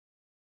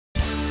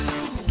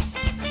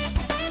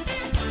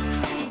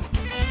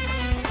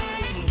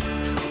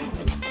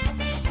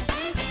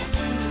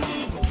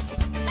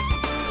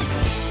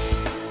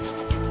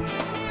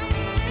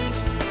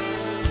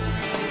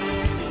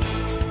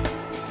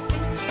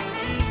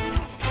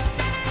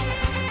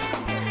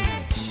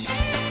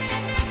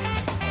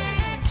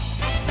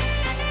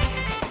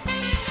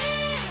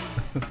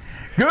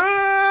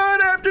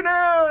Good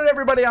afternoon,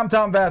 everybody. I'm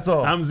Tom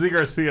Vasel. I'm Zee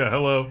Garcia.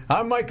 Hello.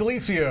 I'm Mike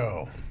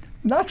DiLisio.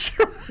 Not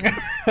sure.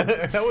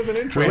 That was an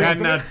intro. We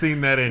had not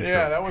seen that intro.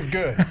 Yeah, that was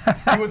good.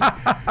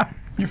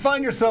 You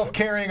find yourself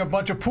carrying a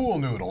bunch of pool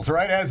noodles,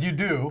 right? As you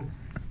do.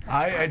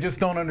 I just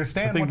don't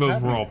understand. I think what's those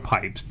happening. were all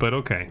pipes, but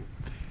okay.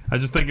 I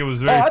just think it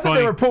was very I funny. thought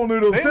they were pool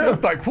noodles They too.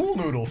 looked like pool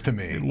noodles to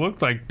me. It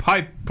looked like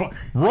pipe.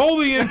 Roll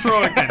the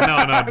intro again.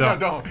 No, don't. No,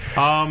 don't.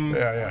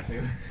 Yeah.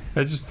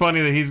 It's just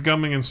funny that he's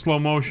gumming in slow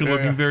motion,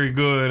 looking very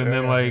good, and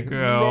then like,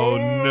 oh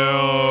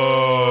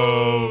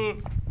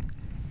no.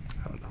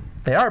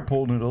 They are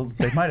pool noodles.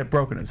 They might have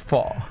broken his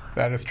fall.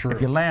 That is true. If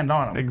you land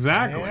on them.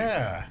 Exactly.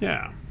 Yeah.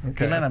 Yeah.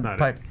 If you land on not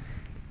pipes.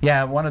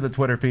 Yeah, one of the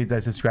Twitter feeds I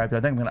subscribe to, I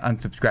think I'm going to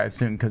unsubscribe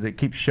soon because it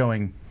keeps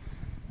showing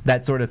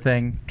that sort of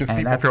thing. Just and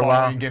people after a falling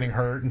while, and getting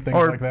hurt and things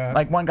or like that.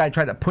 like one guy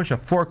tried to push a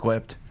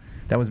forklift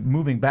that was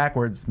moving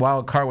backwards while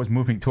a car was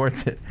moving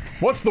towards it.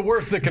 What's the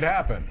worst that could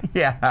happen?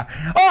 Yeah.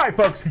 All right,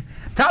 folks.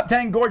 Top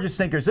 10 gorgeous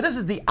stinkers. So this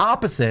is the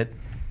opposite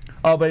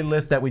of a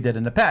list that we did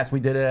in the past. We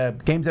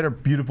did games that are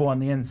beautiful on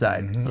the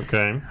inside.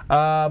 Okay.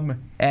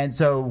 And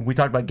so we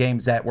talked about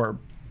games that were,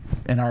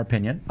 in our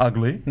opinion,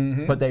 ugly,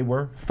 but they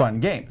were fun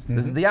games.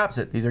 This is the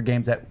opposite. These are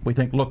games that we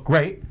think look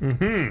great,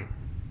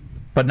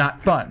 but not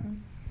fun.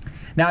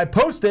 Now, I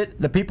posted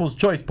the People's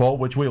Choice poll,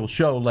 which we will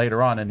show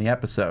later on in the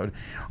episode,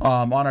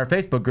 on our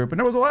Facebook group, and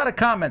there was a lot of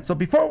comments. So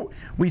before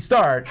we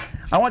start,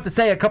 I want to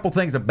say a couple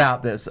things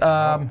about this.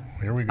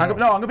 Here we go. I'm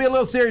going to be a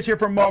little serious here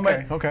for a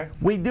moment. Okay.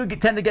 We do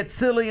tend to get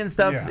silly and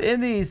stuff Yeah. in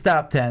these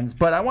top 10s,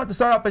 but I want to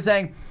start off by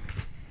saying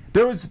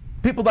there was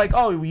people like,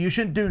 oh, you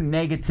shouldn't do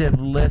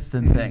negative lists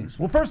and things.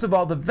 Well, first of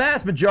all, the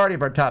vast majority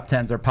of our top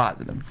 10s are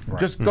positive. Right.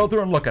 Just go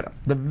through and look at them.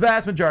 The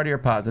vast majority are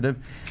positive.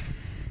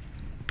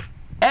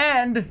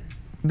 And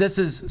this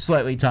is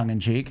slightly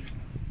tongue-in-cheek.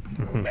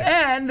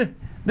 And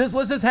this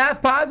list is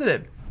half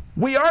positive.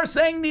 We are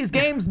saying these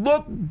games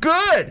look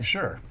good.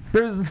 Sure.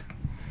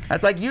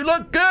 That's like, you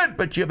look good,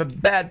 but you have a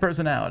bad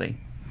personality.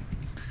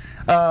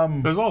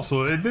 There's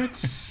also, it's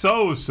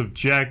so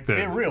subjective.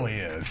 It really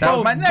is. That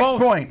was my next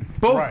point.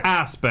 Both Right.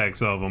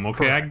 aspects of them.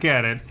 Okay, I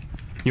get it.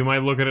 You might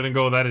look at it and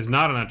go, that is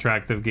not an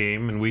attractive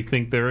game, and we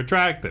think they're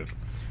attractive.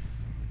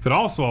 But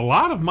also, a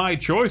lot of my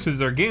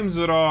choices are games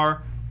that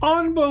are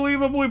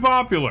unbelievably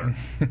popular.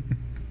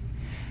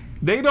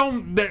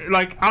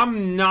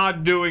 I'm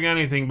not doing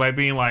anything by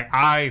being like,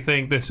 I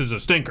think this is a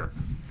stinker.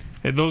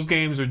 Those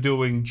games are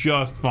doing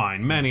just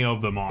fine. Many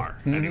of them are,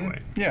 anyway.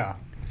 Yeah.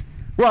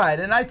 Right,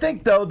 and I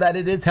think, though, that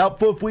it is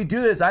helpful if we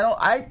do this.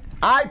 I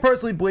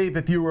personally believe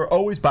if you were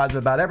always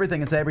positive about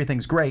everything and say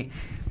everything's great,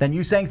 then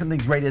you saying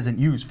something's great isn't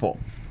useful.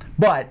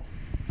 But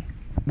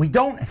we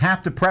don't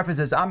have to preface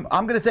this. I'm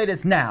going to say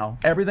this now.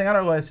 Everything on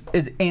our list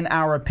is in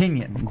our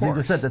opinion. Of You course.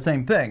 just said the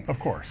same thing. Of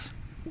course.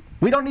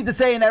 We don't need to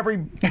say in every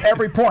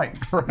point.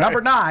 Right. Number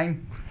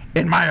 9,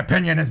 in my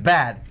opinion, is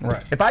bad.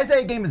 Right. If I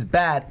say a game is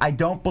bad, I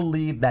don't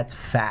believe that's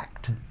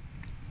fact.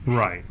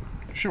 Right.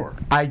 Sure.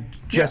 I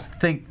just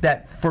think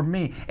that for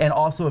me, and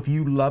also if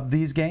you love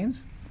these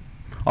games,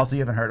 also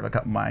you haven't heard of a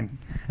couple of mine,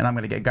 and I'm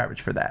going to get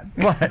garbage for that.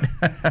 But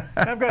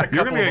I've got a couple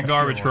You're going to get of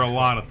garbage for a yours.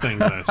 lot of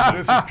things. I assume.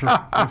 This is true.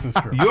 This is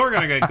true. You're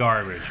going to get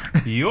garbage.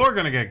 You're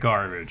going to get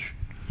garbage.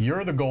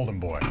 You're the golden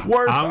boy.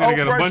 worst I'm gonna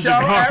get a Oprah bunch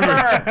of show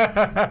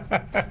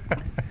ever.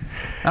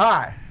 All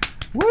right.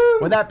 Woo!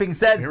 With that being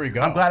said, Here we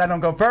go. I'm glad I don't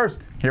go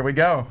first. Here we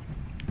go.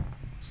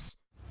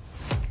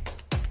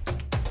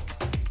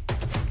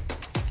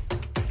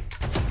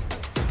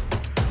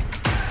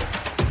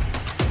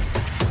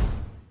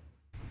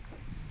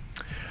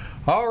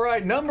 All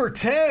right, number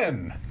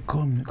 10.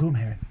 Gloom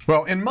here.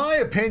 Well, in my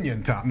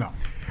opinion, Tom, no.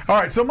 All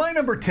right, so my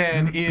number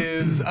 10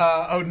 is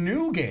a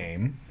new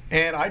game,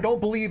 and I don't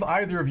believe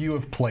either of you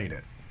have played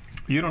it.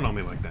 You don't know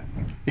me like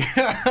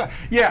that.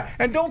 Yeah,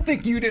 and don't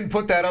think you didn't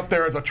put that up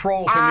there as a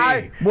troll to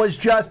I me. was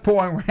just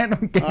pulling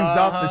random games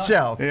off the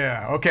shelf.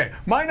 Yeah, okay.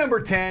 My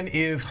number 10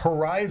 is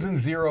Horizon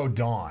Zero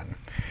Dawn.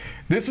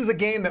 This is a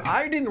game that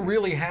I didn't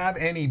really have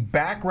any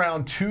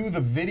background to the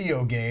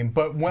video game,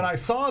 but when I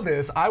saw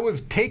this, I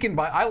was taken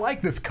by, I like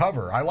this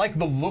cover. I like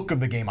the look of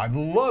the game. I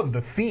love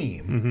the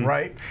theme,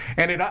 right?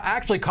 And it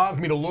actually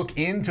caused me to look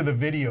into the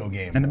video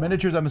game. And the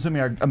miniatures, I'm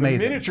assuming, are amazing.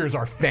 The miniatures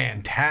are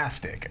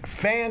fantastic.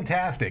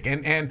 Fantastic.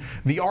 And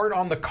the art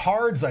on the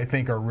cards, I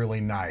think, are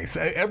really nice.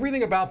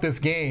 Everything about this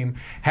game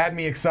had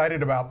me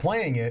excited about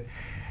playing it.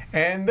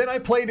 And then I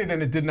played it,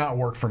 and it did not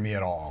work for me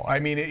at all. I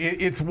mean,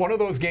 it's one of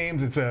those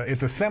games.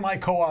 It's a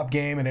semi-co-op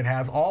game, and it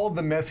has all of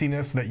the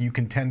messiness that you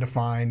can tend to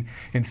find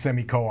in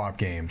semi-co-op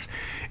games.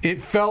 It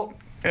felt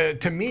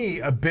to me,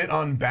 a bit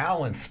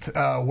unbalanced,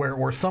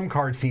 where some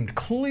cards seemed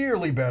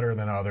clearly better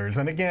than others.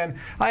 And again,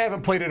 I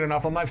haven't played it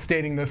enough. I'm not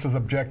stating this as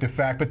objective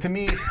fact, but to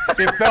me,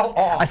 it felt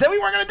off. I said we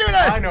weren't going to do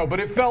that. I know, but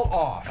it felt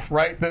off,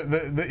 right?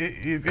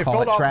 It Call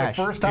felt it off trash.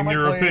 the first time In I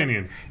your played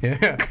opinion. it.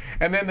 Yeah.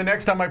 And then the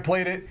next time I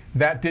played it,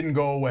 that didn't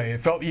go away.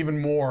 It felt even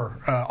more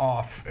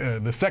off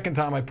the second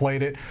time I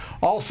played it.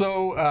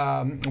 Also,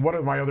 what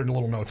are my other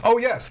little notes? Oh,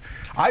 yes.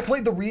 I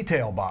played the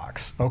retail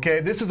box, okay?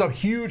 This is a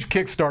huge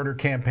Kickstarter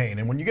campaign.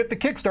 And when you get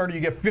the Kickstarter, you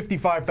get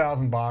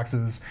 55,000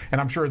 boxes,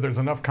 and I'm sure there's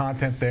enough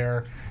content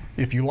there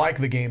if you like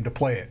the game to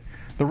play it.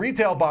 The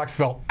retail box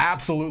felt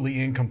absolutely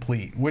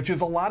incomplete, which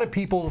is a lot of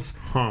people's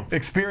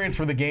experience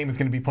for the game is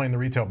going to be playing the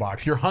retail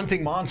box. You're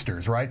hunting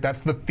monsters, right?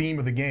 That's the theme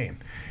of the game.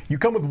 You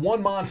come with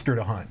one monster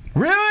to hunt.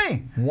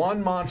 Really?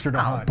 One monster to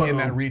hunt in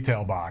that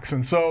retail box.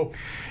 And so,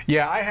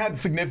 yeah, I had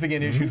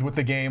significant issues with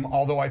the game,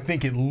 although I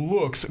think it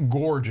looks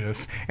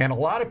gorgeous. And a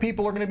lot of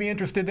people are going to be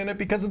interested in it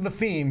because of the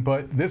theme,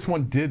 but this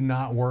one did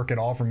not work at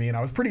all for me, and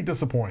I was pretty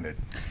disappointed.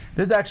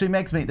 This actually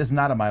makes me, this is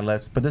not on my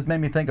list, but this made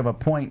me think of a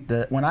point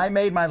that when I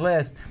made my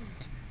list,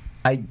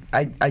 I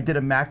did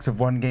a max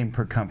of 1 game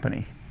per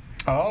company.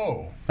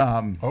 Oh.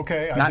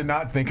 Okay. I did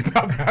not think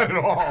about that at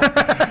all.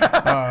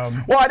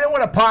 Well, I didn't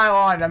want to pile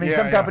on. I mean,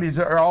 some companies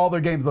all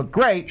their games look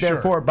great. Sure.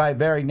 Therefore, by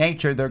very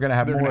nature, they're going to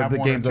have more of the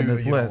games on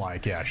this list.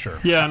 Like. Yeah, sure.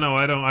 Yeah, no,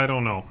 I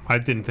don't know. I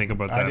didn't think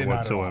about that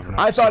whatsoever.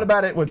 I thought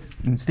about it with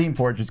in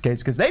Steamforge's case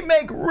because they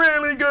make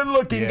really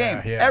good-looking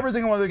games. Yeah. Every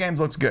single one of their games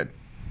looks good.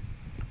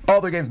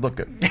 All their games look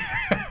good.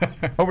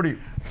 Over to you.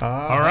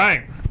 All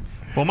right.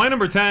 Well, my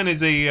number 10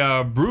 is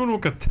a Bruno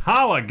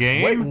Catala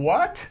game. Wait,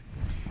 what?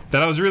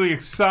 That I was really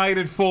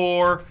excited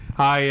for.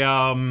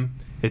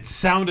 It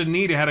sounded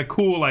neat. It had a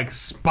cool like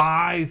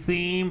spy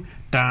theme.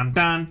 Dun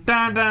dun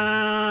dun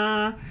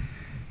dun.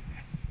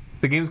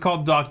 The game's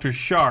called Dr.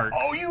 Shark.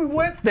 Oh, you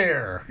went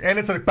there, and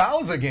it's a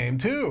Bowser game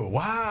too.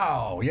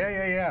 Wow.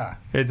 Yeah.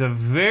 It's a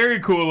very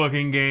cool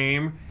looking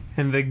game,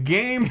 and the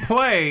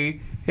gameplay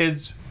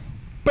is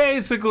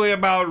basically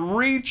about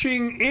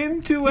reaching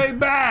into a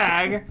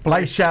bag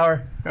Light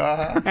shower.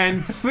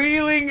 and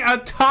feeling a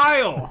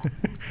tile.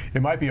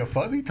 It might be a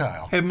fuzzy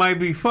tile. It might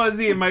be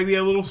fuzzy. It might be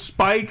a little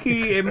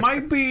spiky. It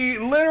might be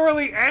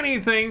literally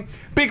anything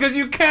because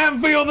you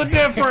can't feel the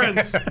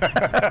difference.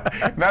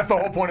 That's the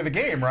whole point of the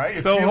game, right?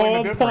 It's The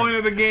whole difference. point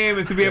of the game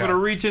is to be able to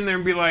reach in there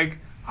and be like,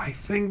 I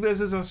think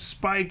this is a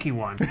spiky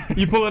one.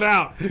 You pull it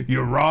out.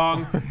 You're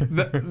wrong.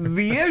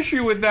 The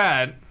issue with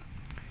that,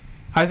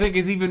 I think,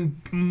 is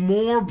even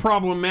more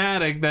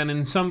problematic than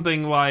in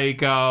something like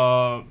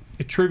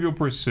Trivial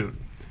Pursuit.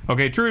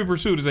 Okay, Trivial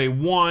Pursuit is a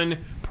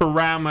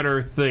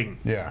one-parameter thing.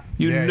 Yeah.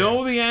 You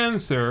know the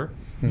answer.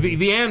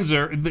 The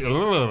answer.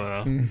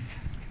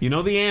 You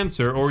know the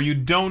answer, or you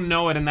don't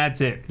know it, and that's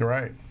it.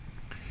 Right.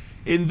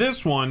 In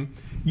this one,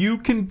 you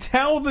can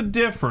tell the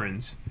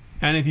difference.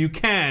 And if you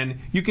can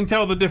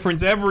tell the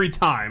difference every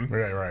time.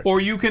 Right.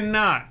 Or you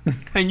cannot.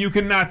 And you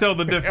cannot tell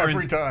the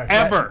difference Every time.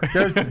 ever.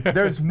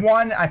 There's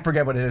one, I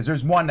forget what it is.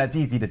 There's one that's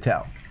easy to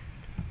tell.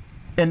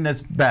 In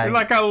this bag.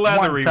 Like a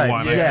leathery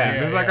one.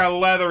 There's like a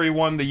leathery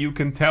one that you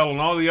can tell,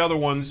 and all the other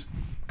ones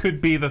could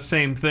be the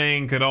same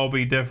thing, could all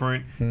be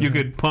different. You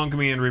could punk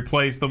me and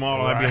replace them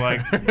all, and I'd be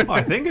like, oh,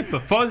 I think it's the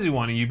fuzzy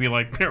one. And you'd be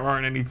like, there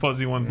aren't any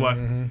fuzzy ones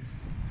left.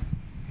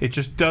 It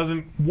just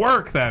doesn't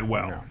work that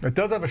well. No. It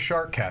does have a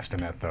shark cast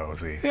in it, though,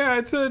 Zee. Yeah,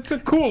 it's a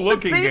cool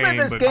looking game. I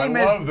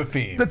love the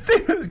theme. The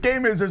theme of this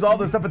game is there's all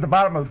this stuff at the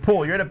bottom of the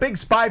pool. You're at a big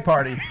spy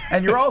party,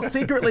 and you're all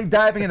secretly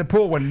diving in the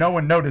pool when no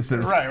one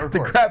notices to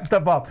grab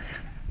stuff off.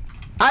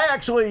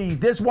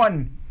 This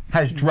one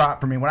has dropped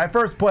for me. When I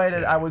first played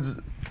it, I was,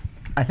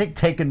 I think,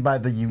 taken by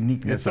the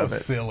uniqueness of it.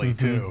 It's so silly,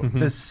 too.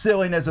 The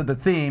silliness of the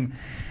theme.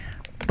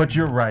 But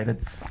you're right.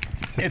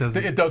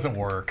 It doesn't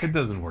work. It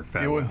doesn't work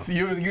that well.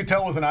 You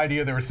tell it was an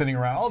idea they were sitting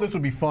around, oh, this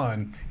would be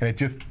fun, and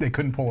they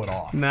couldn't pull it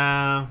off.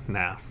 No.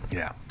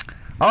 Yeah.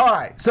 All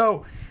right.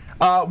 So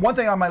one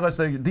thing on my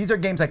list, these are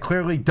games I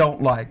clearly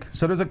don't like.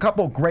 So there's a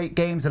couple great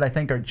games that I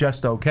think are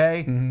just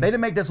okay. They didn't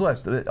make this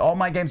list. All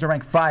my games are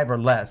ranked 5 or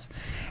less.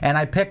 And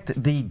I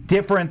picked the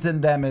difference in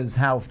them is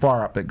how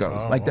far up it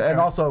goes. And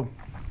also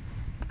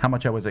how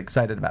much I was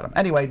excited about them.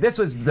 Anyway, this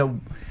was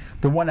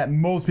the one that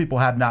most people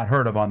have not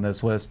heard of on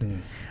this list.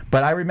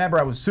 But I remember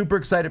I was super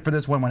excited for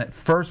this one when it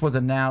first was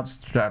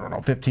announced, I don't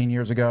know, 15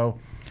 years ago.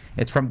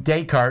 It's from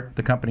Descartes.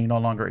 The company no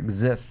longer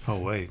exists.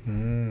 Oh, wait.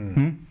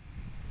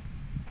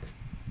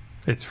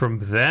 It's from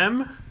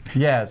them?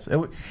 Yes.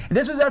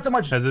 This was not so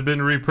much... Has it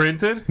been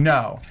reprinted?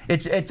 No.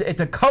 It's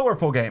a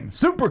colorful game.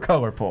 Super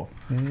colorful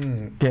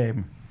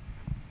game.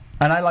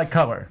 And I like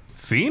color.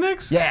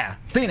 Phoenix? Yeah.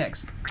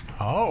 Phoenix.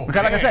 Oh,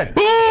 because like I said,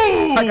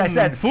 boom! Like I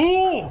said,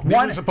 fool! These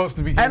are supposed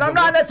to be games and I'm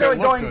not necessarily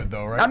going. Good,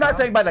 though, right, I'm not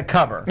saying by the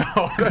cover. No,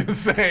 I was going to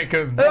say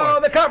because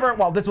the cover.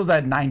 Well, this was a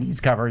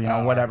 '90s cover,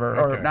 whatever.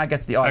 Okay. Or I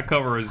guess the odds. That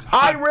cover is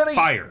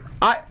fire.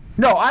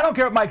 No, I don't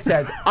care what Mike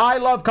says. I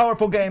love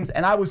colorful games,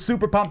 and I was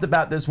super pumped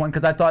about this one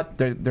because I thought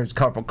there's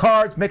colorful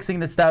cards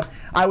mixing this stuff.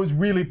 I was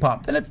really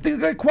pumped, and it's the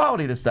good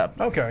quality of this stuff.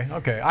 Okay.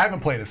 I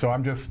haven't played it, so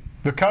I'm just.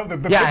 The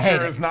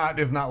picture is not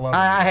lovely.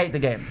 I hate the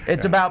game.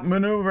 It's about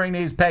maneuvering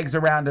these pegs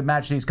around to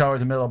match these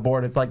colors in the middle of the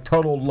board. It's like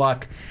total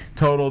luck,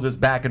 total just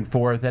back and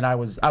forth. And I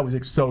was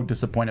so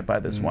disappointed by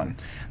this one.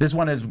 This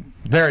one is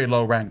very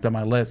low ranked on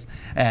my list,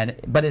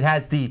 but it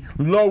has the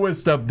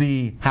lowest of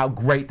the how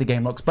great the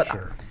game looks. But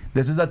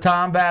this is a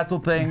Tom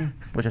Vasel thing,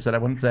 which I said I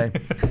wouldn't say.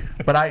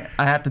 But I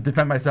have to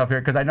defend myself here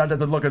because I know it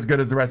doesn't look as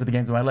good as the rest of the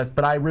games on my list.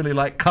 But I really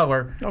like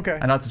color. Okay.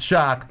 And that's a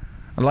shock.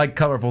 I like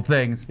colorful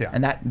things. Yeah.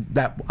 And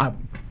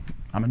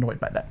I'm annoyed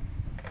by that.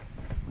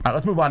 All right,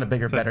 let's move on to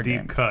bigger, It's a better deep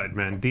games. cut,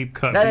 man. Deep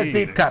cut. That is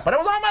deep cut, but it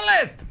was on my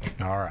list.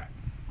 All right.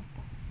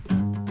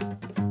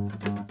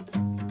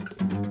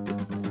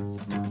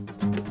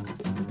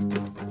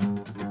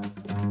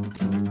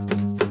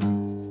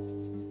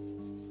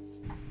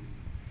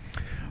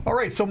 All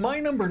right, so my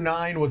number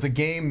 9 was a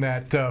game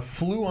that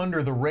flew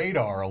under the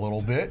radar a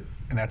little bit,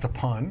 and that's a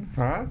pun.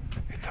 Huh?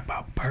 It's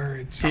about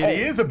birds. It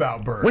is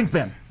about birds.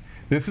 Wingspan.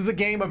 This is a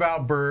game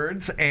about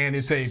birds, and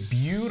it's a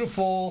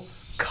beautiful,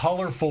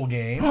 colorful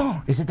game.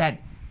 Oh, is it that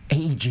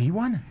AEG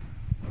one?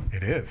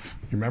 It is.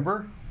 You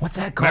remember? What's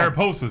that called?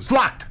 Mariposas.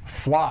 Flocked.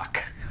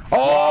 Flock.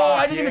 Oh,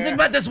 I didn't even yeah. think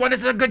about this one. This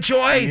is a good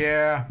choice.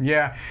 Yeah,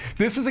 yeah.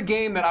 This is a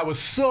game that I was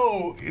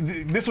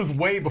this was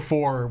way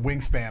before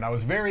Wingspan. I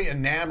was very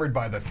enamored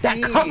by the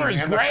theme. That cover is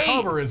and great. The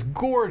cover is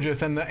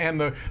gorgeous, and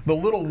the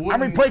little wooden.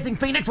 I'm replacing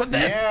Phoenix with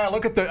this. Yeah,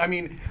 look at I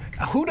mean,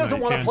 who doesn't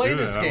you want to can't play do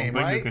this that. I don't game, think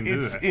you right? can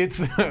do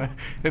It's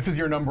this is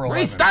your number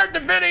 11. Restart the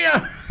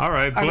video. All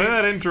right, play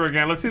that intro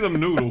again. Let's see them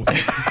noodles.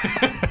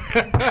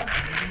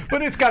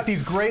 But it's got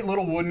these great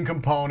little wooden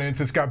components.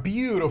 It's got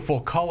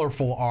beautiful,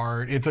 colorful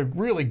art. It's a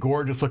really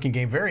gorgeous-looking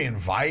game, very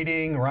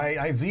inviting,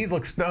 right? Zee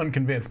looks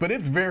unconvinced, but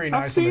it's very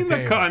nice. I've seen on the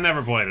table. I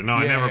never played it. No,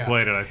 I never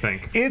played it, I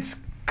think. It's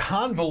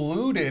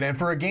convoluted, and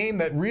for a game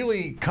that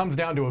really comes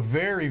down to a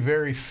very,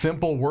 very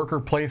simple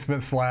worker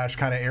placement /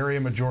 kind of area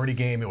majority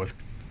game, it was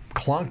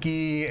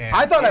clunky and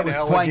I thought I was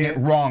inelegant. playing it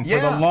wrong for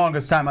the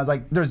longest time. I was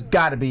like, there's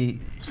got to be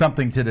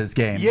something to this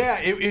game. Yeah,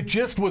 it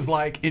just was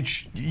like,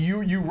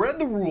 you read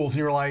the rules and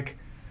you're like,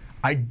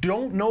 I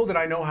don't know that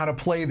I know how to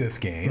play this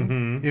game.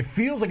 Mm-hmm. It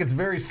feels like it's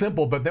very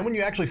simple, but then when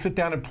you actually sit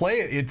down and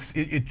play it,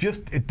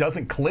 it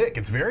doesn't click.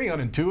 It's very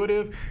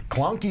unintuitive,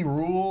 clunky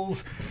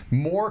rules,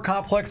 more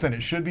complex than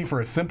it should be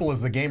for as simple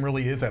as the game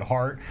really is at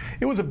heart.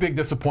 It was a big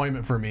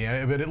disappointment for me,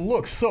 but it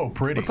looks so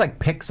pretty. Looks like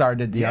Pixar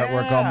did the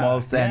artwork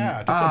almost,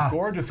 and just a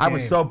gorgeous game. I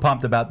was so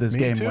pumped about this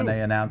game too. when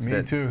they announced it.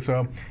 Me too.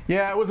 So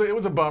yeah, it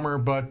was a bummer,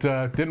 but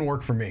didn't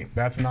work for me.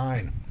 That's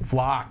 9.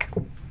 Flock.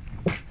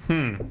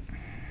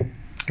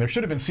 There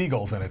should have been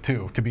seagulls in it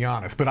too, to be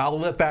honest, but I'll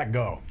let that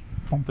go.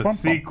 The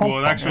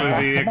sequel,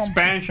 actually, the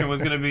expansion was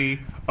going to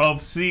be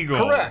of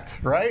seagulls. Correct,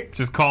 right?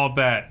 Just called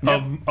that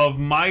of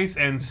mice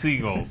and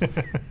seagulls.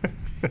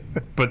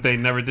 But they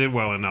never did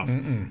well enough.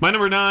 My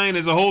number 9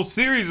 is a whole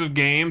series of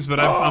games, but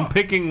I'm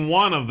picking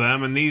one of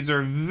them, and these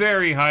are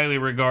very highly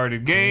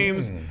regarded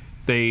games.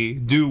 They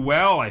do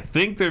well. I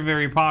think they're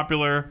very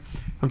popular.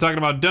 I'm talking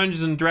about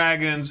Dungeons and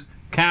Dragons,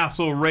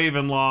 Castle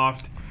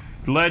Ravenloft,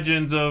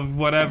 Legends of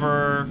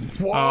whatever,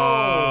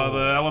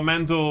 the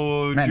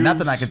Elemental Man, Juice.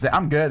 nothing I can say.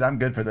 I'm good. I'm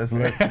good for this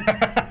list.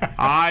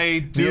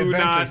 I do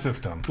not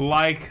system.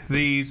 like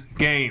these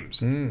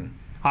games.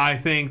 I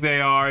think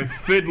they are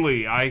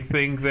fiddly. I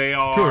think they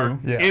are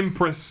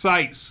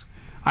imprecise.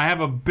 I have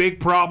a big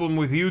problem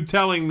with you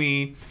telling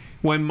me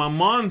when my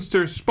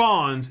monster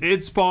spawns,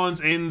 it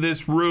spawns in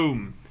this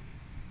room.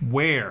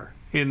 Where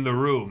in the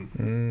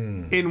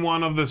room? In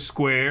one of the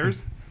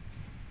squares?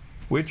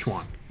 Which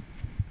one?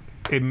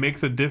 It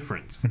makes a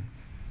difference.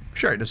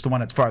 Sure, just the one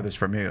that's farthest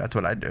from you. That's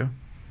what I do.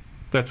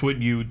 That's what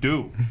you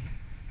do.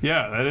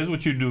 Yeah, that is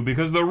what you do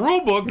because the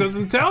rule book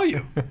doesn't tell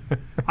you.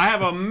 I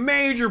have a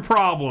major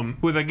problem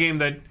with a game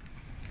that,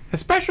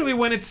 especially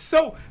when it's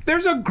so,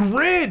 there's a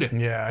grid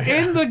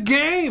in the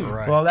game.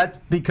 Right. Well, that's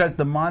because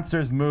the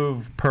monsters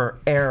move per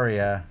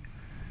area.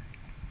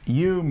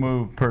 You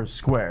move per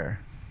square.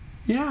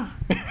 Yeah.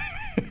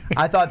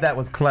 I thought that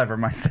was clever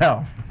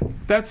myself.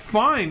 That's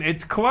fine.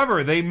 It's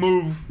clever. They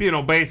move,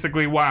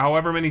 basically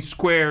however many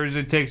squares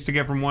it takes to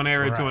get from one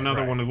area to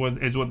another one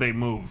is what they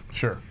move.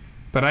 Sure.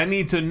 But I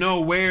need to know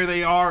where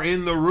they are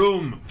in the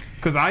room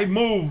because I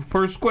move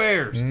per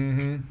squares.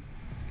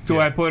 Do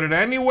I put it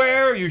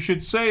anywhere? You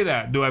should say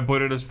that. Do I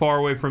put it as far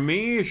away from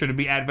me? Should it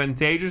be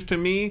advantageous to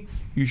me?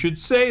 You should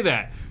say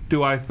that.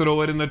 Do I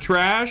throw it in the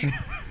trash?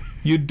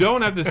 You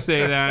don't have to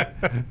say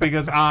that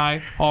because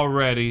I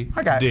already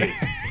did.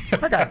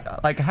 I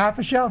got like half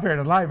a shelf here in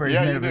the library.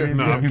 Yeah, you do.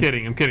 No, I'm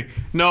kidding.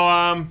 No,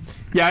 I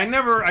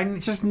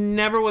just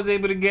never was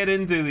able to get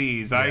into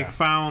these. I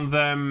found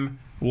them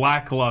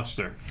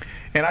lackluster.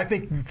 And I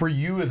think for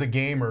you as a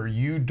gamer,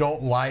 you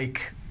don't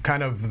like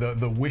kind of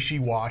the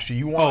wishy-washy.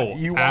 You want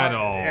at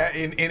all.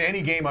 In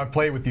any game I've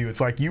played with you,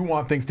 it's like you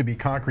want things to be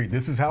concrete.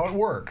 This is how it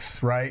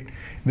works, right?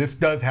 This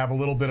does have a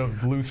little bit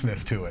of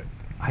looseness to it.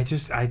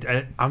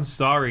 I'm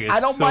sorry. It's I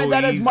don't so mind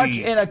that easy. as much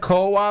in a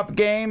co-op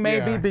game,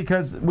 maybe,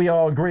 because we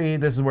all agree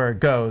this is where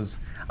it goes.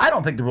 I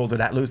don't think the rules are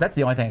that loose. That's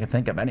the only thing I can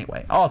think of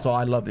anyway. Also,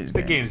 I love these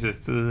games. The game's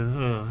just...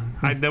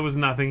 there was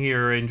nothing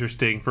here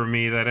interesting for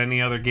me that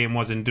any other game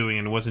wasn't doing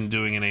and wasn't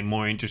doing in a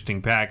more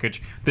interesting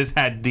package. This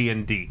had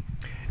D&D.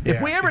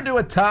 If we ever do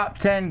a top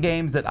 10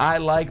 games that I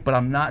like, but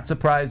I'm not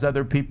surprised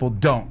other people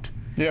don't.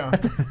 Yeah.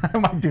 I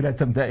might do that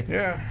someday.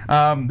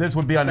 Yeah. This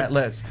would be on that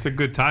list. It's a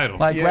good title.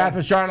 Like Wrath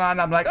of Charlon,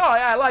 I'm like, oh,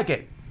 yeah, I like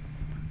it.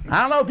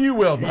 I don't know if you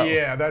will, though.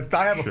 Yeah,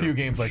 I have a few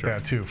games like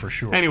that, too, for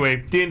sure. Anyway,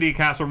 D&D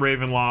Castle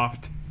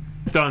Ravenloft.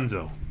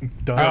 Dunzo.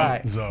 All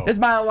right. This is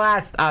my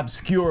last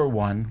obscure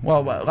one.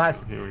 Well,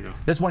 Here we go.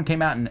 This one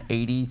came out in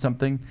 80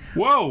 something.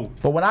 Whoa.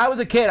 But when I was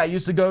a kid, I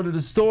used to go to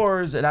the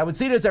stores and I would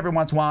see this every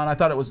once in a while, and I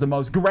thought it was the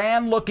most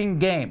grand looking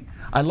game.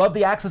 I love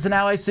the Axis and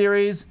Allies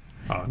series.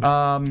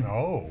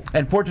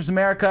 And Fortress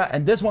America,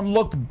 and this one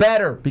looked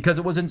better because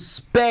it was in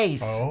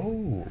space.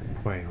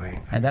 Wait.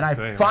 And then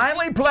I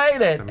finally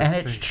played it, and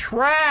it's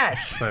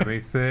trash. Let me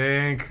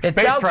think.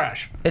 Space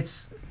trash.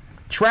 It's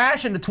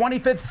trash in the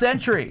 25th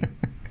century.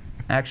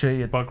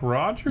 Actually, it's Buck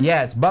Rogers?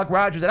 Yes, Buck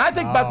Rogers. And I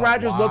think Buck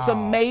Rogers looks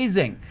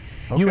amazing.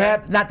 You Okay.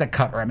 have, not the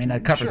cover, I mean, the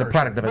cover's a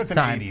product of its That's in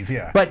the time. 80s,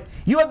 yeah. But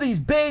you have these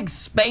big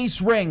space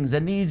rings,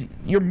 and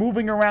you're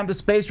moving around the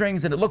space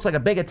rings, and it looks like a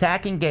big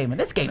attacking game. And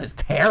this game is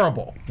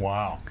terrible.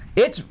 Wow.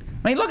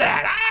 I mean, look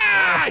at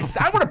that.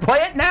 I want to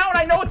play it now, and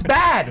I know it's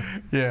bad.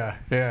 Yeah.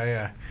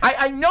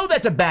 I know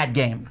that's a bad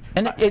game,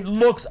 and it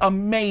looks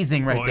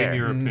amazing right there. In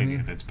your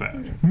opinion, it's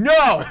bad.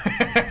 No!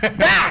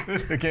 Fact!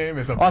 The game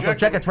is objective. Also,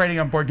 check its rating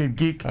on Board Game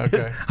Geek.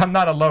 Okay. I'm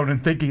not alone in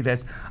thinking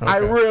this. I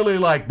really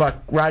like Buck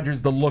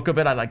Rogers, the look of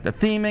it. I like the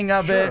theming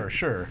of it.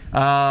 Sure.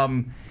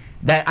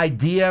 That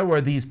idea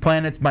where these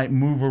planets might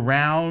move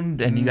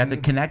around and you have to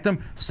connect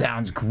them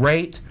sounds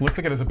great. Looks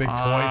like it has a big toy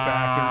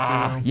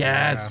factor, too.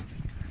 Yes.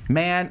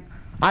 Man,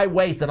 I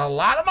wasted a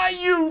lot of my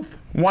youth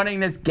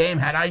wanting this game.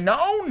 Had I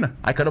known,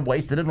 I could have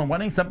wasted it on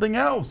wanting something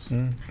else.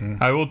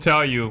 I will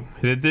tell you,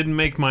 it didn't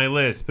make my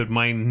list, but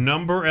my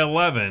number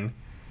 11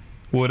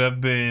 would have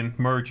been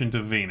Merchant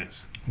of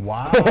Venus.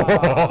 Wow.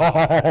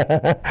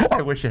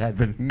 I wish it had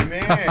been.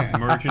 Man.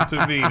 Merchant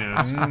of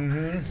Venus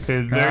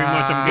is very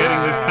much, I'm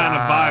getting this kind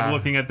of vibe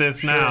looking at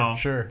this now.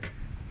 Sure.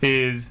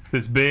 Is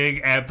this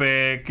big,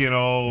 epic,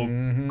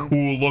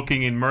 cool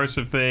looking,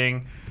 immersive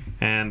thing.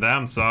 And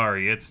I'm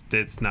sorry,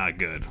 it's not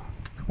good.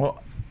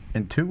 Well,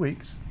 in 2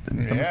 weeks,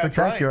 in Summer Yeah, that's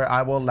Spectacular,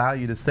 I will allow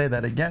you to say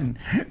that again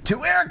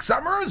to Eric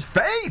Summers'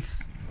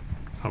 face.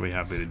 I'll be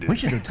happy to do We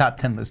should do top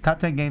 10 list. Top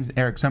 10 games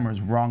Eric Summers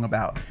wrong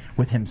about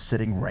with him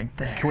sitting right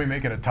there. Can we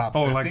make it a top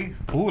 50?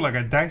 like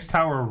a Dice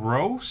Tower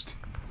roast?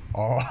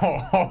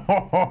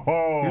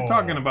 Oh. You're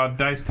talking about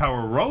Dice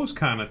Tower roast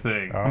kind of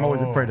thing. I'm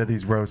always afraid of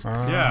these roasts.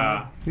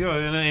 Yeah.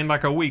 In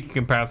like a week, you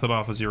can pass it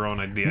off as your own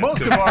idea.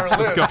 Most of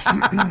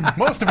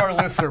our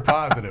lists are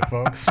positive,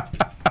 folks.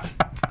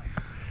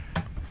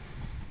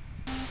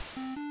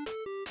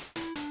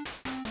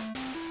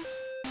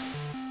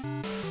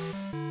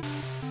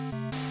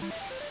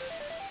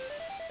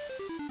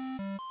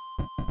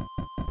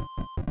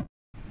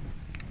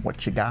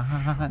 What you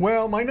got?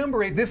 Well, my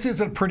number 8, this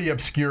is a pretty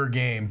obscure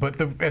game, but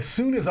as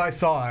soon as I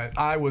saw it,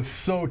 I was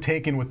so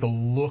taken with the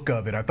look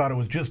of it. I thought it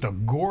was just a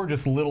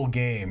gorgeous little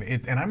game.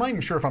 And I'm not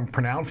even sure if I'm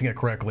pronouncing it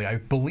correctly. I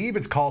believe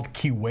it's called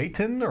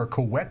Kiwetin or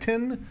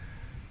Kowetin.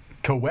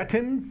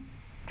 Kowetin?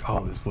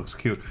 Oh, this looks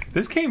cute.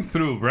 This came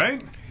through,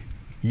 right?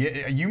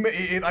 Yeah,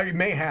 I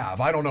may have.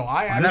 I don't know.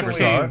 I never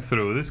actually saw Came it.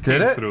 through. This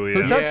Did came it? through,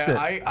 Who yeah. touched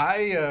it?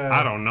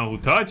 I don't know who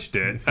touched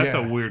it. That's a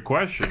Yeah. weird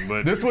question,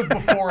 but This was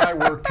before I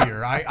worked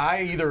here. I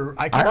can't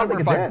don't remember think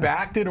if it I did.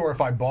 backed it or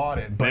if I bought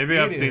it. But maybe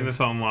I've seen is- this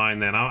online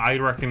then. I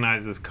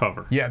recognize this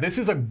cover. Yeah, this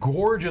is a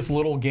gorgeous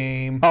little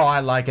game. Oh,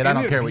 I like it. I Isn't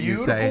don't it care what you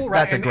say. beautiful,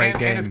 right? That's a great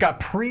game. And it's got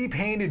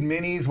pre-painted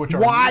minis, which are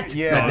What?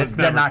 Yeah, No, this this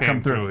did never not came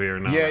come through. here.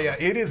 No, yeah.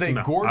 It is a No,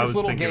 I gorgeous was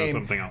little thinking of game.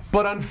 something else.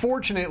 But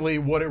unfortunately,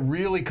 what it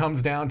really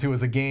comes down to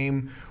is a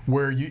game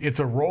where it's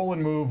a roll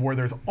and move where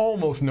there's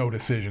almost no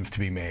decisions to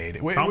be made.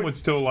 Tom would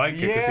still like it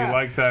because Yeah. he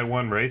likes that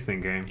one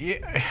racing game. Yeah.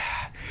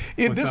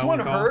 What's This that one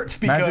one called? hurts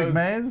because Magic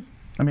Maze?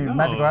 I mean, No.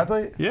 Magical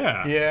Athlete?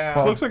 Yeah. Yeah.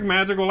 This looks like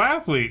Magical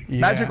Athlete. Yeah.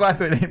 Magical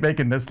Athlete ain't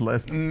making this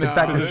list. No. In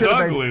fact, It's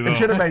ugly, it though.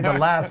 should have made the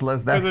last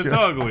list. That's Because it's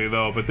ugly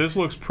though, but this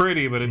looks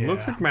pretty. But it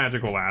looks Yeah. like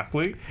Magical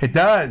Athlete. It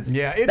does.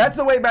 Yeah, That's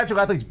the way Magical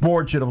Athlete's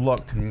board should have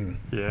looked.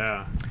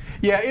 Yeah.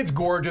 Yeah, it's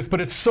gorgeous, but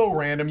it's so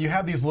random. You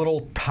have these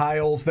little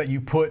tiles that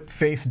you put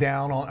face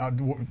down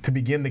on, to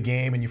begin the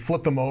game, and you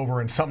flip them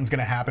over, and something's going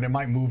to happen. It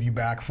might move you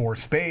back 4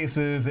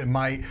 spaces. It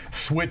might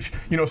switch.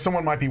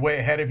 Someone might be way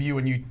ahead of you,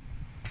 and you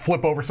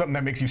flip over something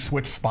that makes you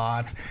switch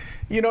spots.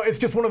 It's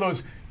just one of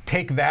those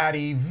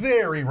take-that-y,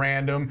 very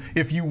random.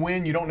 If you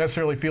win, you don't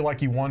necessarily feel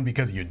like you won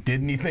because you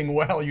did anything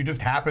well. You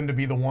just happened to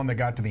be the one that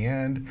got to the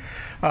end.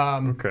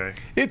 Okay.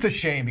 It's a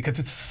shame because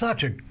it's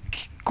such a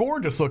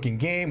gorgeous looking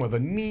game with a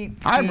neat theme.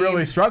 I'm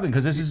really struggling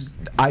because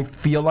I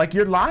feel like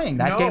you're lying.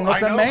 That No, game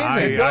looks I know.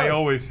 amazing. It does. I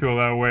always feel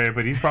that way,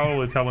 but he's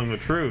probably telling the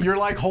truth. You're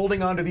like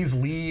holding onto these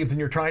leaves and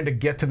you're trying to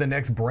get to the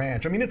next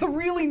branch. I mean, it's a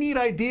really neat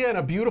idea and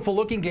a beautiful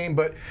looking game,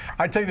 but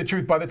I tell you the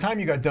truth, by the time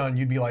you got done,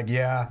 you'd be like,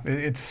 yeah,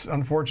 it's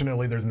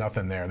unfortunately there's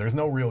nothing there. There's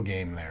no real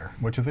game there,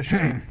 which is a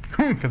shame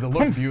because it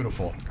looks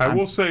beautiful. I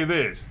will say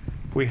this: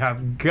 we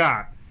have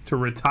got to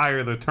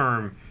retire the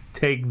term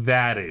 "take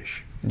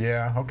that-ish."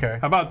 Yeah, okay.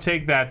 How about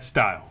 "take that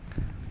style"?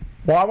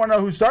 Well, I want to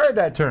know who started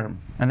that term,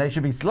 and they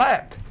should be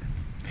slapped.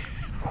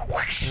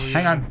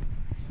 Hang on.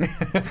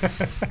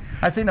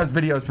 I've seen those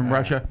videos from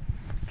Russia.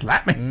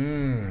 Slap me.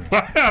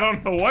 I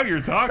don't know what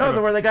you're talking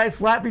about. Where the guys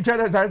slap each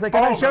other as hard as they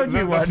can. I showed you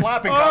the one.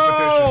 slapping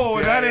competition.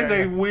 Oh, that is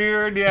a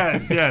weird,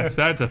 yes,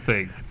 that's a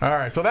thing. All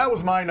right, so that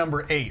was my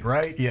number 8,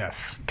 right?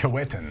 Yes,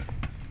 Kawitten.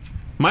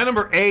 My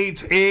number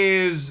 8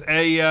 is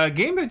a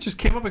game that just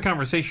came up in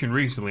conversation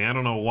recently. I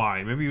don't know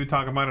why. Maybe you were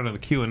talking about it in the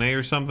Q&A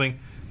or something.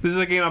 This is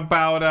a game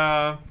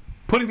about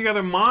putting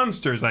together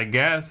monsters, I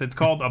guess. It's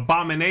called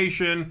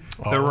Abomination,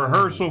 the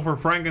Rehearsal for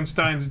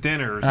Frankenstein's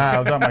Dinner. It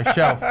was on my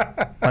shelf.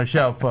 My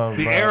shelf of...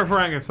 The Air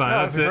Frankenstein. No,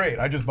 that's it's it. great.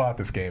 I just bought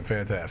this game.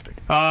 Fantastic.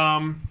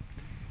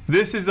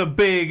 This is a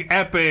big,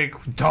 epic,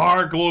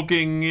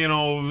 dark-looking,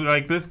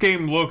 like this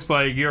game looks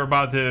like you're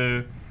about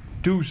to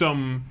do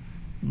some...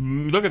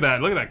 Look at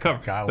that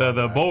cover.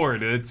 The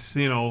board. It's,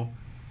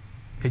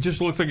 it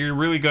just looks like you're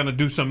really going to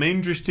do some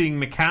interesting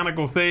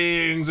mechanical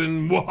things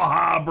and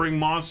bring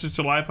monsters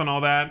to life and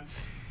all that.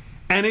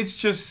 And it's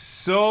just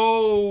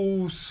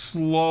so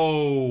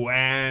slow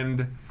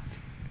and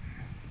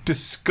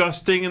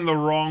disgusting in the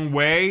wrong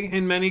way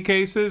in many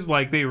cases.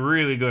 Like, they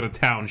really go to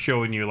town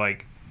showing you,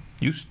 like,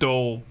 you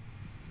stole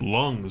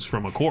lungs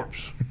from a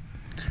corpse.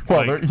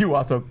 Well, Like- you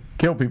also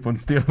kill people and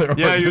steal their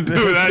Yeah, organs. you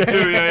do that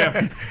too.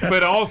 Yeah.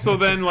 But also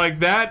then like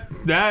that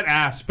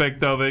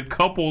aspect of it,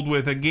 coupled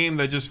with a game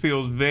that just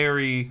feels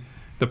the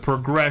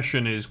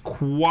progression is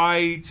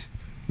quite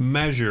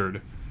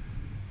measured.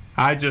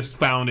 I just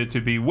found it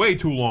to be way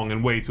too long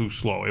and way too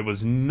slow. It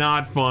was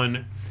not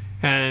fun,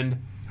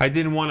 and I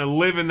didn't want to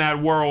live in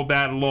that world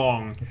that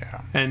long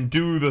and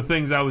do the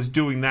things I was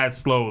doing that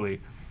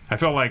slowly. I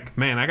felt like,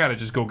 man, I got to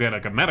just go get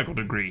like a medical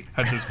degree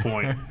at this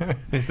point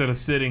instead of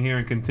sitting here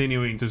and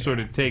continuing to sort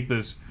of take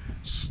this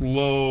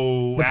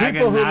slow, The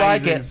people who like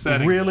agonizing it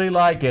setting. really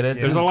like it.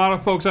 There's a lot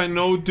of folks I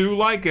know do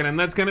like it, and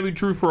that's going to be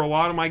true for a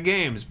lot of my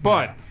games.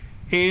 But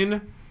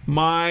in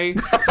my...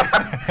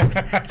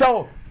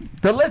 So,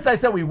 the list I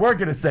said we weren't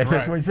going to say this,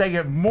 Right. we're saying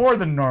it more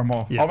than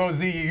normal. Yeah. Although,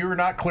 Z, you're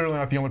clearly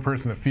not the only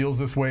person that feels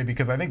this way,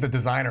 because I think the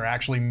designer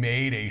actually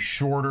made a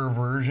shorter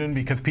version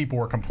because people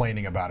were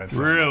complaining about it.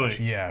 So Really? much.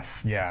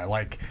 Yes. Yeah.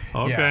 Like.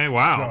 Okay, yeah.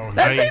 wow. So,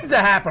 That seems to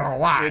happen a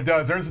lot. it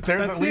does. There's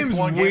That at least seems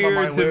one game on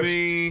my weird to list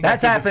me.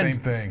 That's that did the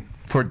happened same thing.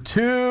 for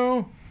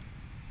 2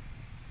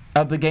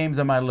 of the games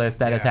on my list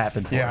that has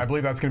happened for. Yeah, I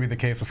believe that's going to be the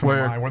case with some of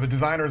Where mine, where the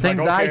designer is Things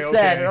like, okay, I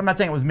said, okay. I'm not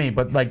saying it was me,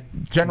 but like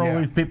generally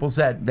Yeah. people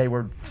said they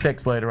were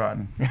fixed later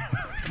on.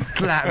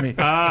 Slap me.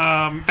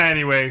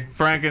 Anyway,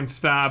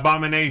 Frankenstein,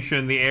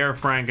 Abomination, the Air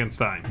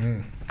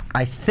Frankenstein.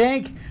 I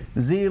think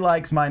Z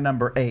likes my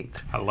number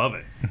 8. I love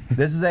it.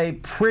 This is a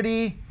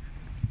pretty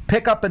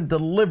pick-up and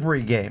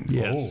delivery game.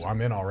 Yes. Oh, I'm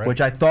in already. Which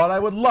I thought I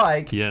would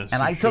like. Yes, and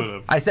you I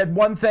should've. I said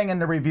one thing in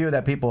the review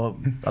that people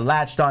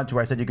latched onto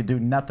where I said you could do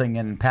nothing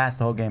and pass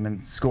the whole game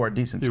and score a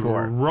decent You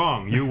were score.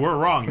 wrong. You were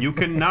wrong. You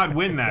cannot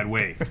win that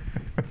way.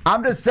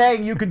 I'm just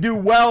saying you could do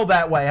well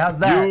that way. How's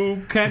that?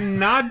 You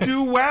cannot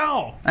do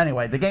well.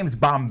 Anyway, the game's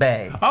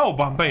Bombay. Oh,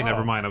 Bombay.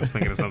 Never mind. I was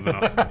thinking of something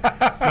else.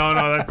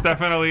 No, that's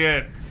definitely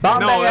it.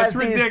 Bombay No, that's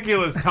has these-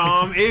 ridiculous,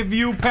 Tom. If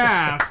you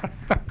pass,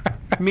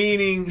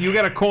 meaning you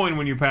get a coin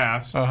when you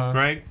pass,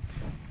 right?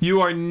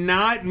 You are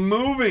not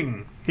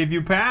moving if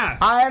you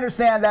pass. I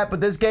understand that, but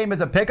this game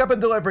is a pick-up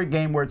and delivery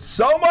game where it's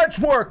so much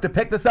work to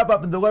pick the stuff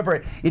up and deliver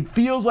it. It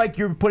feels like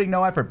you're putting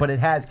no effort, but it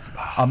has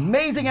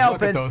amazing Look at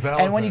elephants, those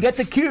and when you get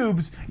the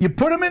cubes, you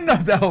put them in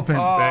those elephants.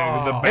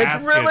 The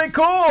It's really baskets.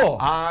 cool.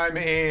 I'm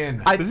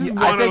in. This is I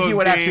one of think those you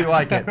would actually games-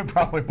 like it.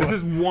 Probably This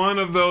is one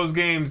of those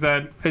games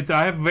that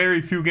I have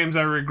very few games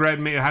I regret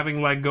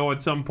having let go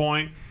at some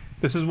point.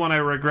 This is one I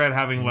regret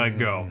having let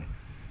go.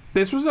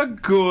 This was a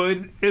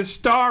good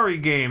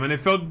Istari game, and it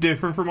felt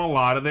different from a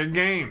lot of their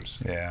games.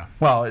 Yeah.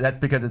 Well, that's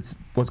because it's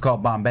what's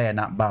called Bombay and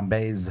not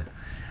Bombay's.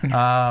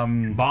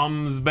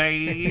 Bombs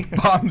Bay.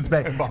 Bombs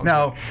Bay.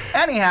 No.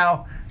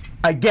 Anyhow,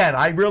 again,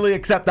 I really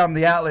accept I'm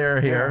the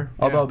outlier here,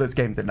 Yeah, although yeah. this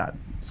game did not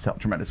sell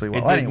tremendously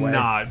well. It did anyway,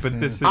 not, but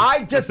this is I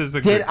this just is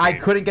a did. good I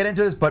game. couldn't get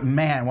into this, but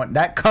man,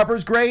 that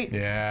cover's great.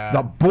 Yeah.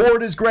 The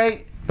board is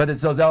great, but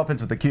it's those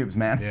elephants with the cubes,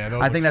 man. Yeah,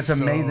 those I think look that's so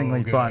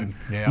amazingly good. fun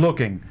Yeah.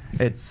 looking.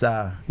 It's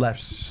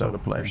less so to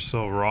play. You're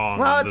so wrong.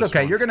 Well, on it's this okay.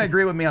 one. You're going to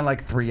agree with me on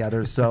like 3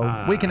 others,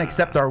 so we can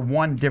accept our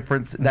one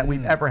difference that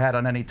we've ever had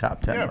on any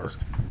top 10 Never.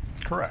 list.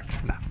 Correct.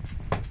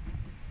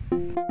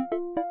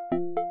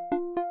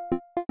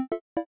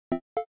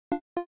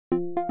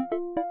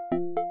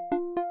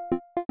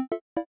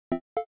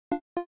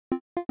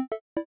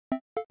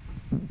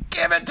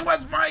 Give it to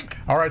us, Mike.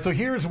 All right, so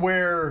here's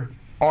where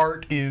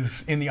art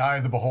is in the eye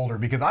of the beholder,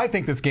 because I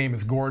think this game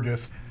is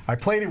gorgeous. I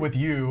played it with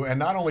you, and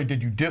not only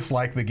did you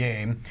dislike the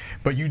game,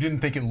 but you didn't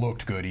think it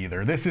looked good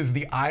either. This is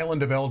the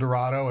Island of El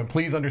Dorado, and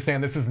please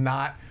understand this is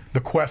not the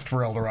Quest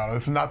for El Dorado.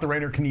 This is not the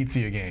Rainer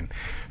Knizia game.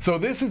 So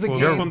this is a Well,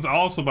 game. this one's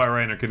also by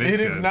Rainer Knizia.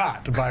 It is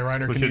not by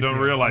Rainer Knizia. Which you don't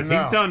realize. No.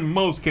 He's done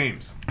most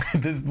games.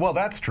 Well,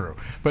 that's true,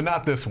 but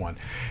not this one.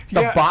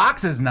 The Yeah.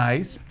 box is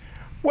nice.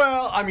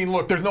 Well, I mean,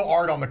 look, there's no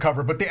art on the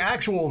cover, but the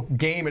actual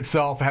game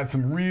itself has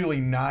some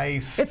really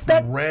nice It's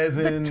that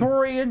resin.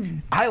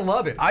 Victorian I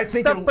love it. I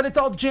think stuff, it'll- but it's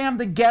all jammed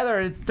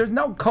together. There's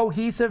no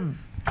cohesive.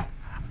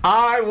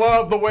 I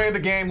love the way the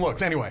game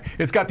looks. Anyway,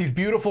 it's got these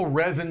beautiful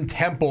resin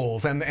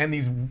temples and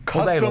these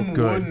custom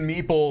wooden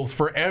meeples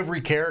for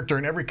every character,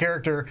 and every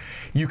character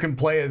you can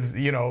play as,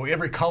 you know,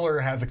 every color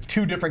has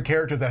 2 different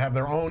characters that have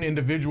their own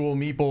individual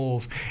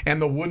meeples, and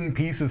the wooden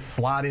pieces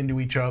slot into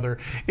each other.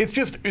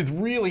 It's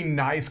really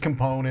nice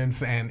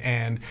components,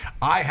 and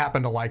I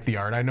happen to like the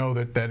art. I know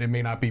that it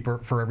may not be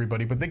for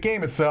everybody, but the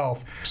game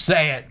itself,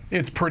 say it,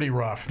 it's pretty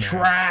rough, man.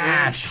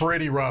 Trash. It's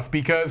pretty rough,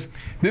 because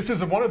this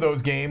is one of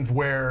those games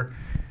where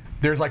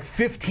there's like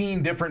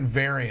 15 different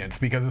variants,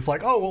 because it's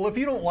like, oh, well, if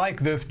you don't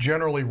like this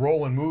generally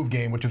roll and move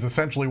game, which is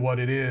essentially what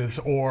it is,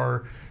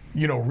 or,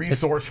 you know,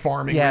 resource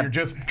farming, where you're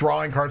just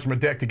drawing cards from a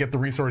deck to get the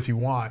resource you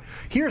want,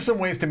 here's some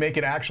ways to make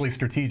it actually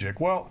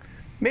strategic. Well,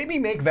 maybe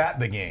make that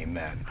the game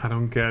then. I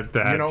don't get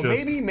that. You know,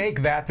 maybe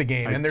make that the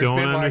game. I and don't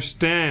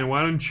understand.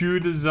 Why don't you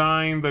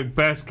design the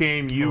best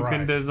game you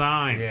can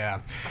design?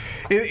 Yeah.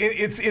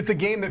 It's a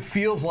game that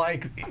feels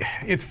like,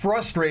 it's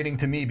frustrating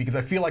to me, because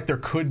I feel like there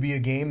could be a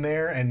game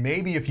there, and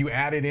maybe if you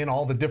added in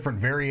all the different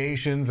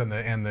variations and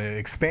the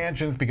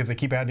expansions, because they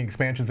keep adding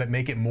expansions that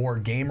make it more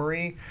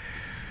gamery.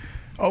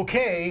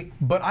 Okay,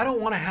 but I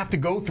don't want to have to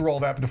go through all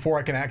that before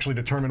I can actually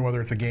determine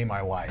whether it's a game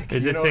I like.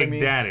 Is it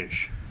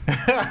take-dadish?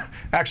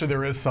 Actually,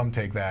 there is some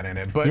take that in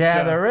it, but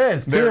there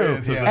is too. There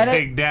is, so it's a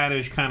take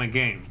dadish kind of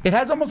game. It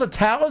has almost a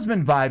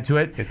talisman vibe to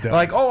it. It does.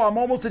 Like, oh, I'm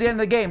almost at the end of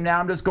the game. Now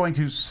I'm just going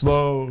to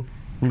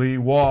slowly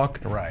walk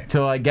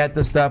till I get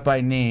the stuff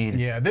I need.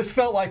 Yeah, this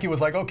felt like it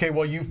was like, okay,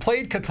 well, you've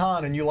played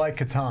Catan and you like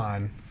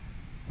Catan.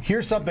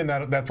 Here's something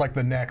that's like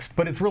the next,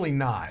 but it's really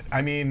not.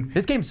 I mean,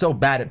 this game's so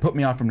bad it put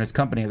me off from this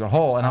company as a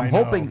whole, and I'm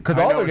hoping, because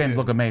all their games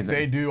look amazing.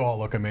 They do all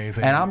look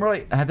amazing. And I'm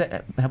really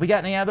have we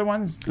got any other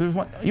ones? There's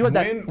one. You had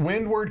that.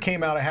 Windward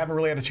came out. I haven't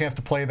really had a chance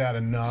to play that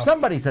enough.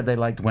 Somebody said they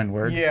liked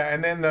Windward. Yeah,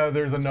 and then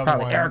there's another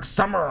one, Eric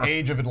Summer,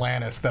 Age of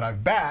Atlantis, that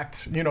I've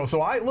backed. You know,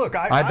 so I'm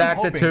backed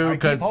hoping, it too. I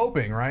keep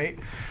hoping, right?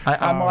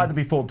 I'm allowed to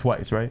be fooled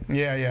twice, right?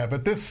 Yeah,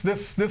 but this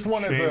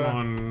one is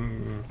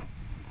on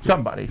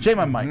somebody. Shame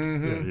on Mike.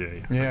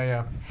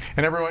 Yeah.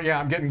 And everyone,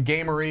 I'm getting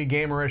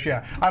gamerish.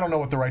 Yeah, I don't know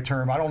what the right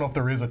term. I don't know if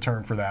there is a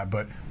term for that,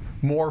 but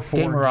more for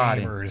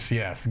gamers.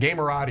 Yes,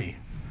 gamerati.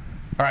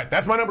 All right,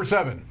 that's my number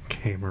 7.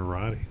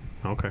 Gamerati.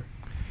 Okay. All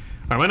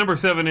right, my number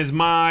 7 is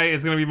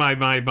it's going to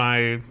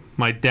be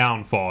my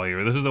downfall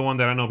here. This is the one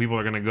that I know people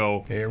are going to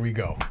go, here we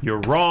go.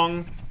 You're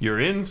wrong. You're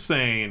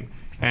insane.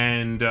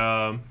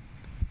 And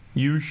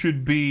you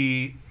should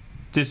be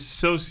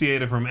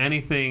dissociated from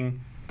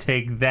anything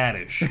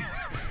take-that-ish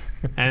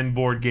and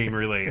board game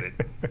related.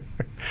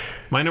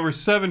 My number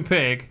 7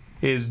 pick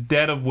is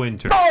Dead of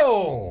Winter.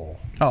 Oh,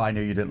 I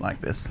knew you didn't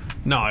like this.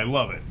 No, I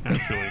love it,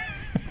 actually.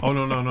 Oh,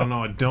 no,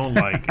 I don't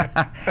like it.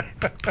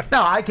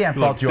 No, I can't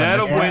fault you on this. Dead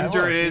of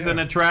Winter is an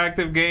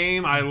attractive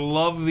game. I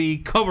love the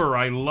cover.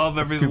 I love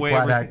every way. 2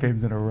 Black Hat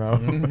games in a row.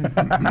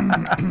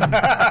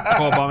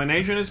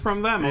 Abomination is from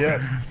them. Okay.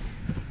 Yes.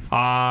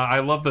 I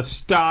love the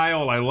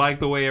style. I like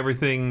the way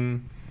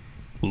everything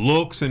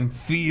looks and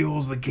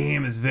feels. The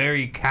game is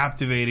very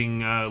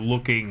captivating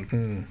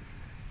looking.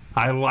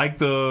 I like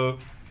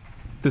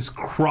this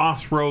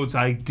crossroads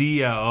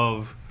idea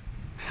of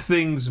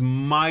things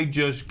might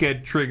just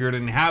get triggered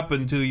and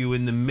happen to you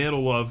in the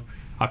middle of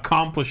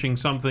accomplishing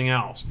something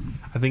else.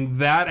 I think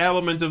that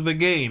element of the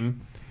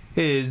game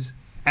is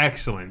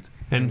excellent,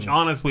 and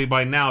honestly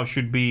by now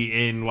should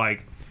be in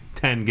like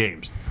 10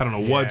 games. I don't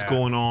know what's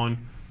going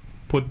on.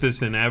 Put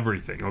this in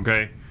everything,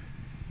 okay?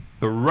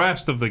 The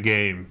rest of the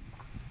game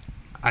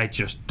I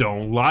just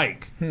don't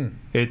like.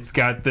 It's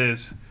got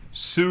this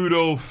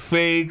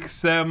pseudo-fake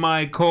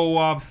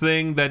semi-co-op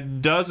thing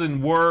that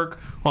doesn't work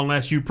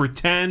unless you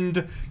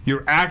pretend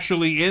you're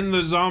actually in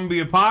the zombie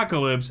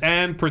apocalypse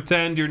and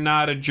pretend you're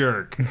not a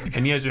jerk.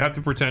 And yes, you have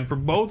to pretend for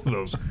both of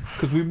those,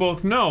 because we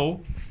both know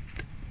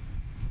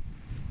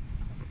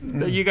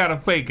that you gotta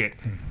fake it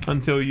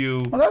until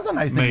you. Well, that's a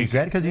nice thing you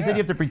said, because you said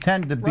you have to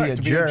pretend to be a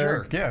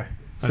jerk. Yeah.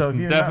 So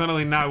that's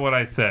definitely not what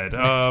I said.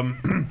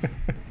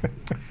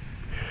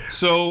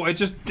 So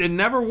it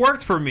never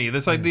worked for me,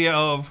 this idea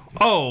of,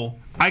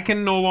 I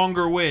can no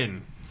longer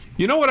win.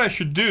 You know what I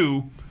should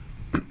do?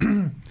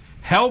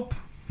 Help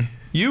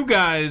you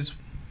guys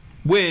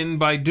win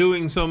by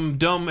doing some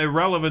dumb,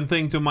 irrelevant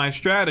thing to my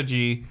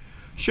strategy,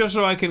 just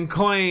so I can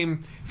claim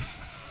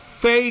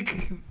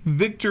fake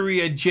victory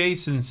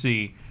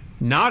adjacency,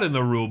 not in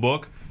the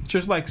rulebook,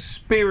 just like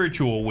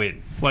spiritual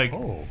win. Like,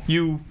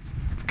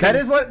 that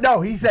is what.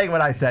 No, he's saying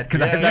what I said.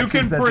 You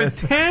can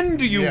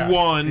pretend you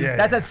won.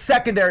 That's a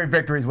secondary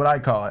victory, is what I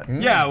call it.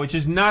 Yeah, which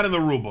is not in the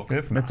rulebook.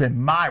 It's in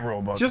my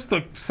rulebook. Just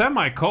the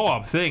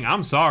semi-co-op thing.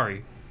 I'm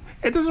sorry,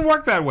 it doesn't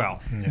work that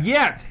well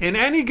yet in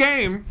any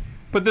game.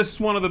 But this is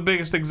one of the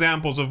biggest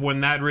examples of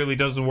when that really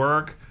doesn't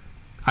work.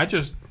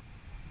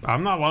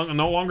 I'm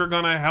no longer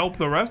gonna help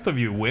the rest of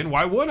you win.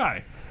 Why would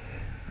I?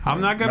 I'm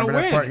not gonna win.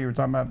 That part you were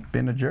talking about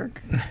being a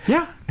jerk?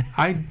 Yeah.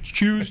 I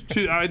choose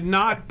to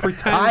not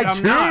pretend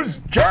I'm not. I choose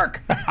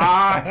jerk.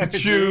 I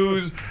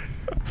choose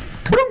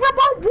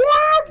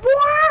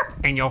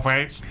in your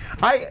face.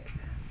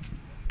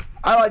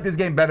 I like this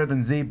game better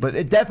than Z, but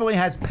it definitely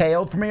has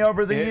paled for me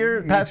over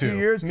the past few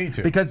years. Me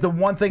too. Because the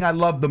one thing I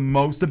love the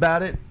most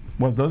about it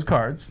was those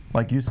cards,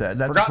 like you said.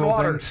 That's Forgotten a cool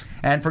Waters. thing.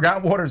 And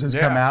Forgotten Waters has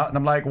come out, and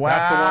I'm like, wow.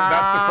 That's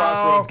the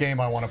Crossroads game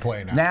I want to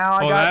play now.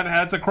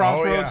 That's a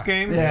Crossroads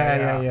game?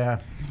 Yeah.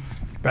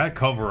 That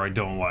cover I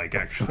don't like,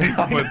 actually.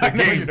 But the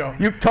games,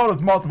 You've told us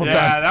multiple times.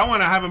 Yeah, that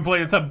one I haven't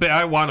played.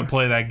 I want to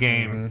play that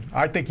game.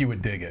 I think you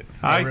would dig it.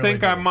 I really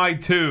think do. I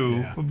might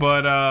too,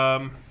 but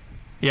I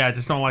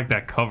just don't like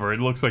that cover.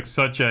 It looks like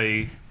such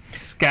a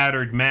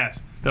scattered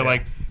mess. They're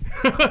like,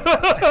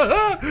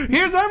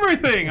 here's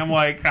everything. I'm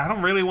like, I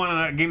don't really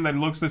want a game that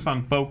looks this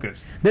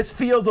unfocused. This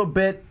feels a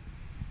bit.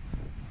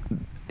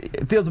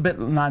 It feels a bit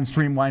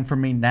non-streamlined for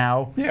me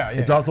now.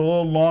 It's also a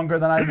little longer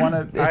than I want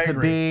it to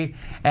be,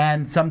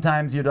 and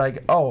sometimes you're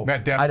like, "Oh, I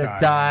just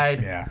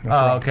died."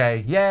 Oh,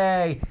 okay,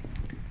 yay!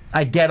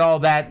 I get all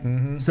that.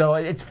 So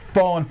it's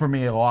fallen for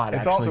me a lot.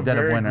 It's actually, also Dead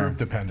of very Winter. group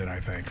dependent, I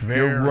think.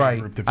 You're right.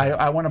 Group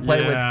dependent. I want to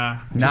play with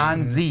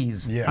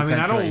non-Zs. I mean,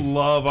 I don't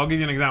love. I'll give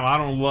you an example. I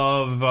don't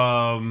love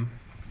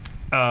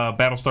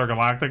Battlestar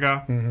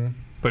Galactica.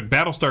 But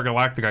Battlestar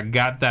Galactica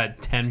got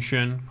that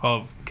tension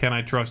of can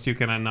I trust you,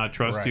 can I not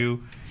trust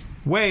you,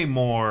 way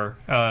more.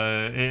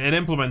 It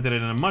implemented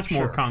it in a much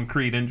more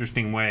concrete,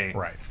 interesting way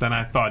than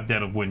I thought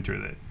Dead of Winter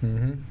did.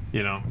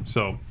 You know,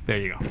 so there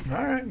you go.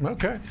 All right,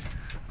 okay.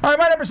 All right,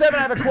 my number 7,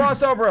 I have a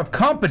crossover of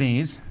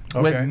companies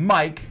with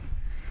Mike.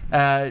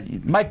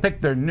 Mike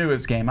picked their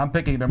newest game. I'm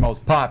picking their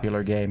most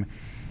popular game.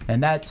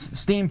 And that's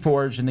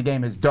Steamforged, and the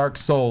game is Dark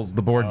Souls,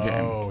 the board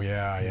game. Oh,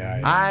 yeah.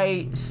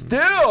 I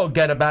still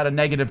get about a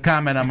negative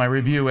comment on my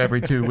review every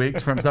 2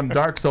 weeks from some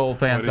Dark Soul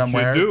fan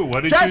somewhere. What did you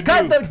do? Just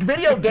because the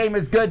video game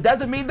is good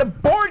doesn't mean the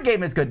board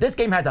game is good. This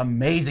game has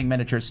amazing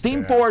miniatures.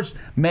 Steamforged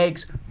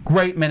makes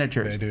great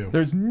miniatures. They do.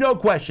 There's no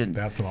question.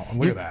 That's all.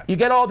 Look at that. You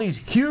get all these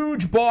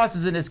huge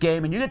bosses in this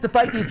game, and you get to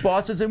fight these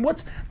bosses, and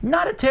what's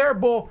not a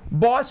terrible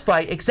boss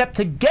fight, except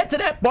to get to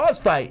that boss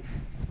fight,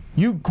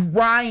 you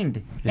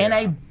grind in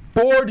a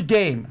board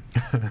game.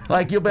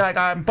 Like you'll be like,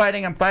 I'm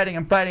fighting, I got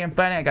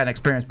an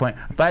experience point.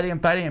 I'm fighting, I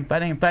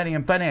got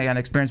an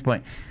experience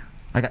point.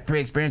 I got 3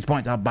 experience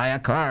points, I'll buy a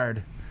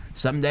card.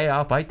 Someday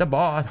I'll fight the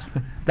boss.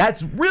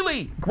 That's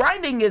really,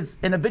 grinding is,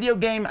 in a video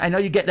game, I know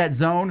you get that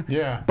zone,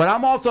 but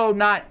I'm also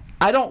not,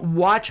 I don't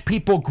watch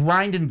people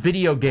grind in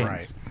video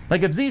games.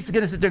 Like if Zee's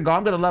gonna sit there and go,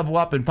 I'm gonna level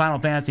up in Final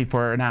Fantasy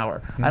for an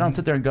hour. I don't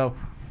sit there and go,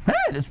 hey,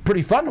 it's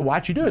pretty fun to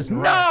watch you do this.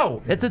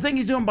 No, it's a thing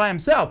he's doing by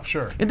himself.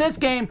 In this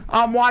game,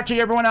 I'm watching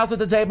everyone else at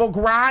the table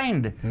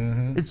grind.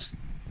 It's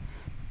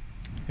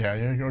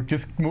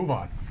just move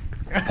on.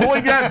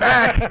 Pulling that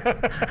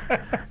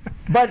back.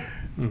 But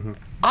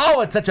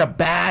it's such a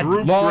bad,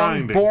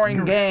 long,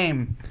 boring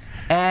game.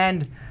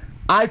 And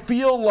I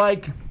feel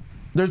like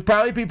there's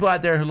probably people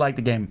out there who like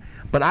the game.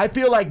 But I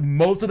feel like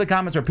most of the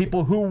comments are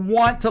people who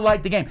want to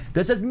like the game.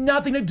 This has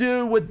nothing to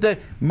do with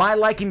my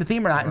liking the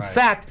theme or not. In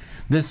fact,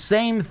 the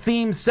same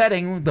theme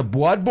setting, the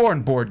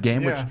Bloodborne board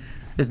game, which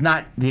is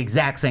not the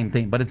exact same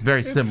theme, but it's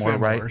very similar,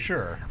 right?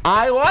 Sure.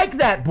 I like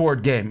that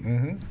board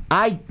game.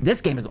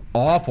 This game is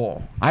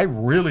awful. I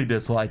really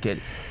dislike it.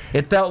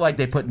 It felt like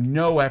they put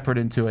no effort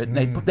into it.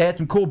 And they had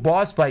some cool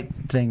boss fight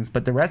things,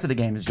 but the rest of the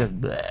game is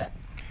just bleh.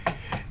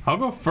 I'll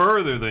go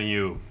further than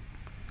you.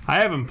 I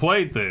haven't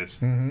played this,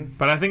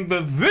 but I think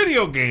the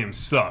video game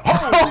sucks.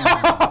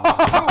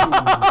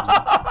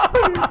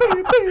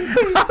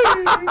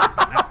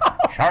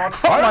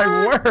 Oh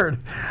my word.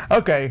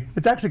 Okay,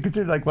 it's actually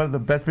considered like one of the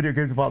best video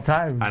games of all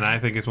time. And I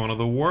think it's one of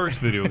the worst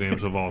video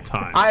games of all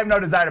time. I have no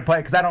desire to play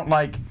it because I don't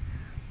like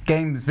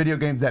video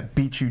games that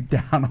beat you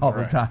down all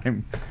the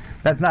time.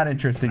 That's not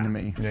interesting to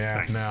me.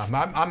 Yeah, no,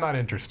 I'm not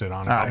interested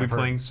on it. I'll be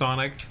playing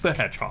Sonic the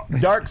Hedgehog.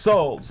 Dark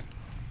Souls.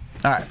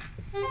 All right.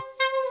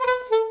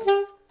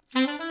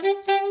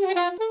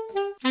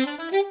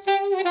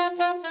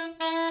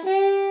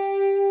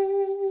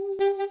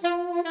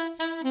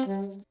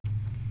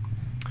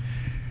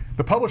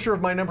 The publisher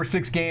of my number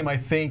 6 game, I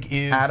think,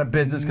 is out of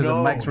business because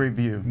of Mike's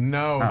review.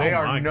 No, they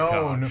are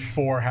known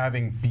for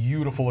having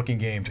beautiful looking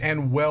games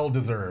and well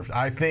deserved.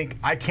 I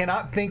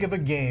cannot think of a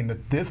game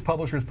that this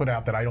publisher has put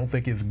out that I don't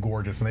think is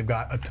gorgeous, and they've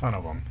got a ton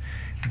of them.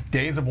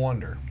 Days of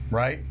Wonder,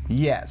 right?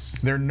 Yes.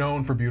 They're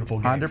known for beautiful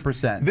games.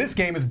 100%. This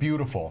game is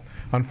beautiful.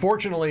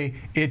 Unfortunately,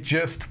 it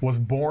just was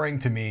boring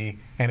to me,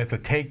 and it's a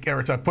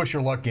push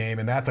your luck game,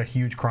 and that's a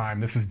huge crime.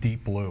 This is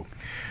Deep Blue.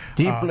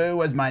 Deep Blue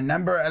was my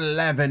number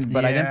 11,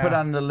 but I didn't put it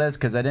on the list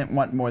because I didn't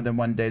want more than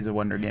one Days of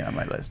Wonder game on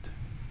my list.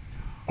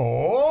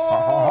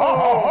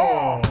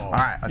 All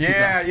right, let's keep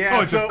going.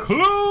 Oh, it's a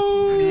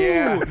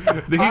clue.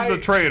 He's the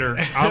traitor.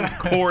 I'm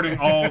courting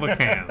all the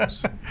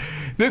cans.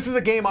 This is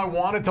a game I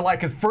wanted to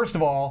like because, first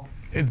of all,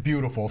 it's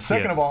beautiful.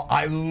 Second of all,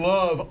 I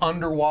love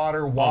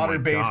underwater,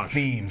 water-based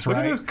themes. Look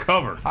at this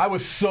cover. I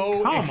was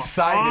so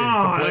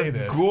excited to play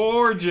this.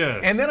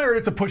 Gorgeous. And then I heard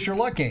it's a push your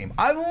luck game.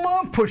 I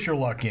love push your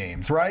luck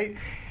games, right?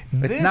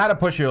 It's not a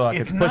push your luck.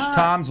 It's push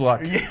Tom's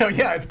luck.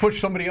 Yeah, it's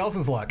push somebody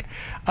else's luck.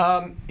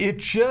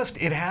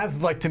 It has,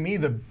 like, to me,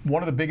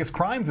 one of the biggest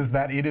crimes is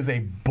that it is a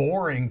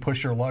boring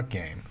push your luck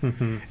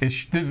game.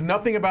 There's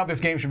nothing about this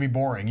game should be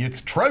boring.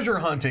 It's treasure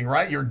hunting,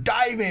 right? You're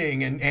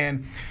diving,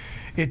 and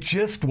it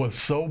just was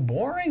so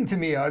boring to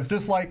me. I was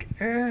just like,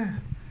 eh.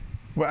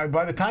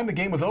 By the time the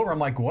game was over, I'm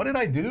like, what did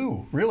I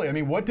do? Really? I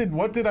mean, what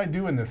did I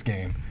do in this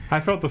game? I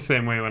felt the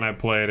same way when I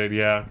played it,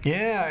 yeah.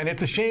 Yeah, and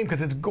it's a shame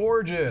because it's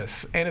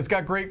gorgeous, and it's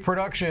got great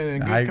production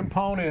and good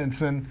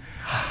components. And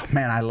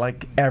man, I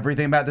like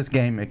everything about this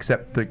game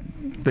except the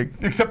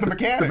mechanics.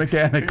 The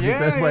mechanics.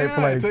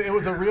 Yeah. It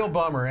was a real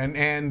bummer.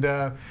 And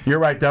you're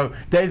right, though.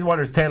 Days of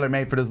Wonder is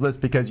tailor-made for this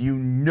list because you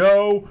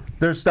know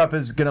their stuff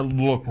is going to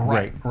look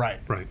great. Right.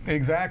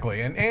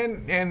 Exactly.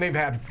 And they've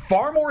had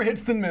far more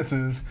hits than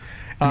misses.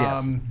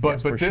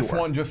 But this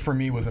one just for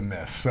me was a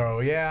miss. So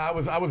yeah,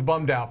 I was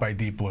bummed out by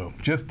Deep Blue.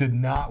 Just did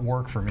not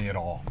work for me at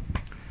all.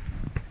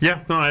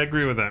 Yeah, no, I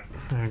agree with that.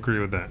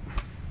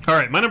 All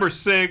right, my number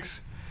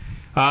 6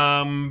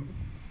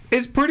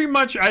 is pretty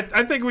much.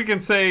 I think we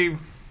can say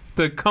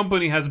the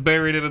company has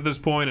buried it at this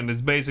point and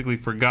is basically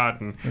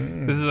forgotten.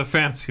 This is a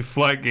Fantasy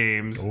Flight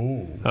Games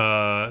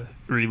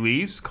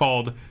release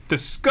called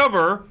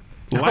Discover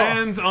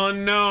Lands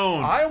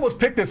Unknown. I almost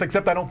picked this,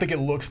 except I don't think it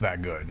looks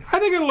that good. I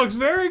think it looks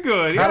very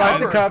good. I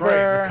like the cover.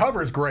 The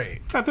cover's great.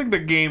 I think the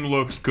game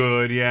looks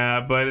good, yeah.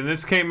 But when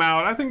this came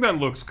out, I think that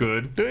looks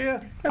good. Do you?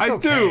 I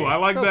do. I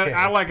like that.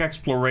 I like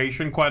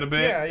exploration quite a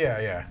bit.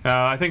 Yeah.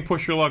 I think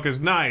Push Your Luck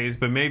is nice,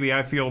 but maybe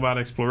I feel about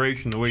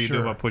exploration the way you do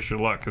about Push Your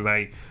Luck, because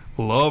I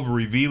love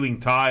revealing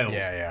tiles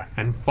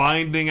and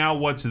finding out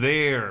what's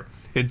there.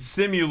 It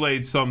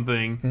simulates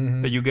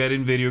something that you get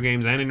in video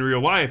games and in real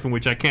life, in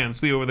which I can't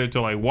see over there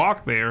till I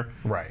walk there,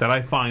 that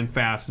I find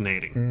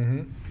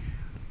fascinating.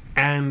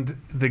 And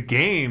the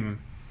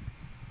game,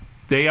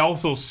 they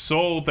also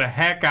sold the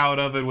heck out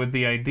of it with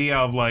the idea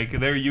of, like,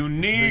 their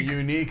unique, the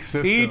unique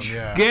system. Each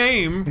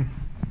game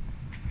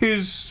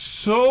is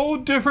so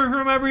different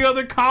from every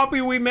other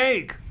copy we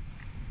make.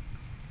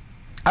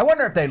 I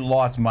wonder if they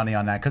lost money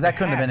on that, because that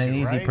couldn't have been an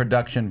easy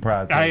production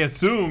process. I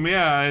assume,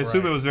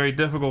 it was very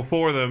difficult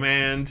for them.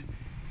 And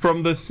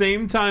from the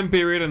same time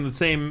period and the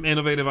same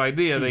innovative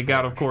idea, they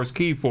got, of course,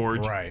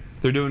 Keyforge. Right.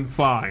 They're doing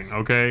fine,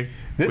 okay?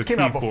 This came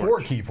out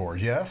before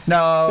Keyforge, yes?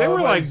 No, they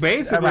were like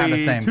basically around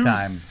the same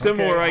time.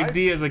 Similar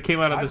ideas that came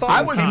out at the same time.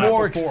 I was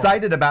more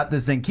excited about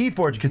this than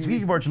Keyforge, because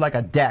Keyforge is like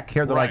a deck.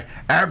 Here they're like,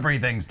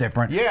 everything's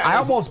different. Yeah, I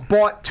almost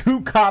bought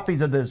 2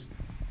 copies of this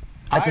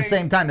at the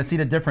same time to see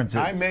the differences.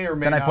 I may or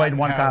may then not I played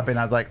one copy and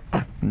I was like,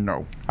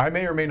 no. I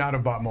may or may not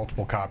have bought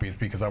multiple copies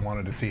because I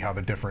wanted to see how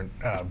the different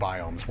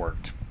biomes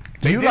worked.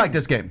 Do you like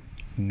this game?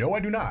 No, I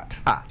do not.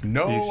 No, I do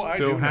not. You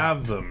still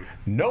have them.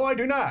 No, I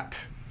do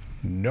not.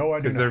 No, I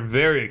do not. Because they're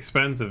very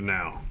expensive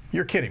now.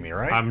 You're kidding me,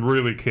 right? I'm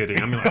really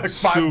kidding. I mean, like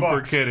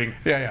super kidding.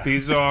 Yeah.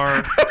 These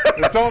are.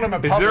 They're selling them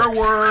at Is there a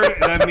word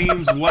that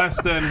means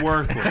less than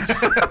worthless?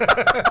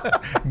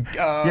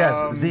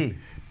 Yes, Z.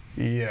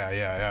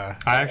 Yeah.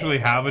 I actually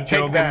have a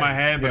joke in my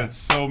head, but it's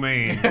so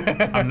mean.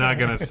 I'm not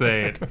going to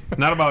say it.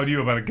 Not about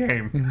you, about a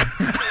game.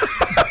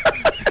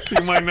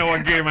 You might know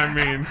what game I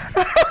mean.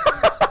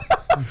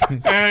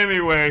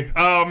 Anyway,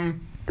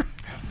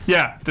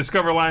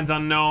 Discover Lands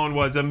Unknown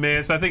was a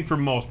miss, I think, for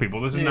most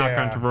people. This is not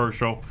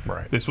controversial.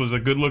 Right. This was a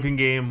good-looking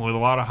game with a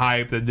lot of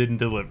hype that didn't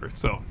deliver.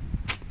 So, all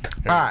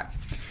right.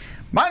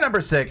 My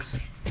number 6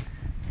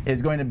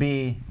 is going to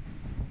be...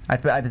 I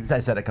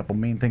said a couple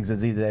mean things to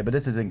Z today, but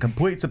this is in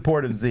complete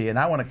support of Z, and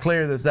I want to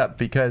clear this up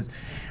because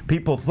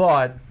people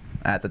thought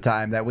at the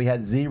time that we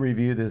had Z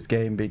review this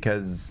game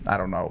because, I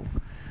don't know,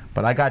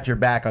 but I got your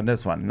back on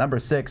this one. Number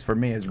 6 for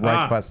me is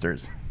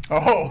Reichbusters.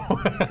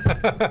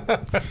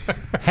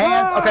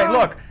 Okay,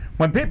 look,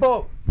 when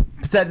people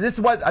said this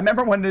was, I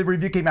remember when the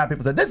review came out,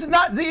 people said, this is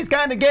not Z's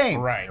kind of game.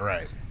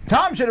 Right.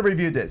 Tom should have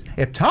reviewed this.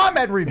 If Tom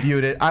had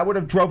reviewed it, I would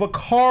have drove a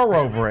car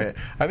over it.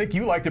 I think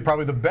you liked it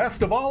probably the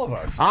best of all of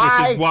us.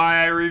 Which is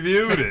why I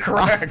reviewed it.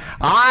 Correct.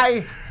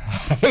 I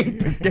hate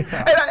this game.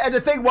 And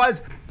the thing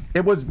was,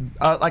 it was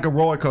like a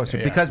roller coaster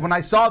because when I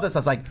saw this, I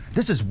was like,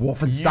 this is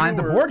Wolfenstein,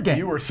 the board game.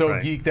 You were so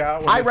geeked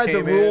out when I read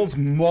the rules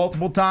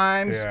multiple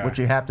times, which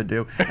you have to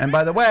do. And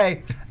by the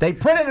way, they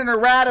printed an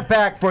errata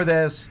pack for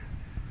this,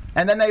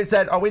 and then they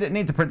said, oh, we didn't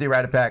need to print the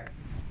errata pack.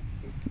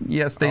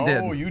 Yes, they did.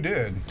 Oh, you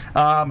did.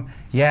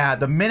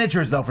 The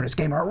miniatures, though, for this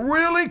game are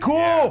really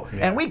cool.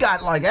 And we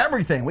got, like,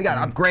 everything. We got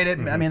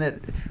upgraded. I mean,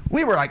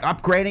 we were, like,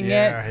 upgrading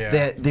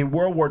it. The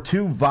World War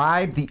II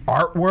vibe, the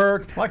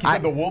artwork. Like you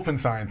said, the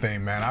Wolfenstein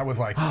thing, man. I was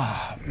like,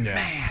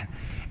 man.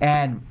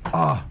 And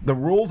the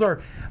rules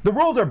are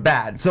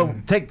bad. So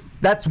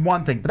that's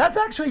one thing. But that's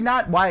actually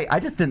not why. I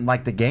just didn't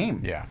like the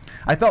game. Yeah.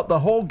 I felt the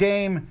whole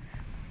game...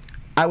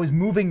 I was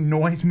moving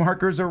noise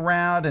markers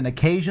around and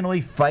occasionally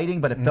fighting,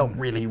 but it felt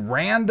really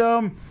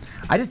random.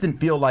 I just didn't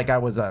feel like I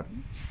was a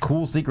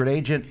cool secret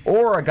agent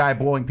or a guy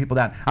blowing people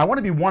down. I want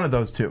to be one of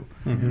those two.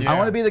 I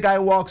want to be the guy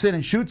who walks in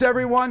and shoots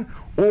everyone,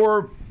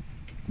 or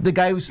the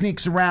guy who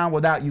sneaks around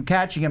without you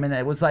catching him, and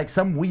it was like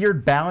some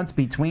weird balance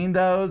between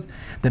those.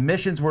 The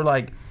missions were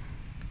like,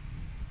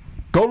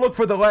 go look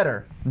for the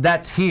letter.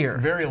 That's here.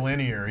 Very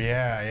linear,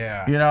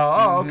 yeah. You know,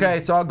 oh, okay,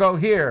 so I'll go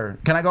here.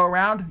 Can I go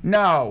around?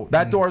 No,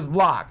 that door's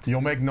locked.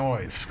 You'll make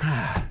noise.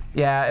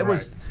 Yeah, it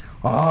was.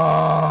 Oh,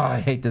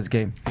 I hate this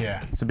game.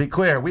 Yeah. So be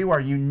clear, we were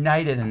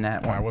united in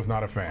that one. I was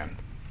not a fan.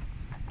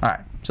 All right,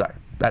 sorry.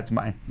 That's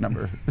my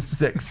number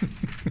 6.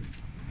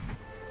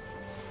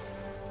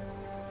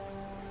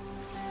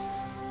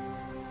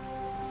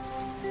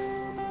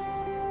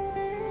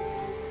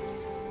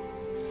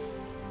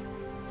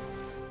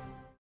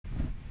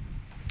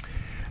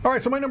 All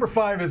right, so my number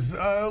 5 is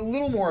a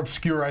little more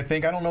obscure, I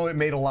think. I don't know, it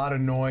made a lot of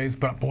noise,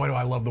 but boy, do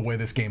I love the way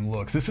this game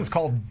looks. This is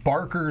called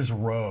Barker's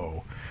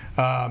Row.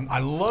 I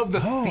love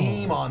the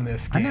theme on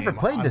this game. I never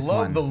played this one. I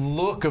love the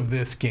look of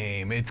this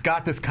game. It's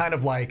got this kind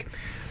of like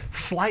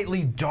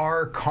slightly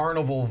dark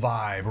carnival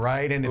vibe,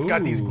 right? And it's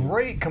got these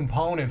great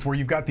components where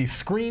you've got these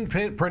screen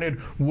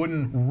printed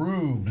wooden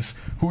rubes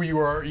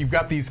you've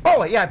got these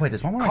Oh, yeah, I played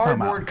this one. What am I talking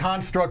cardboard about?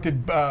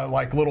 constructed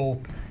like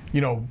little,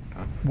 you know,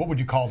 what would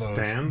you call those?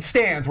 Stands?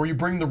 Stands, where you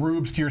bring the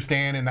rubes to your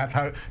stand, and that's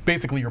how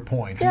basically your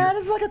points. Yeah,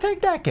 it's like a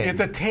take that game.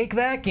 It's a take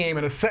that game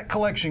and a set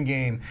collection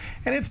game,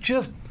 and it's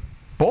just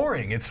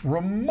boring. It's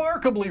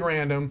remarkably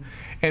random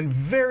and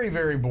very,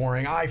 very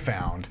boring, I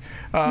found.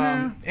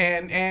 And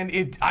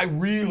I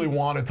really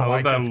wanted to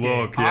like that this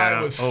look, game. yeah.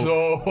 I was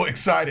so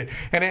excited.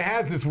 And it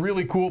has this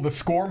really cool, the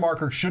score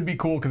marker should be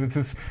cool because it's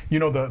this, you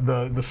know,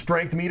 the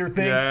strength meter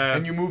thing,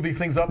 and you move these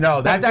things up.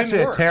 No, But that's it didn't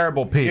actually a work.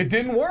 terrible piece. It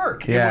didn't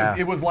work. Yeah.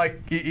 It was like,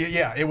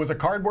 it was a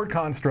cardboard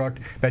construct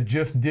that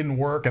just didn't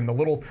work, and the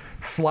little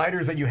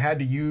sliders that you had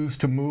to use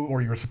to move,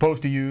 or you were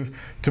supposed to use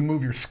to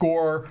move your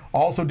score,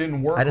 also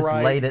didn't work right. I just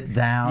laid it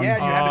down. Yeah,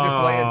 you had to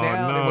just lay it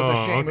down. no, It was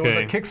a shame. okay. It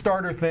was a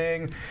Kickstarter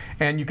thing,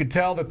 and you could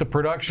tell that the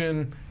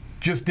production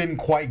just didn't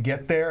quite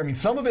get there. I mean,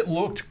 some of it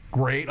looked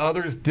great,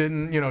 others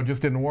didn't, you know,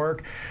 just didn't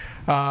work.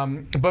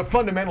 But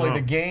fundamentally,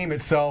 the game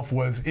itself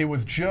was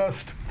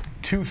just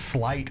too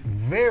slight,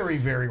 very,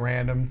 very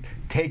random.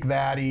 Take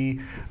that-y.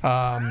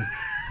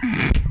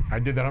 I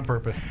did that on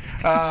purpose.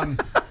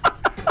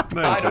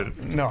 No, you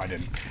didn't. No, I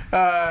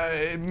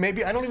didn't.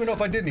 Maybe I don't even know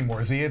if I did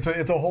anymore. See, it's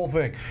a whole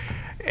thing.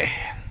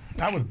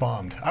 I was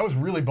bummed. I was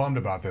really bummed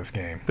about this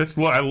game.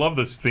 I love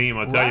this theme.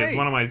 I'll tell you, it's Right.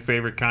 one of my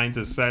favorite kinds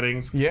of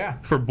settings. Yeah.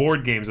 For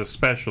board games,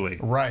 especially.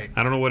 Right.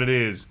 I don't know what it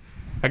is.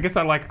 I guess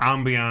I like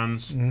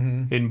ambiance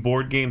in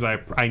board games.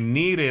 I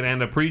need it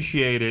and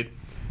appreciate it.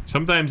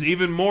 Sometimes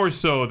even more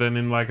so than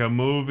in like a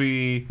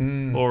movie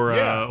or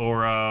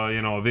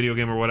you know, a video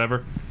game or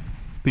whatever,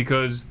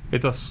 because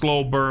it's a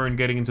slow burn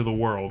getting into the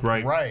world,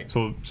 right? Right.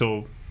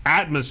 So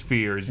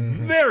atmosphere is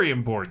very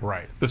important.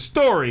 Right. The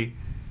story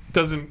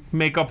doesn't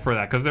make up for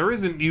that because there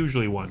isn't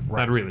usually one.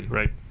 Right. Not really,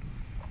 right?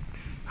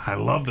 I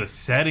love the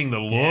setting, the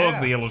look, Yeah.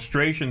 the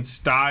illustration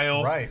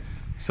style. Right.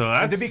 So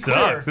that And to be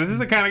sucks. clear- This is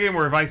the kind of game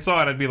where if I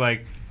saw it, I'd be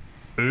like,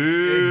 ooh,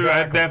 I'd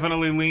Exactly.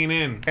 definitely lean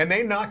in. And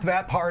they knocked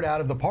that part out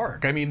of the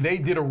park. I mean, they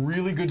did a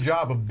really good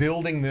job of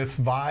building this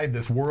vibe,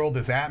 this world,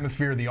 this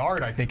atmosphere. The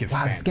art, I think, is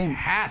Wow, this game.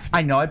 fantastic.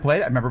 I know I played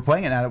it. I remember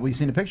playing it. Now that we've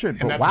seen a picture of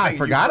it. But that's wow, the I thing,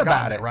 forgot you've about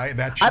forgotten it. it, right?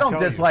 That should I don't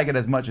tell you. dislike it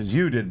as much as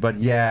you did, but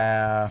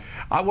yeah.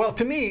 Well,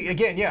 to me,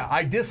 again, yeah,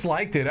 I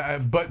disliked it,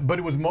 but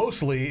it was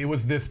mostly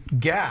this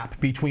gap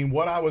between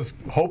what I was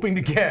hoping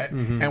to get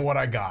and what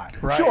I got.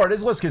 Right? Sure,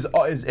 this list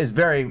is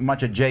very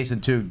much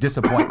adjacent to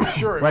disappointment.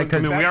 Sure, it right? was- I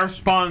 'Cause mean, we are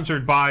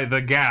sponsored by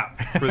The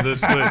Gap for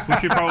this list. We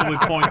should probably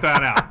point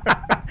that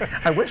out.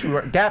 I wish we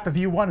were. Gap, if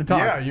you want to talk.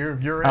 Yeah,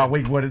 you're in. Oh,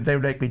 they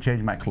would make me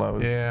change my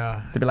clothes.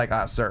 Yeah. They'd be like,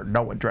 ah, sir,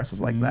 no one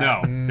dresses like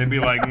that. No, they'd be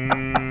like,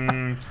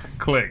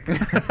 click.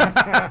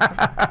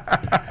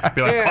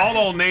 Be like, call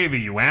Old Navy,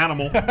 you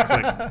animal. Click.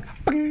 I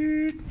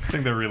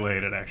think they're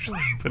related, actually.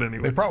 But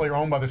anyway. They probably are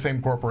owned by the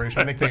same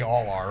corporation. I think they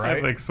all are, right?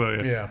 I think so,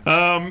 yeah.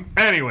 Yeah.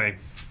 Anyway.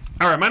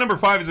 All right, my number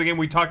 5 is a game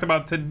we talked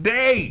about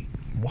today.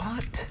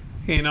 What?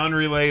 In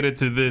unrelated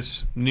to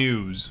this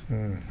news.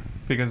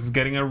 Because it's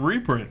getting a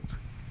reprint.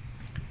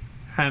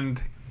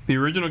 And the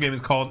original game is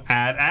called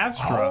Ad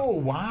Astra. Oh,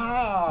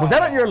 wow. Was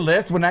that on your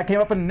list when that came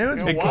up in the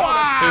news? It was.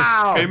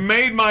 Wow. It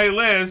made my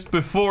list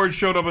before it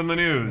showed up in the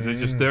news. It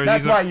just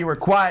That's why you were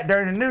quiet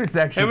during the news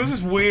section. It was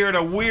just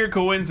a weird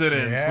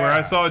coincidence where I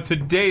Yeah. saw it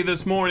today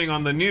this morning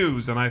on the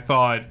news, and I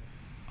thought,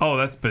 oh,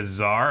 that's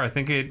bizarre. I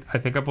think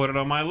I put it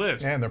on my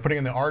list. And they're putting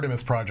in the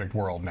Artemis Project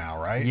world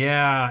now, right?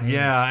 Yeah,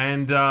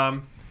 and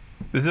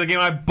this is a game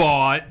I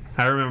bought.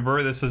 I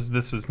remember this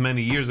is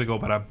many years ago,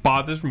 but I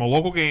bought this from a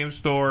local game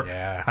store.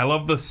 Yeah. I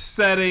love the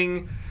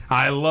setting.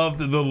 I loved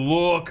the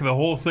look. The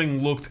whole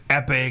thing looked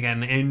epic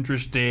and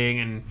interesting,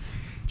 and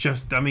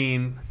just, I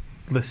mean,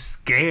 the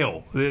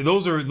scale.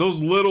 Those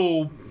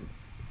little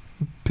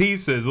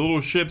pieces, the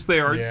little ships. They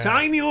are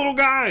tiny little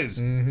guys.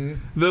 The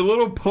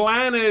little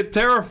planet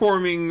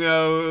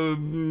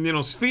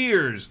terraforming,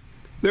 spheres.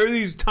 They're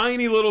these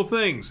tiny little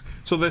things.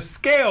 So the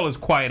scale is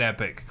quite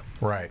epic.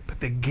 Right. But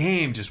the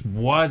game just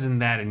wasn't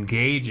that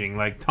engaging.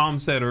 Like Tom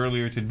said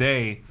earlier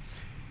today,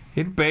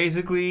 it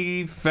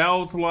basically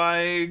felt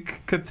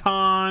like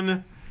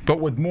Catan But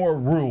with more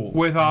rules.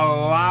 with a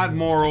lot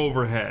more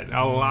overhead.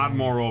 A lot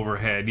more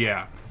overhead,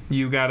 yeah.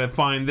 You got to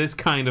find this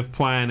kind of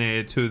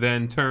planet to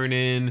then turn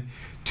in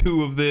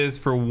 2 of this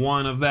for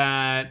 1 of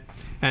that,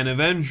 and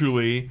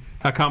eventually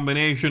a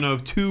combination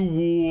of 2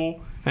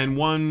 wool and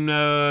 1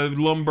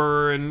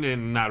 lumber,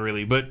 and not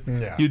really, but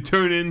you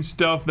turn in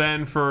stuff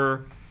then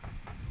for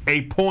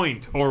a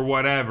point or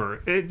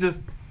whatever. It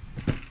just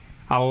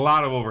a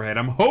lot of overhead.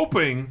 I'm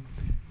hoping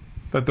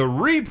that the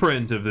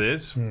reprint of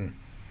this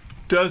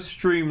does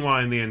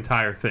streamline the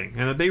entire thing,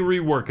 and that they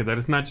rework it, that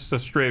it's not just a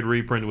straight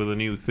reprint with a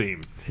new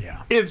theme.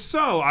 Yeah. If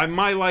so, I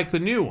might like the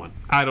new one.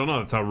 I don't know.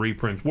 That's how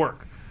reprints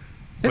work.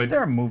 Is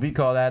there a movie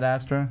called Ad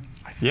Astra?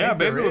 Yeah,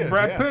 baby, with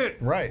Brad Pitt.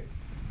 Right.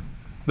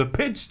 The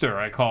Pitster,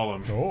 I call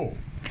him. Oh.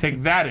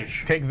 Take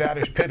that-ish. Take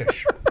that-ish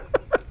pittish.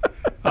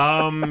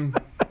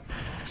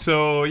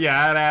 So,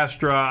 yeah, Ad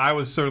Astra, I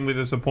was certainly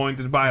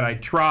disappointed by it. I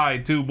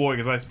tried too, boy,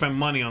 because I spent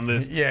money on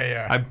this.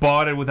 Yeah. I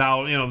bought it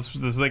without, this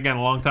is, again,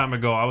 a long time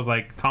ago. I was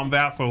like, Tom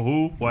Vasel,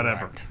 who?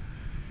 Whatever. Right.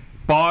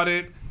 Bought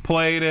it,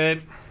 played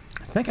it.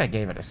 I think I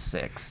gave it a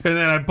 6. And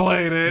then I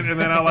played it, and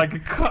then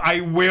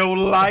I will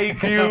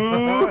like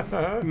you.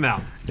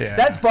 No. Yeah.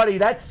 That's funny.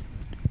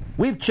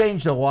 We've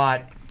changed a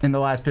lot in the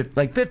last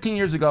 15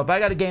 years ago. If I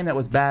got a game that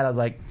was bad, I was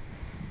like,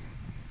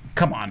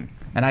 come on.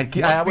 And I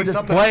would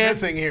just play it.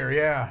 Missing here,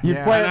 yeah. You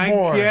play it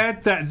more. I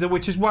get that,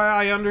 which is why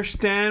I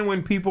understand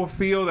when people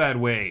feel that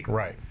way.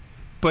 Right.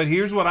 But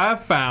here's what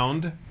I've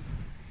found.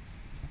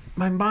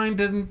 My mind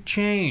didn't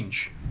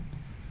change.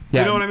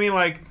 Yeah. You know what I mean?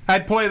 Like,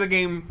 I'd play the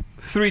game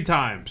 3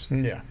 times.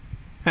 Yeah.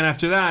 And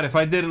after that, if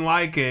I didn't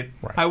like it,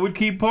 I would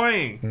keep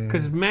playing.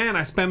 Because, man,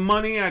 I spent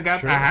money. I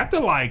had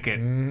to like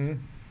it.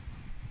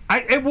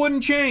 It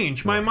wouldn't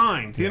change my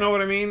mind. You know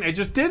what I mean? It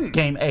just didn't.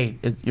 Game 8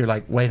 you're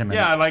like, wait a minute.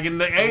 Yeah, like in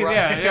the 8th.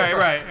 Right. Yeah,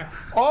 right.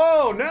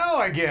 Oh, now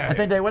I get it.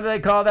 I think what do they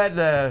call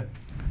that?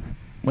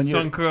 When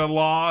Sunka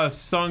law,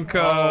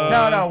 Sunka.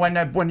 No,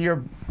 when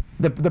you're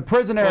the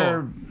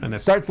prisoner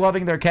starts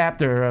loving their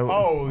captor.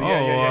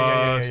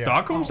 Yeah.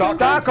 Stockholm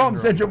Stockholm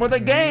syndrome with a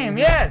game.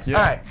 Yes. Yeah.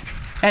 All right.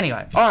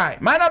 Anyway, all right.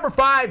 My number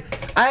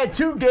 5. I had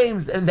 2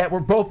 games that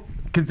were both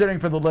considering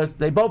for the list.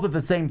 They both have the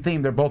same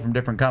theme. They're both from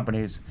different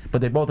companies, but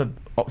they both have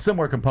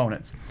similar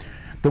components.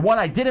 The one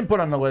I didn't put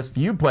on the list,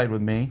 you played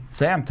with me,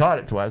 Sam taught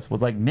it to us,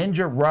 was like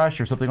Ninja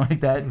Rush or something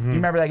like that. You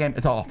remember that game?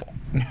 It's awful.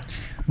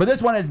 But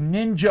this one is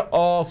Ninja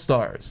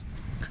All-Stars.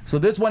 So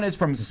this one is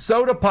from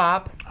Soda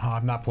Pop. Oh,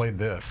 I've not played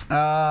this.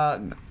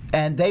 And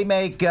they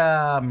make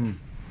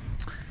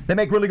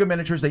really good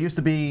miniatures. They used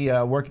to be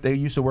They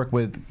used to work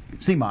with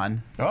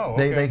Simon. Oh,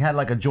 okay. They had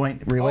like a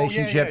joint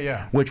relationship,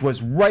 yeah. which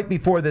was right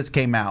before this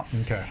came out.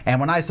 Okay. And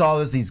when I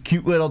saw these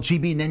cute little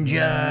chibi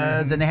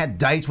ninjas, and they had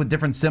dice with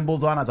different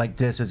symbols on, I was like,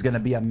 this is going to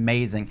be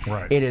amazing.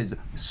 Right. It is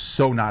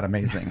so not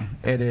amazing.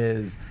 It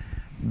is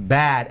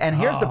bad. And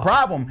here's the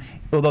problem.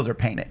 Well, those are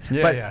painted.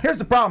 But here's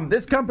the problem.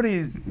 This company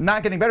is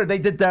not getting better. They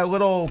did that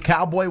little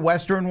cowboy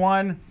western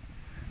one.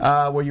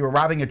 Where you were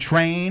robbing a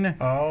train.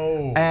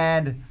 Oh.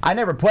 And I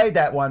never played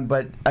that one,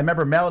 but I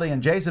remember Melody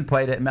and Jason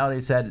played it, and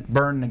Melody said,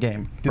 burn the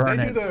game. Burn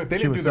it. They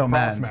didn't do the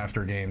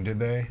Crossmaster game, did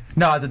they?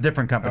 No, it's a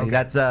different company. Okay.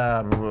 That's,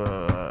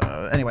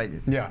 anyway.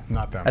 Yeah,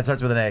 not them. That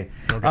starts with an A.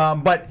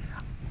 Okay. But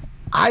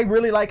I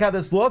really like how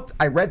this looked.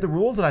 I read the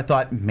rules, and I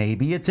thought,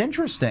 maybe it's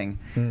interesting.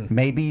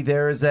 Maybe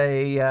there's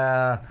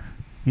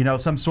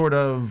some sort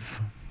of...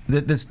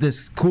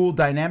 This cool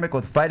dynamic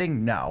with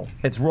fighting? No.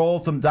 It's roll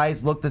some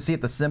dice, look to see if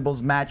the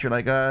symbols match. You're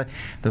like,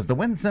 does the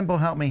wind symbol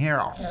help me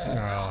here? Oh,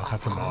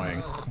 that's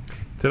annoying.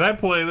 Did I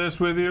play this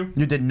with you?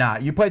 You did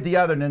not. You played the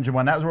other ninja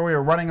one. That was where we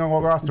were running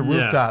across the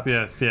rooftops.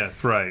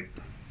 Yes, right.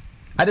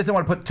 I just didn't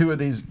want to put 2 of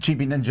these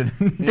cheapy ninja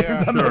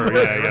games on the Sure,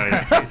 list.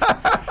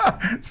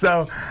 yeah.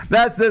 So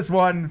that's this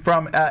one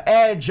from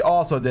Edge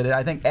also did it.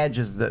 I think Edge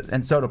is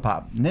and Soda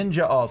Pop.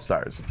 Ninja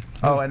All-Stars.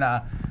 Oh, and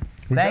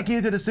thank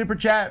you to the super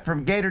chat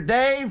from Gator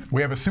Dave.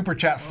 We have a super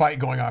chat fight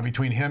going on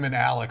between him and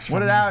Alex. What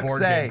did Alex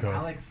say?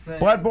 Alex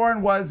said, Bloodborne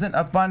wasn't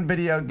a fun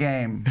video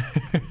game.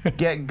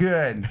 Get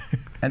good.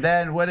 And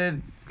then what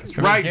did...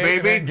 Right,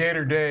 baby.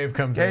 Gator Dave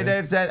comes Gator in.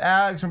 Dave said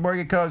Alex from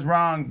Borgia Co. is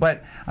wrong,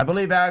 but I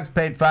believe Alex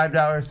paid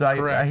 $5, so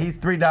he's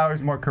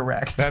 $3 more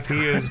correct.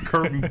 He is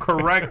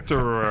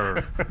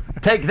corrector.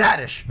 Take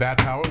that-ish.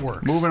 That's how it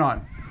works. Moving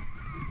on.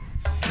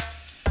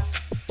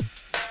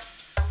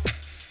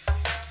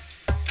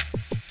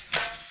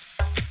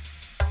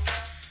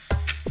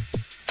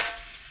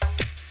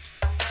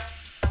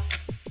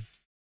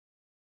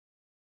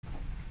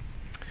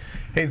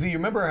 Hey, Z, you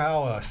remember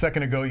how a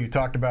second ago you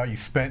talked about you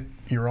spent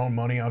your own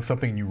money on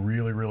something and you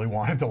really, really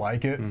wanted to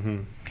like it?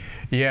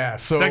 Yeah,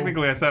 so...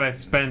 Technically, I said I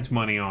spent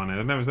money on it.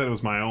 I never said it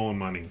was my own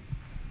money.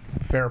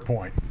 Fair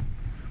point.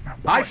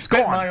 I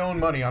spent my own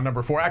money on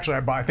number 4. Actually,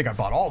 I think I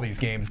bought all these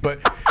games, but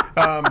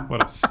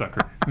What a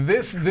sucker.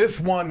 this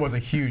one was a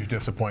huge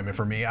disappointment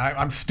for me.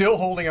 I'm still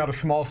holding out a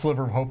small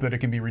sliver of hope that it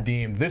can be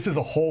redeemed. This is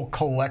a whole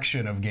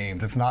collection of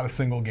games. It's not a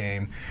single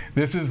game.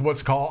 This is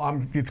what's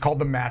called it's called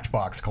the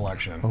Matchbox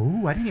Collection.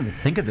 Oh, I didn't even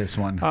think of this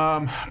one.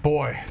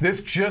 Boy,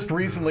 this just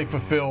recently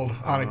fulfilled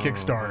on a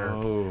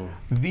Kickstarter.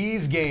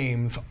 These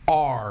games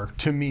are,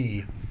 to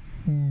me,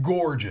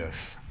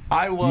 gorgeous.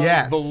 I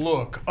love the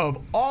look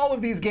of all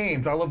of these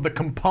games. I love the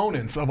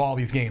components of all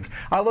these games.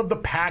 I love the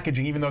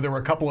packaging, even though there were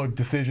a couple of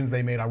decisions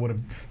they made I would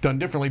have done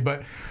differently.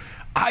 But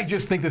I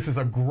just think this is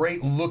a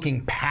great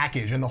looking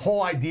package, and the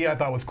whole idea I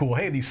thought was cool.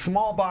 Hey, these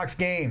small box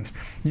games,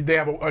 they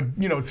have a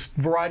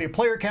variety of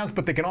player counts,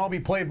 but they can all be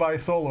played by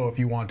solo if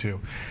you want to.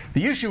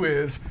 The issue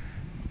is,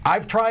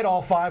 I've tried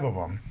all 5 of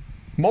them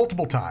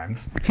multiple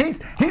times.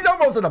 He's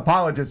almost an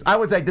apologist. I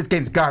was like, this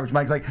game's garbage.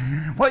 Mike's like,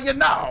 well,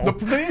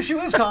 The issue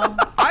is, Tom,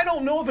 I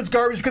don't know if it's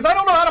garbage because I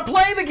don't know how to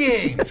play the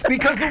games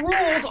because the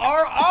rules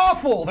are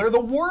awful. They're the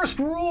worst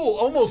rule,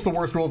 almost the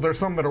worst rules. There's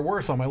some that are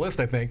worse on my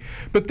list, I think.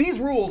 But these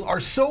rules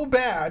are so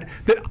bad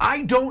that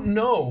I don't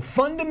know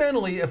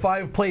fundamentally if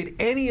I've played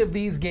any of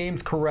these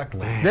games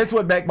correctly. This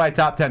would make my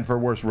top 10 for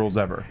worst rules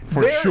ever,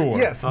 for sure.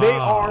 Yes, they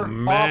are awful.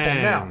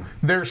 Now,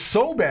 they're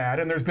so bad,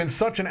 and there's been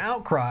such an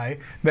outcry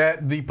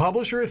that the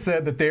publisher has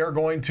said that they are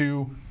going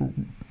to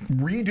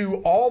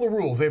redo all the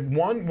rules. They've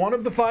one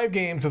of the 5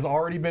 games has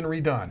already been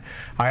redone.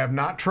 I have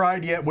not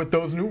tried yet with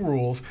those new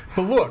rules,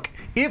 but look,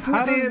 if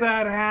How does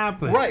that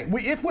happen? Right,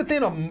 if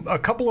within a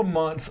couple of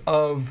months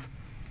of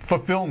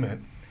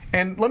fulfillment,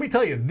 and let me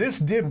tell you, this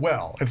did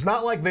well. It's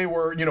not like they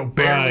were,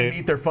 barely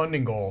meet their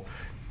funding goal.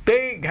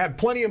 They had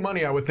plenty of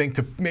money, I would think,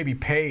 to maybe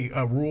pay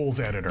a rules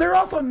editor. They're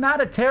also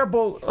not a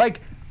terrible,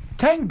 like,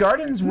 10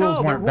 Gardens rules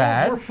weren't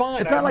bad. Were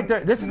fine. It's not like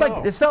this is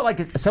like this felt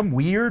like some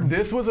weird.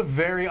 This was a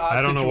very odd.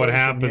 I don't know what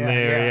happened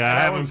there. Yeah,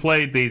 I haven't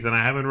played these and I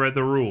haven't read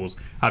the rules.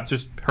 I've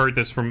just heard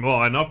this from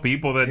enough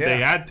people that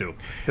they had to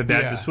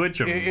switch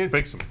them,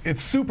 fix them.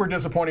 It's super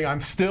disappointing.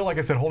 I'm still, like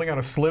I said, holding out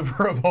a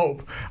sliver of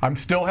hope. I'm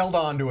still held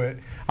on to it.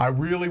 I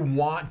really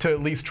want to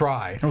at least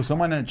try. Oh,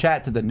 someone in the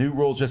chat said the new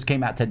rules just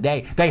came out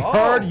today. They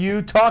heard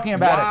you talking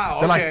about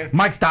it. They're like,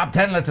 Mike's top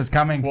 10 list is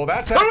coming. Well,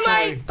 that's too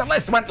late. The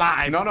list went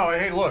live. No.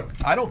 Hey, look,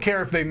 I don't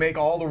care if they make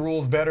all the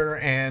rules better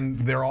and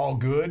they're all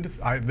good.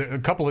 A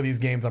couple of these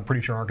games I'm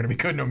pretty sure aren't going to be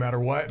good no matter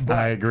what. But,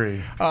 I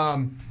agree.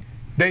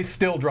 They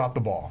still drop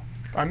the ball.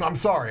 I'm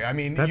sorry. I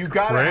mean, you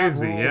got to have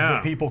rules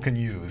that people can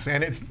use,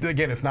 and it's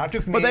not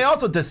just me. But they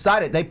also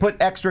decided they put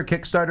extra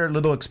Kickstarter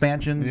little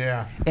expansions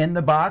in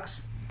the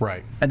box.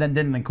 Right. And then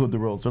didn't include the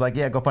rules. They're like,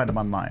 yeah, go find them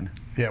online.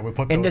 Yeah, we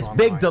put those in this online.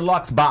 big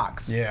deluxe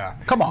box. Yeah.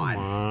 Come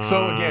on.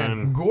 So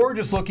again,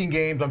 gorgeous looking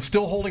games. I'm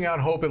still holding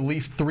out hope at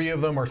least 3 of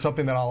them are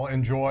something that I'll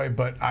enjoy,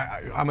 but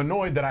I'm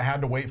annoyed that I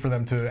had to wait for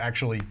them to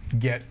actually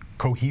get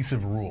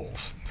cohesive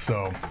rules.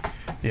 So,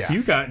 yeah.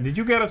 Did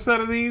you get a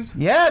set of these?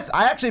 Yes,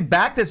 I actually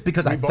backed this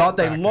because I thought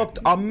they looked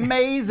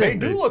amazing.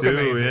 They do look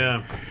amazing.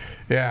 Yeah.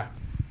 Yeah.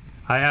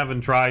 I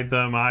haven't tried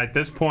them. At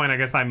this point, I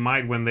guess I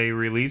might when they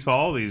release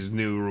all these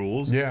new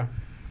rules. Yeah.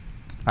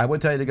 I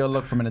would tell you to go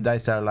look for them in the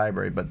Dice Tower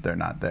library, but they're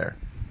not there.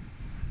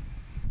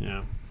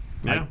 Yeah.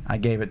 I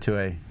gave it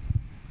to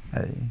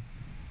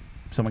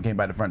someone came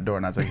by the front door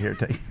and I was like, here,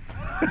 take.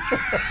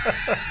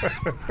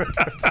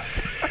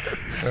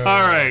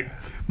 All right.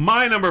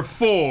 My number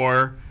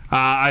 4,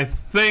 I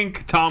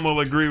think Tom will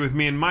agree with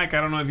me, and Mike,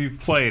 I don't know if you've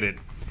played it.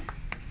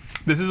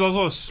 This is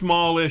also a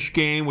smallish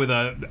game with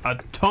a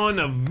ton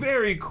of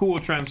very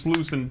cool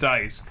translucent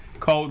dice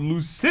called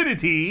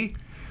Lucidity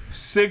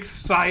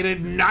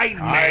 6-Sided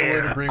Nightmare.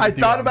 I would agree with I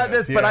thought about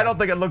this, but I don't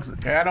think it looks.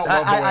 I don't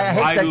love the way I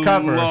hate that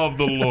cover. I love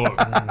the look.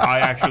 I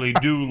actually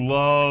do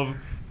love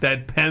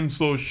that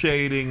pencil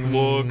shading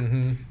look.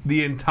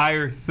 The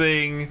entire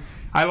thing.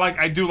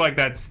 I do like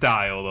that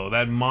style though.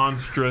 That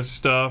monstrous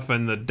stuff,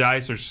 and the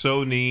dice are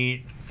so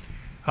neat.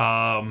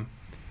 Yeah,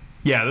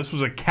 this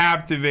was a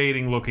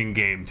captivating looking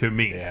game to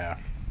me. Yeah.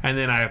 And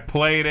then I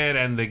played it,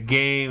 and the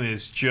game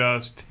is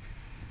just.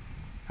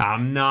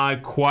 I'm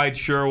not quite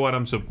sure what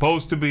I'm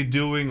supposed to be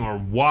doing or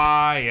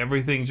why.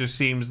 Everything just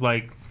seems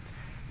like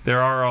there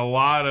are a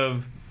lot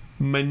of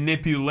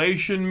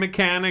manipulation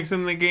mechanics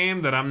in the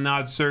game that I'm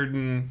not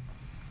certain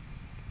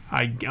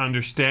I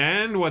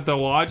understand what the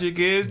logic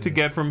is to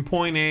get from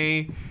point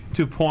A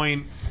to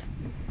point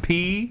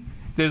P.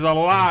 There's a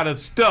lot of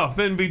stuff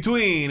in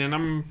between,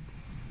 and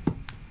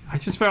I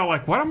just felt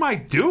like, what am I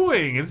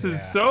doing? This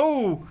is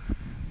so...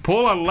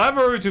 Pull a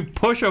lever to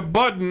push a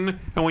button,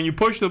 and when you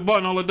push the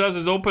button, all it does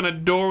is open a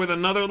door with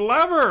another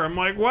lever. I'm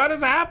like, what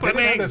is happening?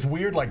 They have this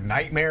weird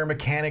nightmare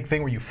mechanic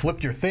thing where you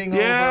flipped your thing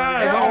over.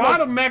 Yeah, there's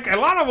a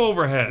lot of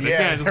overhead. Yeah,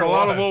 Again, there's a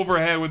lot of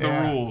overhead with the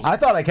rules. I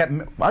thought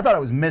I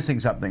was missing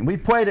something. We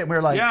played it and we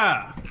were like,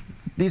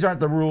 these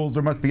aren't the rules.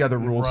 There must be other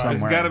rules somewhere.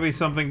 There's got to be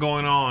something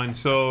going on.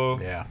 So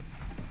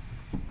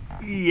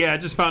Yeah, I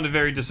just found it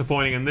very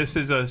disappointing. And this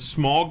is a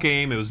small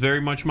game. It was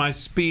very much my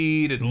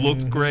speed. It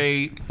looked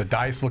great. The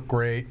dice look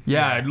great.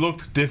 Yeah, it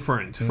looked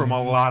different from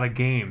a lot of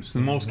games.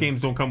 And most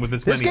games don't come with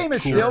this many. This game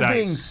is cool still dice.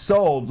 being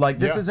sold. Like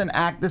this Yeah.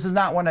 is this is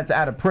not one that's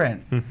out of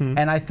print.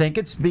 And I think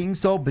it's being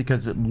sold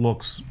because it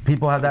looks.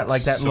 People have that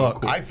looks so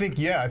look. cool. I think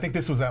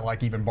this was at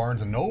like even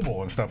Barnes and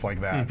Noble and stuff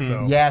like that.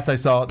 So Yes, I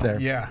saw it there.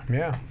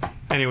 yeah.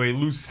 Anyway,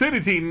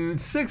 Lucidity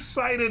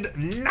Six-Sided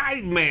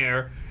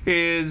Nightmare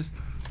is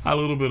a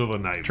little bit of a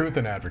nightmare. Truth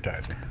in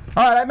advertising.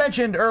 All right, I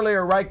mentioned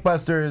earlier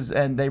Reichbusters,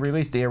 and they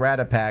released the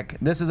errata pack.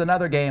 This is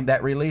another game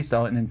that released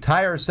an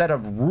entire set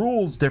of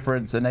rules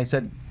difference, and they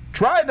said,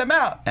 try them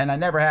out. And I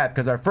never have,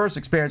 because our first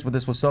experience with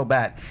this was so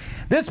bad.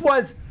 This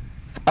was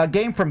a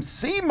game from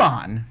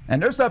Simon,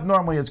 and their stuff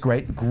normally is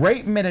great.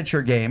 Great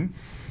miniature game.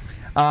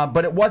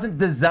 But it wasn't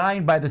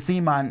designed by the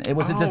Simon. It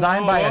was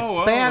designed by a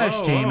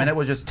Spanish team, and it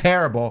was just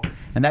terrible.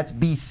 And that's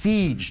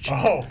Besieged.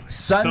 Oh.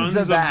 Sons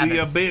of the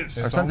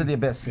Abyss. Or Sons of the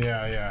Abyss.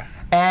 Yeah.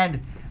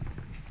 And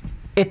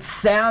it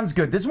sounds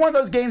good. This is one of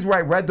those games where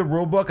I read the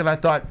rule book and I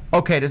thought,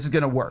 okay, this is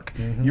going to work.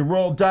 You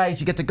roll dice,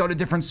 you get to go to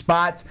different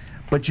spots,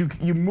 but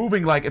you're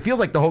moving like, it feels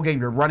like the whole game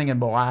you're running in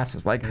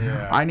molasses. Like,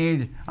 I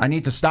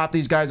need to stop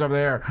these guys over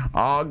there.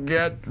 I'll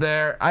get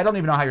there. I don't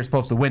even know how you're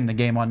supposed to win the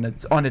game on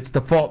its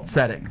default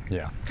setting.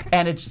 Yeah.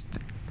 And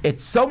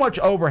it's so much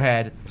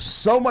overhead,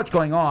 so much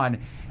going on,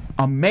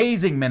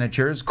 amazing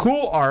miniatures,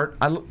 cool art.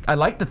 I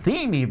like the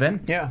theme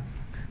even. Yeah.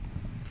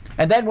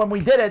 And then when we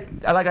did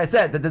it, like I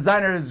said, the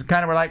designers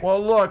kind of were like, well,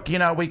 look,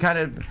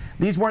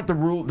 these weren't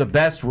the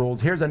best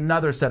rules. Here's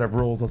another set of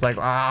rules. I was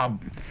like,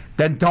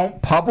 then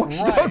don't publish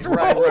those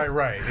rules.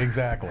 Right.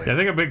 Exactly. Yeah, I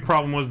think a big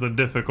problem was the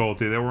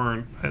difficulty. There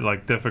weren't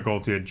like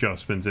difficulty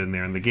adjustments in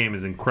there, and the game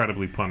is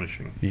incredibly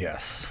punishing.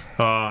 Yes.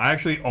 I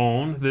actually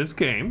own this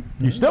game.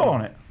 You still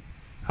own it.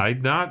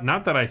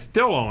 Not that I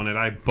still own it.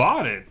 I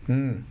bought it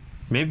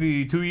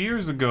maybe 2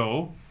 years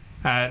ago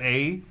at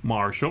a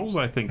Marshall's,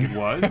 I think it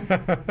was,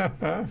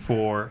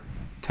 for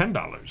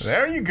 $10.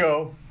 There you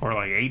go. Or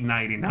like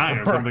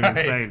 $8.99 or something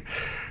insane.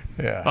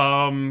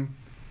 Yeah.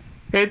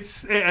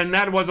 And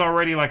that was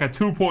already like a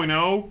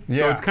 2.0.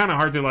 Yeah. So it's kind of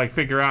hard to like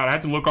figure out. I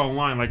had to look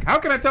online, like, how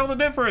can I tell the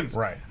difference?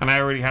 Right. And I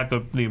already had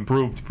the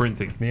improved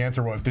printing. The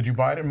answer was, did you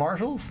buy it at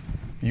Marshall's?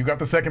 You got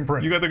the second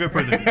print. You got the good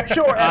printing.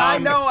 Sure, and I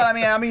know. I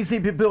mean, you see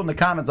people in the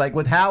comments like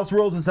with house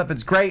rules and stuff.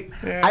 It's great.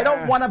 Yeah. I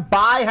don't want to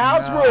buy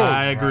house rules.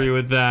 I agree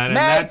with that.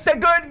 And Make a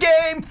good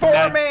game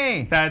for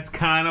me. That's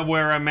kind of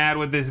where I'm at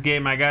with this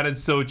game. I got it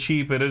so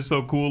cheap. It is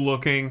so cool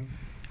looking.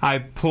 I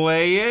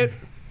play it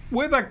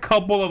with a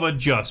couple of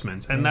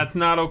adjustments, and that's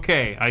not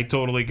okay. I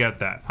totally get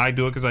that. I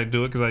do it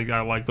because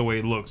I like the way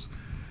it looks.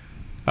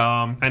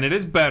 And it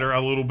is better a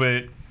little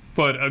bit,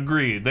 but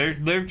agreed.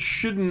 There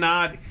should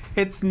not.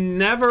 It's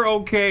never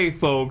okay,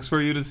 folks,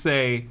 for you to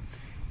say,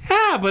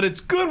 yeah, but it's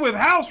good with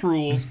house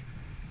rules.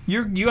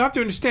 You have to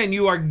understand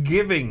you are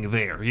giving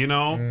there, you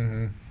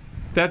know?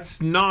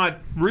 That's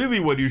not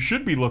really what you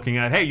should be looking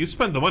at. Hey, you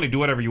spend the money, do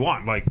whatever you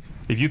want. Like,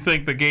 if you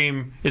think the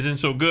game isn't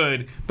so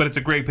good, but it's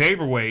a great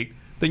paperweight,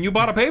 then you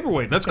bought a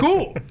paperweight. That's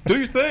cool. Do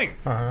your thing.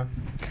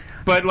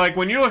 But like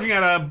when you're looking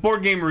at a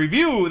board game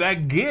review,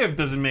 that give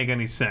doesn't make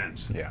any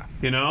sense. Yeah.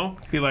 You know?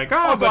 Be like,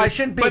 Also, I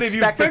shouldn't be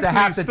expected to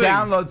have to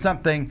download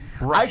something.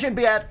 I shouldn't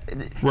be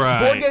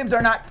board games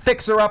are not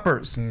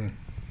fixer-uppers.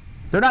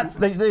 They're not.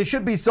 They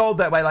should be sold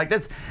that way. Like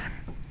this,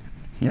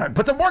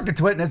 put some work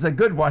into it, and it's a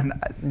good one.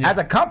 As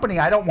a company,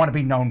 I don't want to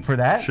be known for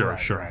that. Sure.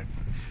 Right.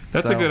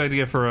 That's a good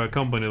idea for a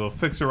company, though.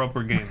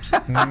 Fixer-upper games.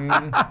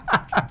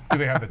 Do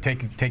they have the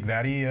Take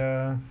Thatty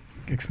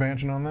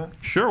expansion on that?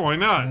 Sure, why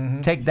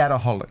not? Take that a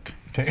holic.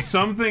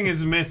 Something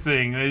is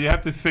missing. You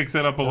have to fix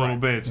it up a little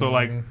bit. So,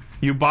 like,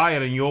 you buy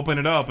it and you open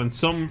it up, and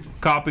some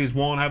copies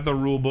won't have the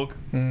rule book.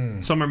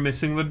 Some are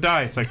missing the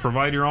dice. Like,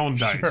 provide your own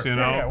dice, you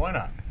know? Yeah, why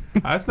not?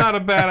 That's not a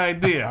bad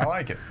idea. I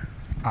like it.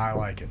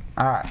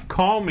 All right.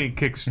 Call me,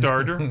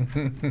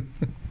 Kickstarter.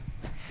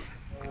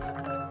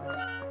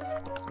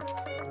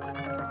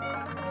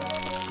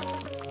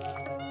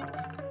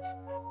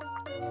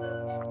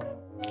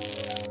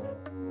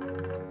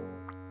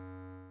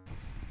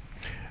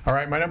 All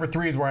right, my number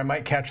 3 is where I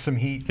might catch some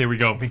heat. Here we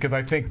go. Because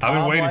I think I've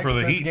been Tom waiting likes for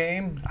the this heat.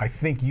 game. I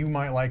think you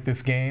might like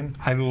this game.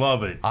 I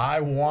love it.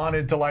 I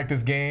wanted to like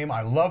this game.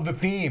 I love the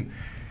theme.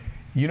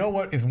 You know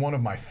what is one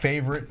of my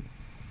favorite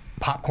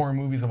popcorn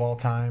movies of all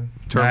time?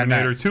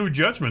 Terminator 2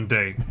 Judgment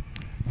Day.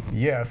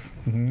 Yes.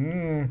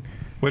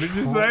 What did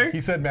you say?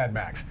 He said Mad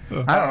Max. I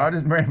don't know. I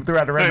just threw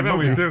out a I random know,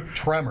 movie. me too.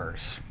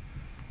 Tremors.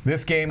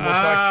 This game looks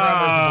like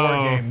Tremors, the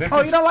board game. This Oh,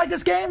 is you don't like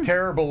this game?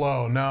 Terror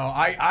Below. No,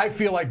 I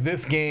feel like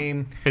this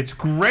game. It's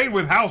great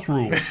with house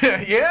rules.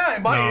 Yeah, I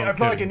felt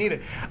like I kidding. need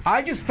it.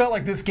 I just felt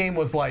like this game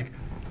was like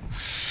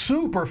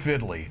super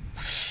fiddly,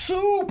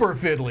 super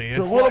fiddly. It's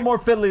a little more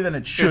fiddly than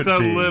it should be. It's a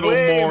little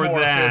Way more more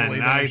than. fiddly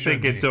than I it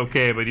think should it's be.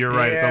 okay, but you're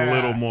right. It's a Yeah.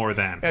 little more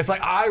than. It's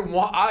like I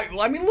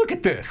mean, look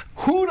at this.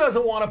 Who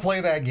doesn't want to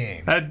play that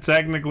game? That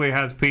technically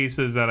has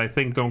pieces that I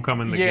think don't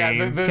come in the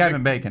game.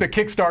 Kevin Bacon. The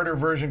Kickstarter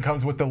version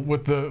comes with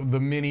the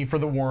mini for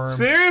the worm.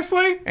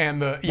 Seriously?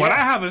 And the What I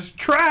have is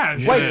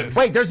trash.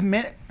 Wait, there's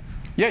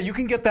Yeah, you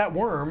can get that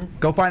worm.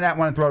 Go find that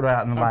one and throw it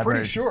out in the library.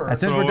 pretty sure. As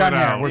soon as Throw we're done it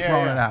here, out. we're Yeah,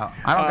 throwing yeah. it out.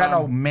 I don't got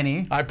no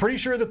mini. I'm pretty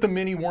sure that the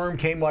mini worm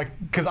came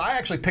because I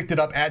actually picked it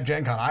up at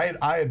Gen Con.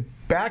 I had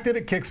backed it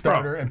at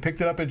Kickstarter and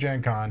picked it up at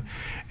Gen Con,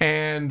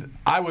 and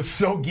I was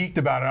so geeked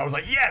about it. I was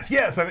like, yes,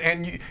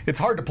 and it's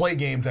hard to play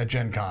games at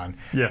Gen Con,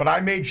 but I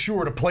made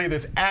sure to play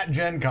this at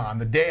Gen Con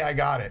the day I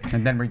got it.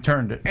 And then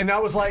returned it. And I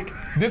was like,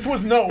 this is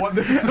one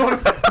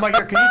of, I'm like,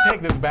 here, can you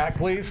take this back,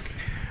 please?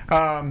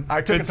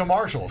 I took it to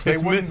Marshall's. They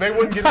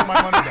wouldn't give me my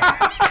money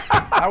back.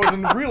 I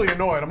was really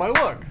annoyed. I'm like,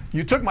 look,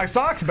 you took my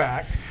socks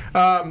back.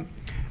 I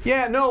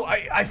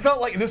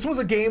felt like this was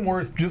a game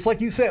where, just like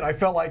you said, I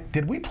felt like,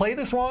 did we play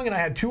this wrong? And I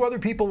had two other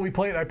people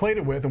I played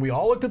it with, and we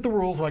all looked at the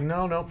rules, like,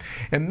 no.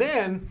 And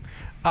then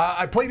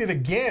I played it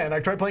again. I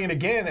tried playing it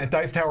again at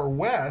Dice Tower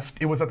West.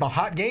 It was at the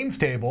Hot Games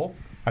table.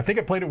 I think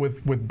I played it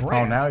with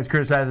Brant. Oh, now he's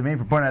criticizing me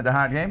for pointing at the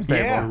Hot Games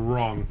table. Yeah. You're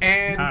wrong.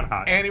 And Not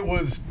hot. it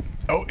was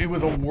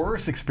a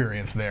worse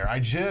experience there. I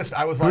was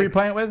like, Who are you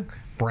playing it with?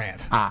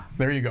 Brant. Ah.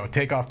 There you go.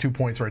 Take off 2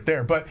 points right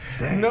there. But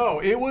no,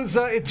 it was.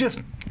 It just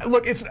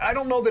look. I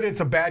don't know that it's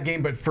a bad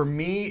game, but for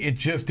me, it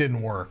just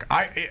didn't work.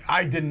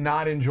 I did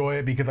not enjoy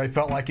it because I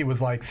felt like it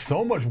was like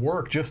so much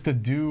work just to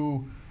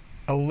do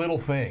a little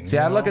thing. See,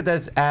 I look at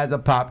this as a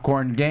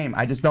popcorn game.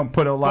 I just don't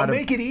put a lot But of.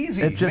 make it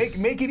easy. It's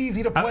just, Make it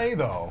easy to play,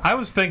 though. I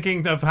was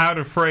thinking of how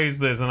to phrase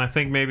this, and I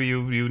think maybe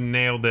you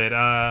nailed it.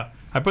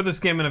 I put this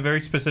game in a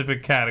very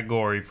specific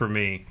category for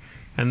me,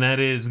 and that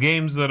is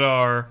games that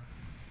are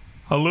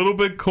a little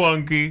bit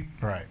clunky.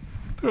 Right.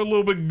 They're a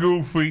little bit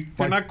goofy.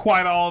 They're not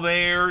quite all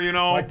there, you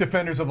know. Like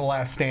Defenders of the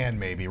Last Stand,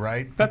 maybe,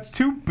 right? That's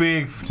too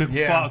big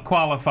to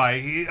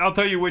qualify. I'll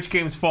tell you which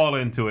games fall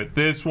into it.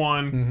 This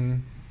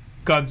one,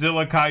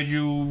 Godzilla,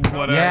 Kaiju,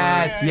 whatever.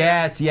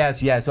 Yes.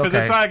 Because Okay.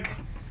 it's like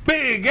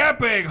big,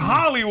 epic,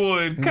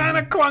 Hollywood, kind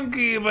of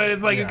clunky, but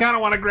it's like you kind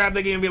of want to grab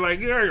the game and be like,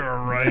 yeah, you're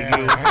right.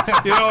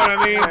 You know what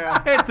I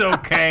mean? It's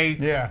okay.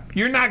 Yeah.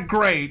 You're not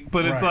great,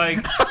 but it's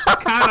like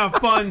kind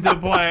of fun to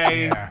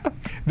play. Yeah.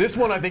 This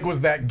one, I think,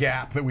 was that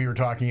gap that we were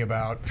talking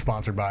about,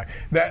 sponsored by,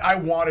 that I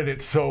wanted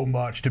it so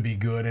much to be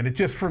good, and it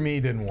just, for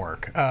me, didn't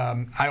work.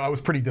 I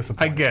was pretty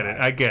disappointed.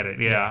 I get it,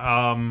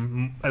 yeah.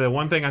 The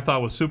one thing I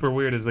thought was super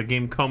weird is the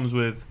game comes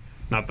with,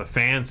 not the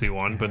fancy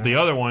one, but the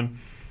other one,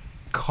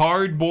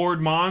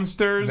 cardboard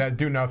monsters. That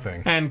do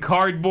nothing. And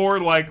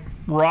cardboard, like,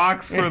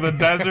 rocks for the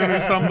desert or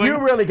something. You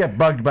really get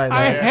bugged by that.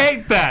 I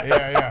hate that.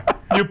 Yeah.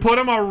 You put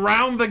them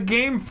around the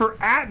game for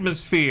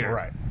atmosphere.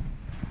 Right.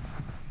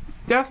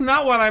 That's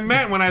not what I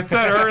meant when I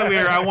said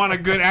earlier I want a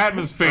good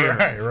atmosphere.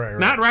 Right.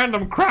 Not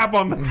random crap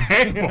on the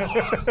table.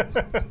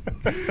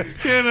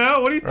 You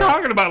know, what are you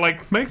talking about?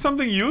 Like, make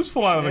something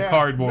useful out of the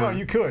cardboard. No,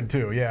 you could,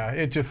 too. Yeah,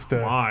 it just...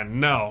 Come on,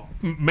 no.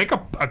 Make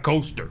a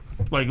coaster.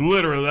 Like,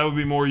 literally, that would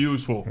be more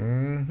useful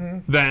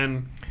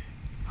than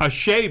a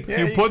shape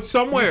you put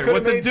somewhere.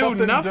 What's it do?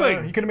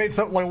 Nothing. You could have made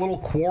something like a little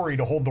quarry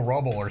to hold the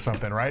rubble or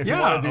something, right? If you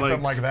want to do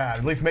something like that,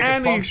 at least make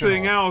it functional.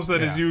 Anything else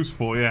that is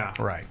useful,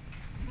 Right.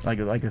 Like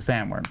a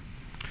sandworm.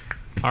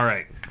 All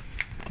right.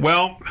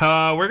 Well,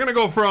 we're going to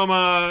go from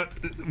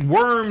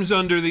worms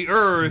under the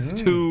earth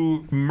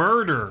to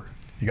murder.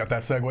 You got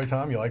that segue,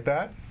 Tom? You like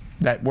that?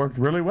 That worked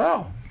really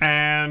well.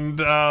 And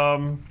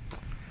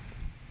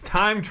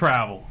time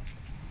travel.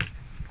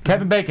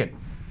 Kevin Bacon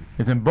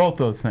is in both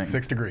those things.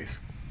 6 degrees.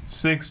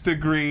 6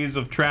 Degrees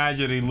of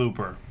Tragedy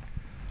Looper.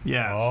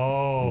 Yes.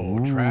 Oh,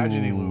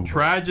 Tragedy Looper.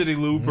 Tragedy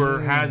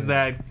Looper has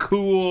that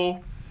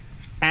cool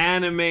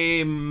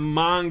anime,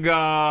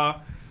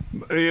 manga,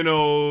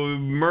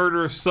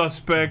 murder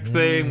suspect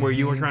thing where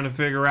you were trying to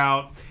figure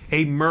out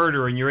a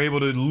murder and you're able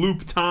to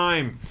loop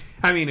time.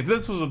 I mean, if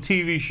this was a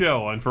TV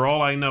show, and for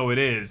all I know it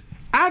is,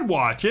 I'd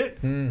watch it.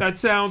 That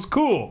sounds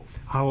cool.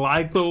 I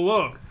like the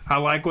look. I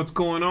like what's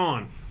going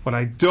on. What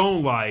I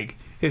don't like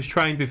is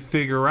trying to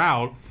figure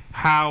out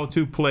how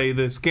to play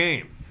this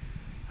game.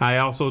 I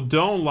also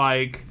don't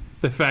like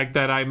the fact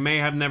that I may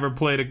have never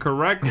played it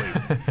correctly.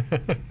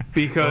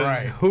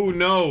 Because who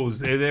knows?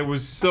 There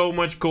was so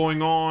much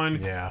going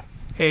on. Yeah.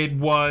 It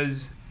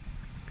was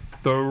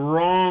the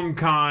wrong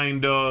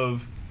kind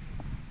of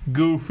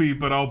goofy,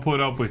 but I'll put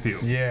up with you.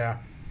 Yeah.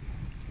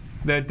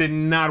 That did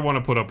not want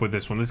to put up with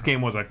this one. This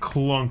game was a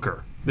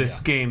clunker.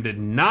 This game did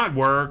not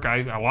work.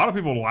 A lot of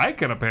people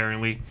like it,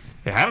 apparently.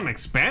 It had an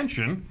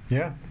expansion.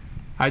 Yeah.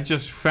 I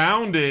just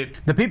found it.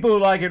 The people who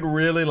like it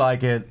really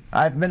like it.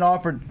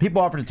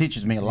 People offer to teach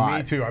it to me a lot.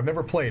 Me too. I've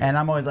never played it. And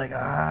I'm always like,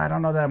 I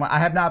don't know that. I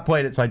have not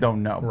played it, so I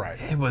don't know. Right.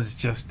 It was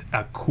just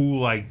a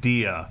cool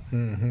idea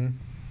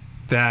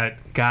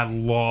that got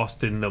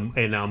lost in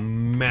a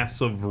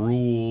mess of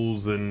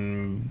rules,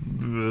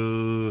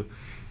 and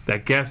I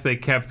guess they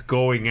kept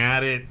going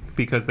at it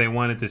because they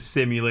wanted to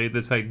simulate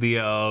this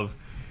idea of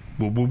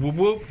Whoop, whoop, whoop,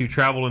 whoop. You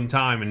travel in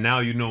time, and now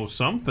you know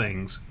some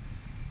things.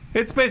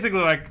 It's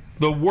basically like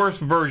the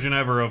worst version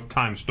ever of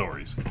Time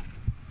Stories.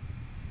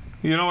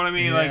 You know what I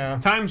mean? Yeah.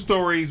 Like Time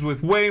Stories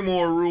with way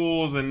more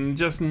rules and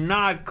just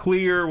not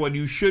clear what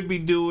you should be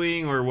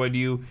doing or what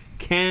you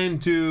can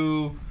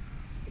do.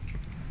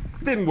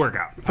 Didn't work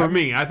out for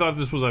me. I thought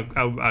this was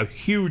a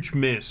huge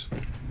miss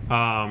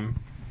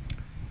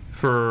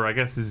for, I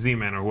guess, the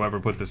Z-Man or whoever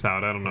put this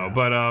out. I don't know.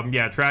 But,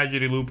 yeah,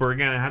 Tragedy Looper,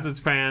 again, it has its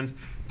fans.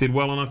 Did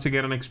well enough to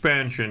get an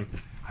expansion.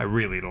 I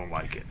really don't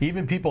like it.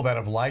 Even people that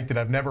have liked it,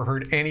 I've never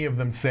heard any of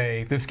them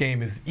say this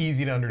game is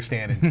easy to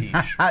understand and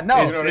teach.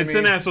 No, It's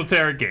an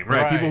esoteric game,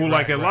 right? People who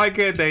like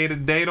it.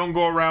 They don't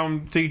go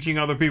around teaching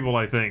other people,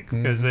 I think,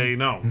 because they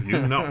know.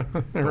 You know.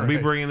 Don't be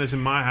bringing this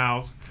in my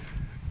house.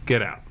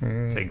 Get out.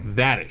 Take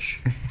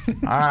that-ish.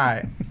 All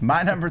right.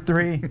 My number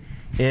 3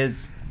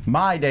 is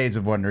my Days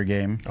of Wonder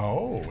game.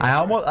 Oh. I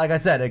almost, like I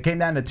said, it came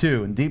down to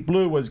 2, and Deep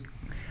Blue was,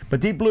 but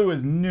Deep Blue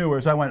is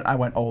newer, so I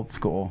went old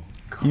school.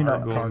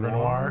 Cargo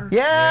Noir.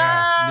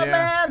 Yeah,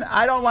 man.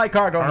 I don't like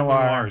Cargo Noir.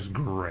 Cargo Noir is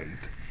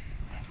great.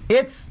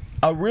 It's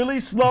a really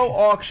slow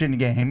auction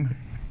game.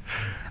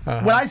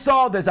 When I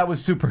saw this, I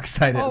was super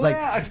excited. Oh, It's like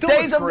yeah, it still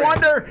Days looks of great.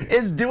 Wonder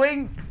is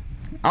doing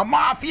a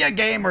Mafia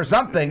game or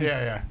something.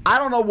 Yeah. I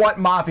don't know what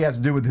Mafia has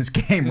to do with this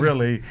game,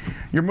 really.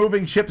 You're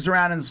moving ships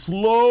around and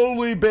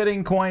slowly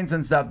bidding coins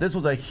and stuff. This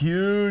was a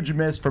huge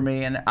miss for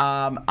me, and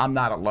I'm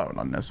not alone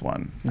on this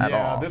one at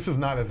all. This is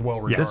not as well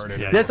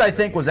regarded. This I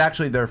think, was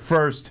actually their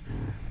first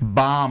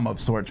bomb of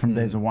sorts from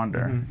Days of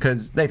Wonder,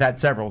 because they've had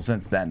several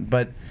since then,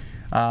 but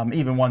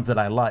even ones that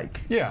I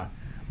like. Yeah.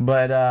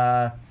 But,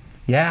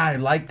 yeah, I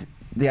liked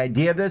the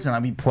idea of this,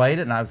 and we played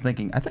it, and I was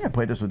thinking, I think I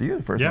played this with you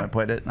the first time I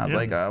played it, and I was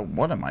like,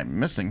 what am I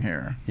missing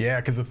here?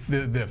 Yeah, because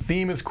the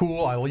theme is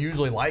cool. I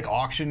usually like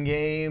auction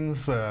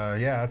games.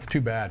 Yeah, that's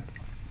too bad.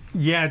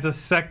 Yeah, it's a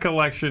set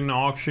collection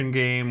auction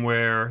game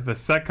where the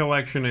set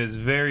collection is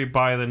very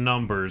by the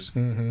numbers.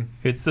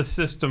 It's the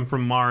system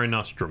from Mare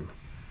Nostrum,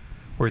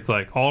 where it's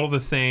like all of the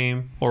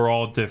same or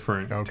all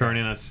different. Turn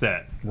in a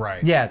set.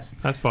 Right. Yes.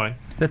 That's fine.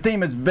 The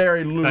theme is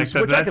very loose,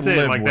 which I That's can it.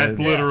 live Like with. that's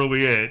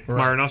literally it.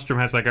 Mare Nostrum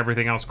has like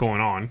everything else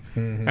going on,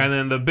 and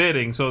then the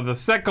bidding. So the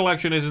set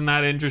collection isn't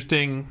that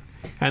interesting,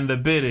 and the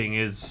bidding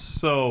is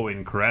so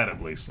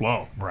incredibly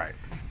slow. Right.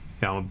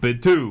 Yeah, I'm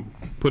bid 2.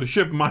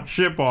 Put my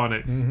ship on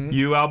it.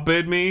 You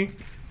outbid me,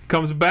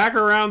 comes back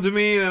around to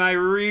me, then I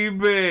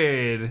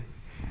rebid,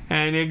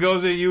 and it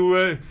goes at you.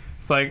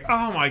 It's like,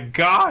 oh my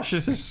gosh,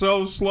 this is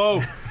so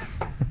slow.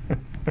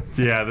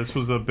 Yeah, this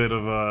was a bit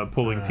of a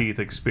pulling teeth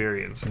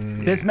experience.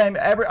 This made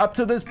up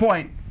to this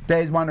point,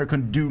 Days of Wonder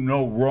could do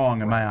no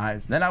wrong in my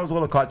eyes. Then I was a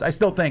little cautious. I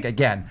still think,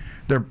 again,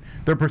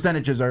 their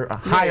percentages are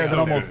higher than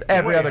almost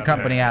every other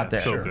company out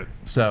there. So good.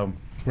 So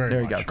Very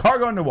there you go. much.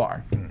 Cargo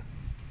Noir.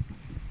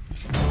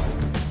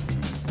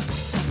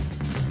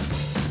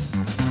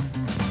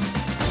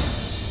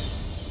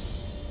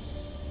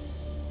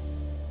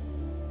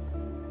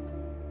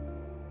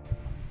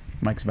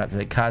 Mike's about to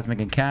say Cosmic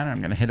Encounter. I'm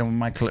going to hit him with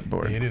my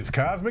clipboard. It is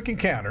Cosmic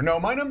Encounter. No,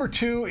 my number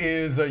 2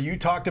 is you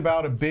talked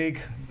about a big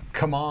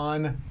Come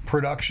On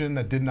production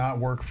that did not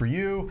work for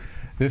you.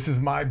 This is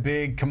my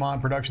big Come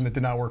On production that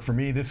did not work for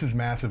me. This is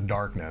Massive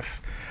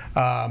Darkness.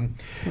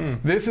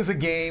 This is a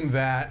game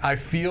that I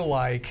feel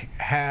like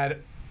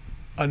had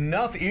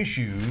enough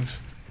issues.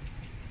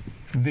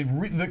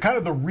 The kind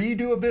of the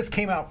redo of this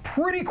came out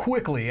pretty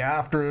quickly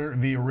after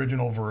the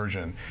original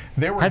version.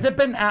 Has it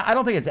been out? I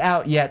don't think it's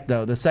out yet,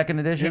 though, the second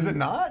edition. Is it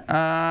not?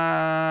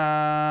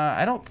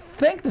 I don't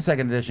think the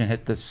second edition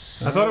hit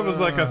this. I thought it was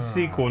like a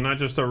sequel, not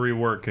just a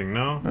reworking,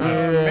 no?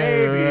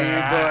 Maybe,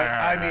 but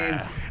I mean,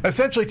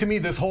 essentially to me,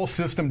 this whole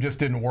system just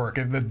didn't work.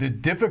 The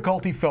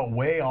difficulty felt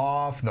way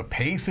off. The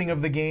pacing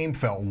of the game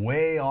felt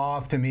way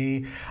off to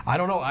me. I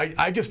don't know.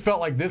 I just felt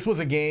like this was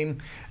a game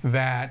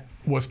that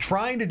was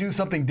trying to do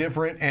something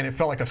different, and it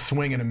felt like a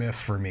swing and a miss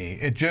for me.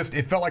 It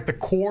felt like the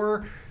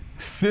core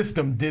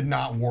system did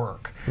not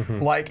work.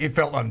 Like, it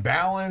felt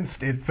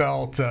unbalanced. It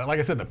felt, like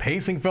I said, the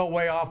pacing felt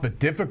way off. The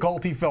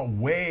difficulty felt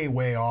way,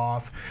 way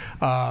off.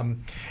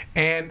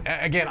 And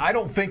again, I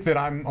don't think that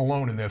I'm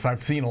alone in this.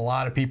 I've seen a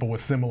lot of people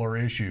with similar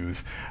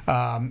issues.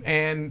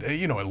 And,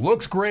 you know, it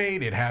looks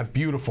great. It has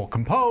beautiful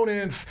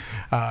components.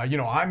 You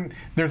know,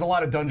 there's a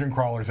lot of dungeon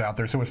crawlers out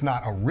there, so it's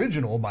not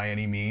original by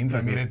any means.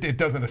 I mean, it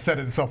doesn't set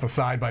itself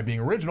aside by being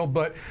original,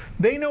 but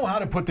they know how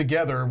to put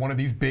together one of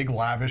these big,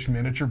 lavish,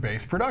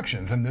 miniature-based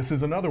productions. And this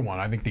is another one.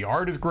 I think the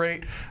art is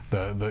great,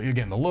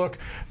 again, the look,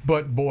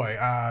 but boy,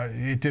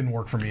 it didn't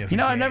work for me as a game.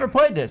 You know, I've never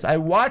played this. I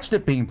watched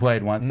it being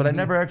played once, but I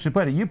never actually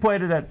played it. You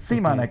played it at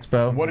CMON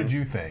Expo. What did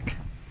you think?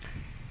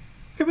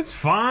 It was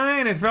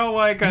fine. It felt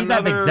like He's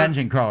not a big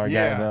dungeon crawler guy,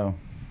 Yeah. though.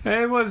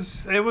 It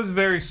was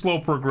very slow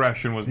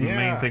progression was the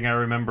main thing I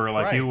remember.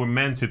 Like, you were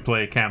meant to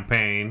play a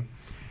campaign,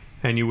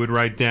 and you would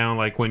write down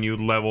like when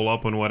you'd level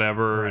up and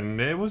whatever, and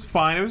it was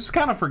fine. It was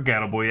kind of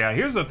forgettable. Yeah.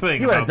 Here's the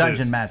thing. You had a about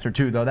dungeon this. master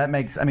too, though. That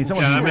makes, I mean,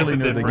 someone Yeah, who that makes really a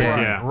knew the difference.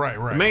 game. Yeah. Right.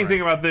 The main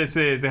thing about this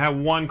is they have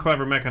one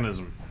clever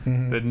mechanism.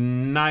 the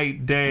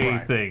night-day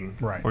thing,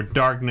 or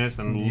darkness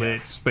and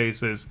lit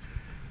spaces,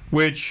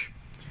 which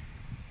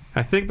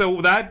I think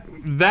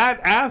that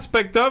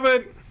aspect of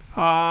it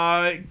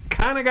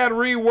kind of got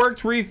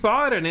reworked,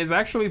 rethought, and is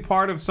actually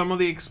part of some of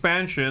the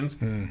expansions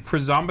for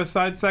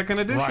Zombicide 2nd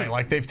Edition. Right,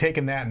 like they've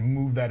taken that and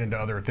moved that into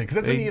other things.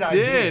 That's a neat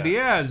idea. idea.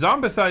 Yeah.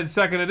 Zombicide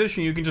 2nd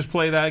Edition, you can just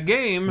play that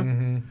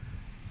game,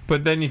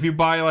 but then if you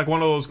buy like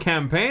one of those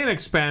campaign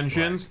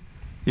expansions,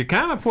 you're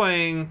kind of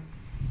playing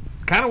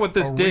what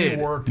this did.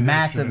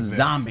 Massive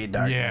zombie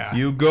darkness. Yeah.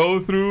 You go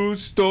through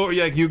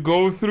you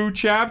go through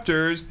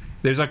chapters.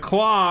 There's a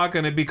clock,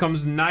 and it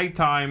becomes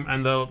nighttime,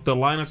 and the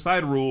line of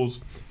sight rules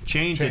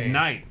change at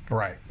night.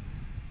 Right.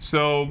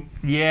 So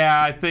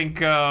yeah, I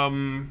think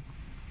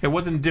it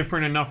wasn't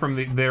different enough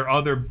from their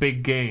other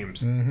big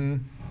games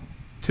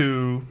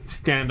to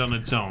stand on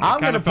its own. I'm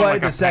going to play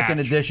the 2nd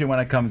edition when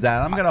it comes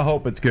out. I'm going to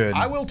hope it's good.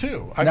 I will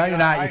too. No, you're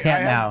not. You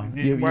can't now.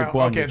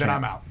 Okay, then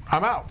I'm out.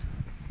 I'm out.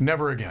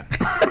 Never again.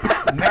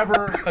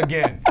 Never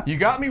again. You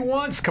got me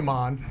once. Come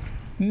on.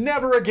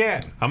 Never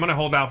again. I'm going to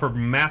hold out for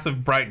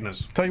massive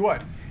brightness. Tell you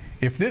what,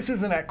 if this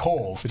isn't at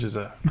Kohl's, which is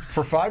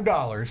for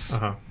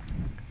 $5,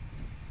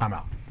 I'm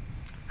out.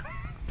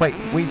 Wait,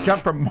 we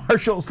jumped from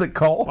Marshall's to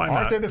Kohl's?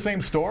 Aren't they the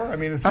same store? I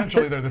mean,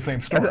 essentially they're the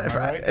same store,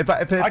 right? If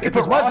I could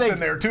put Ross in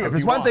there too. If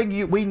there's one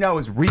thing we know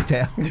is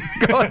retail.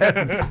 Go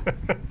ahead.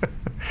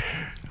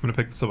 I'm going to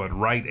pick this up at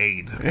Rite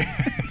Aid.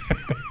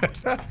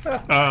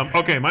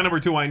 Okay, my number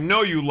 2, I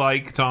know you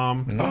like,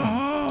 Tom.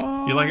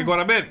 You like it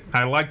quite a bit.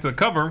 I liked the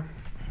cover.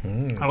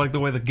 I like the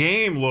way the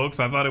game looks.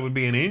 I thought it would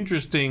be an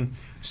interesting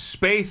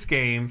space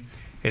game.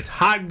 It's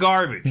hot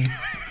garbage.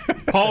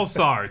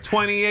 Pulsar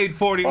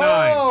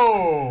 2849.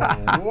 Oh,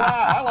 wow.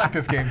 I like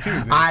this game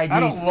too. I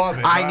don't love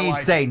it. I need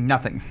say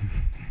nothing.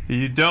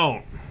 You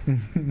don't.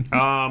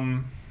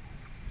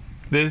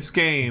 This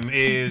game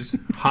is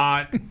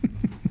hot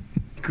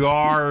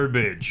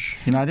garbage.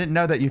 You know, I didn't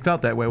know that you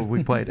felt that way when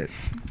we played it.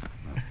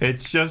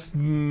 It's just a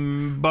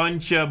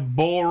bunch of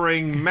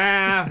boring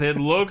math. It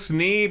looks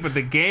neat, but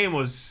the game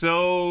was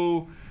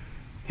so...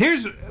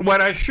 Here's what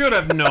I should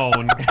have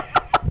known.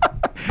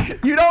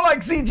 You don't like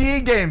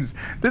CGE games.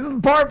 This is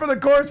par for the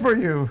course for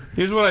you.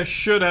 Here's what I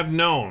should have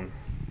known.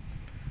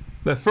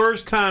 The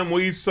first time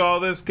we saw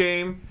this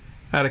game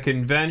at a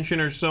convention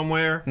or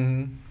somewhere,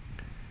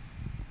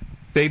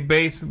 they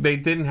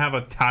didn't have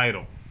a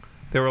title.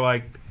 They were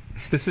like,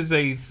 this is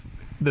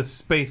the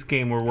space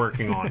game we're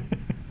working on.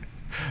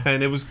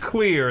 And it was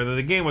clear that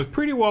the game was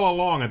pretty well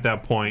along at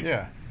that point.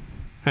 Yeah.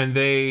 And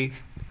they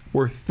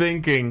were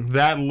thinking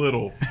that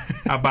little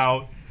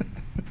about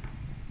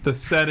the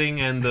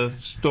setting and the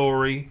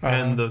story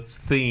and the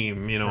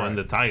theme, you know, and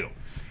the title.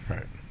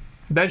 Right.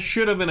 That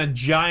should have been a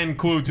giant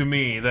clue to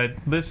me that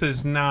this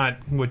is not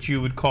what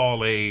you would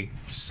call a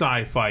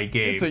sci-fi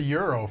game. It's a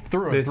Euro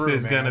through and through,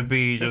 This is going to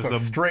be just a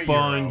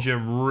bunch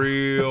of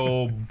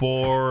real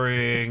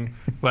boring,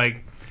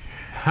 like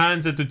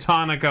Hansa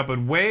Teutonica,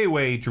 but way,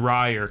 way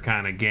drier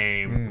kind of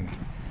game.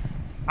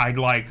 I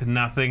liked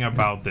nothing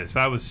about this.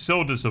 I was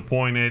so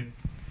disappointed.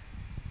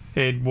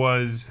 It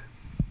was...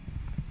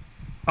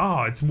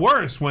 Oh, it's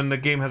worse when the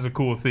game has a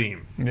cool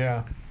theme.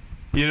 Yeah.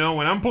 You know,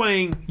 when I'm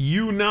playing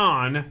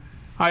Yunnan,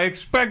 I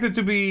expect it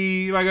to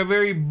be like a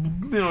very,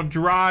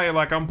 dry,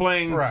 like I'm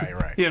playing...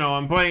 Right. You know,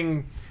 I'm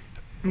playing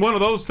one of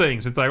those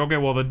things. It's like, okay,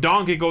 well, the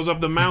donkey goes up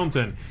the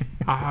mountain.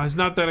 It's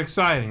not that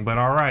exciting, but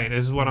all right,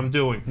 this is what I'm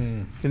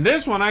doing. In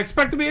this one, I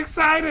expect to be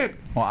excited.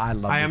 Well, I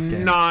love this game. I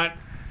am not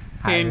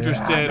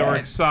interested or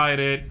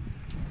excited.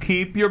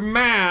 Keep your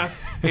math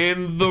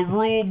in the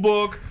rule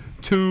book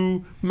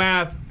to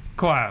math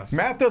class.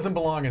 Math doesn't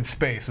belong in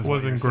space, is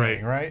what you're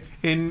saying, right?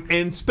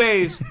 In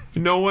space,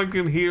 no one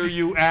can hear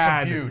you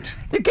add. Compute.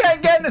 You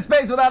can't get into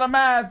space without a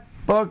math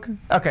book.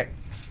 Okay.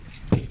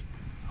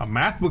 A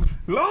math book?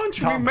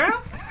 Launch me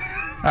math?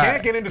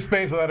 Can't get into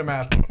space without a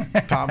math book.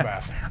 Tom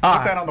Vasel.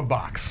 Put that on the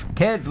box.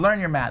 Kids,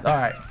 learn your math. All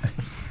right.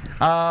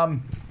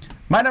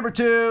 My number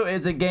 2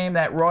 is a game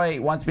that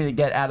Roy wants me to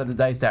get out of the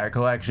Dice Tower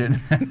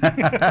collection.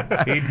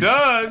 He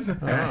does.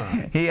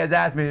 He has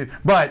asked me to,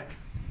 but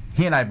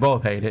he and I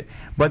both hate it.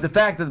 But the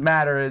fact of the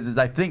matter is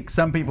I think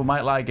some people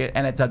might like it,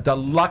 and it's a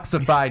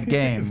deluxeified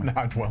game. It's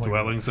not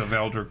Dwellings of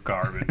Elder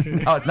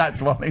Garbage. Oh, it's not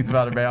Dwellings of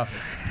Elder Garbage.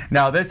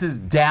 No, this is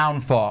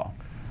Downfall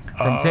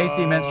from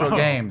Tasty Minstrel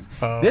Games.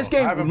 This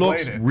game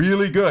looks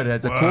really good. It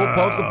has a cool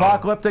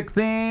post-apocalyptic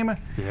theme.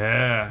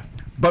 Yeah.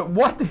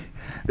 But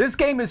this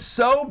game is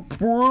so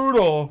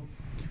brutal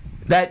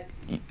that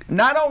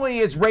not only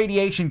is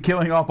radiation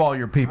killing off all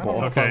your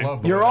people,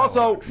 you're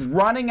also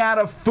running out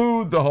of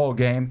food the whole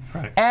game,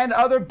 and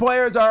other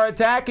players are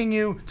attacking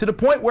you to the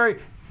point where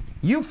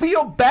you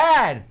feel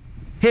bad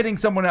hitting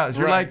someone else.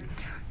 You're like,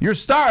 you're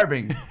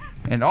starving,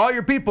 and all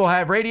your people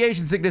have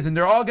radiation sickness, and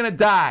they're all going to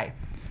die.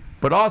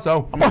 But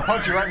also, I'm going to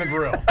punch you right in the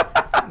grill.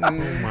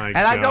 And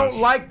I don't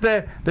like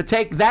the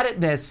take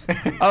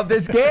that-itness of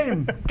this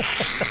game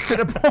to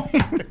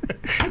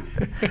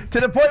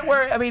the point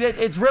where, I mean,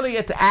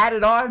 it's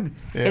added on.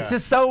 Yeah. It's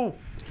just so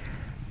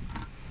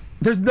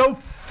there's no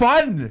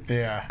fun.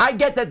 Yeah. I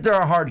get that there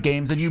are hard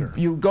games and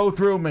you go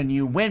through them and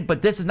you win,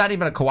 but this is not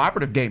even a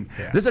cooperative game.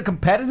 Yeah. This is a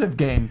competitive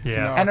game.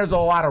 Yeah. And there's a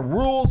lot of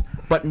rules,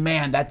 but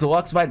man, that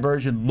deluxe-fied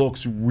version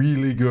looks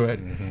really good.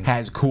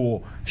 Has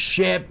cool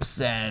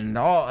ships and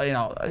all,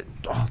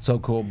 so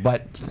cool.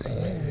 But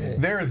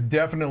there is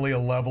definitely a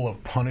level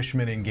of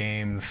punishment in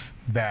games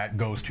that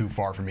goes too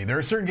far for me. There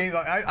are certain games,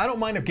 I don't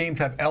mind if games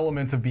have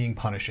elements of being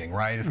punishing,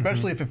 right?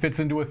 Especially if it fits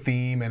into a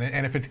theme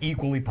and if it's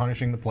equally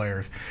punishing the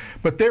players.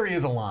 But there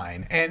is a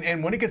line.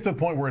 And when it gets to the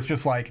point where it's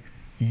just like,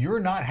 you're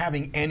not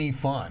having any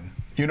fun.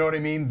 You know what I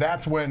mean?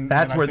 That's where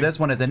this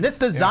one is. And this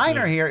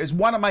designer here is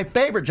one of my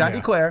favorite, John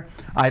DeClaire.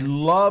 I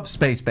love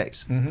Space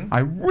Base. I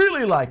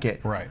really like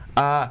it. Right.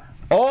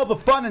 All the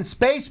fun in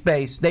Space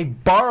Base, they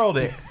borrowed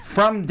it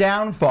from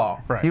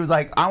Downfall. Right. He was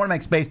like, I want to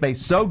make Space Base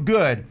so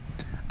good,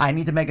 I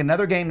need to make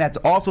another game that's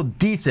also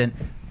decent,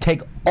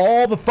 take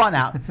all the fun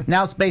out.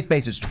 Now Space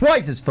Base is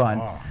twice as fun.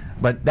 Oh.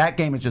 But that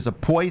game is just a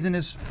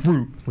poisonous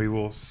fruit. We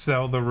will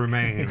sell the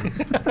remains,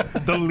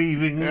 the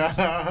leavings.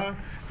 Yeah.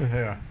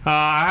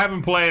 I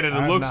haven't played it.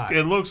 I have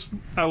It looks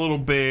a little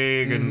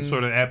big and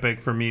sort of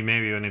epic for me,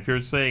 maybe. And if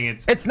you're saying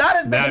it's not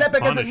as big and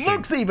epic as it punishing.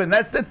 looks. Even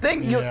that's the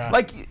thing.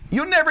 Yeah.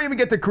 You never even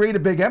get to create a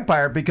big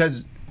empire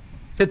because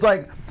it's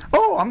like,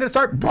 oh, I'm gonna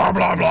start blah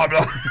blah blah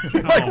blah.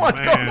 Like, what's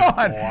going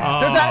on?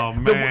 Wow.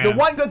 There's the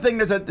one good thing.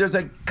 There's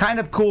a kind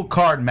of cool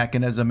card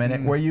mechanism in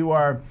it where you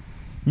are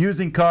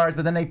using cards,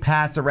 but then they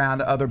pass around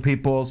to other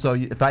people. So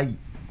if I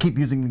keep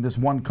using this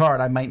one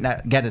card, I might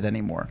not get it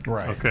anymore.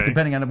 Right. Okay.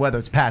 Depending on whether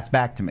it's passed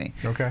back to me.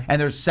 Okay.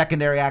 And there's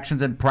secondary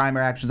actions and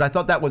primary actions. I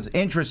thought that was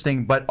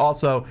interesting, but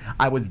also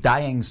I was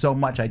dying so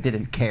much I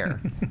didn't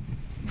care.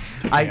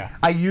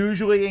 I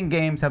usually in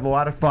games have a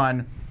lot of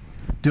fun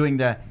doing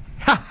the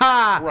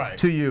ha-ha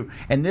to you.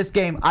 In this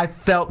game, I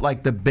felt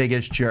like the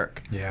biggest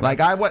jerk. Yeah, like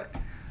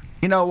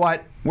you know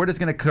what? We're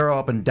just gonna curl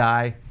up and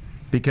die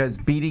because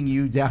beating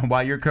you down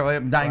while you're curling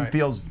up and dying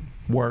feels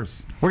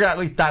worse. We're gonna at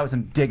least die with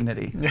some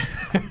dignity.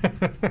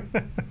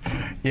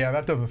 Yeah,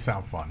 that doesn't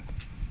sound fun.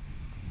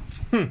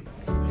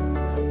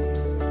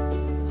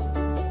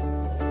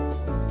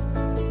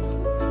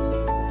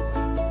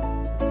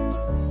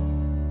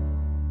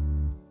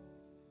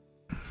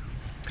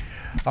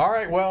 All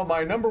right, well,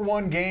 my number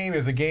one game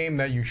is a game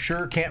that you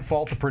sure can't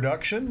fault the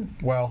production.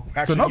 Well,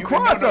 actually, so no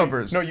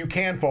crossovers. No, you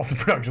can fault the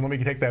production. Let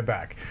me take that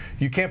back.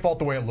 You can't fault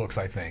the way it looks,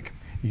 I think.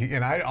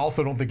 And I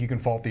also don't think you can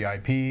fault the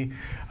IP.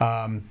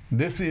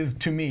 This is,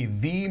 to me,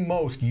 the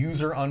most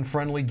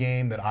user-unfriendly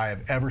game that I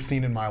have ever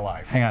seen in my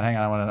life. Hang on.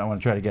 I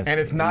want to try to guess. And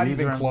it's not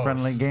even close.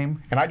 User-unfriendly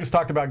game? And I just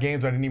talked about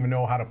games I didn't even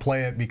know how to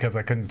play it because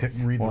I couldn't read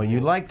the rules. Well,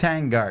 you like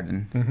Tang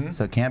Garden,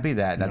 so it can't be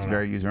that. That's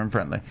very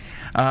user-unfriendly.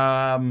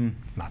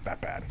 Not that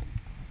bad.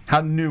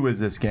 How new is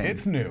this game?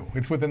 It's new.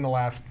 It's within the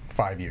last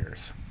 5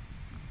 years.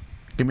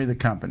 Give me the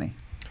company.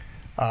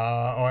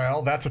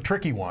 Well, that's a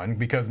tricky one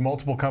because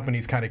multiple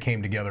companies kind of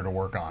came together to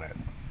work on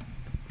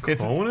it.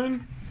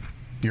 Conan?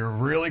 You're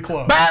really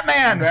close.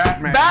 Batman!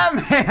 Batman!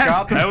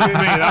 That was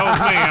me.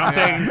 I'm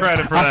taking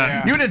credit for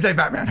that. You didn't say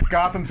Batman.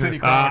 Gotham City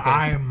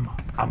Chronicles.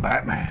 I'm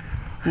Batman.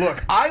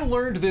 Look, I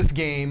learned this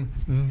game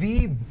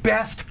the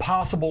best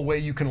possible way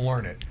you can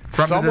learn it.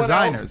 From the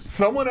designers.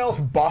 Someone else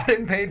bought it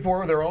and paid for it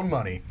with their own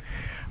money.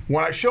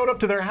 When I showed up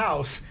to their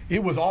house,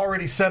 it was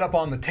already set up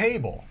on the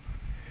table.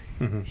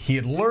 He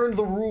had learned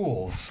the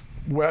rules,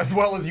 as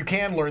well as you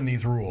can learn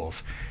these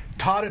rules.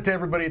 Taught it to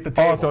everybody at the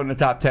table. Also in the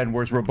top 10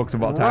 worst rule books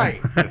of all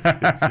time. Right.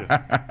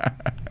 Yes.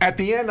 At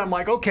the end, I'm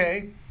like,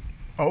 okay,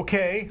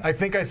 I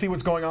think I see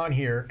what's going on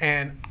here.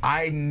 And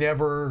I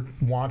never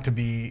want to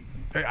be,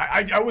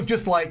 I was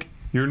just like,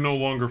 You're no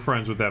longer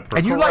friends with that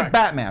person. And you like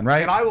Batman,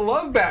 right? And I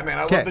love Batman.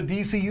 I love the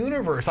DC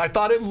universe. I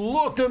thought it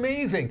looked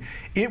amazing.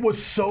 It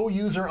was so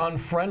user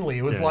unfriendly.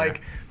 It was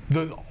like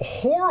the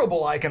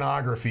horrible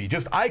iconography,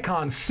 just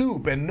icon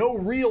soup and no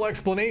real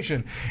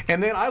explanation.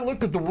 And then I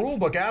looked at the rule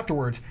book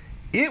afterwards.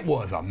 It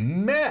was a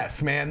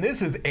mess, man.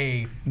 This is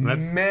a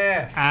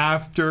mess.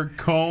 After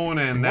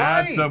Conan,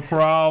 that's the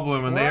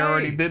problem. And they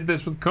already did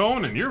this with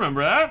Conan. You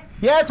remember that?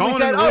 Yes, Conan we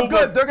said, oh,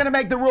 good. They're going to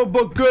make the rule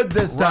book good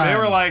this time. They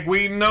were like,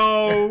 we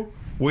know.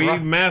 We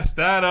messed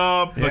that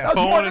up. That was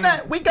more than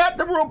that. We got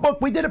the rule book.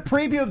 We did a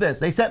preview of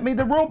this. They sent me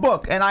the rule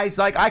book. And I was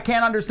like, I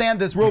can't understand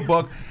this rule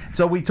book.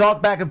 So we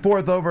talked back and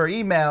forth over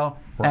email.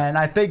 And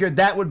I figured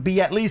that would be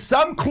at least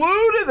some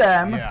clue to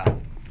them. Yeah.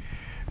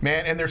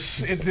 Man, and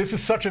this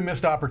is such a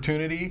missed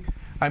opportunity.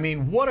 I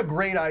mean, what a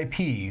great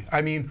IP.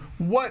 I mean,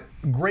 what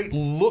great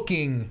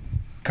looking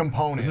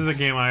components. This is a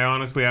game I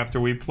honestly, after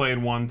we played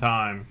one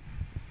time,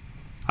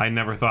 I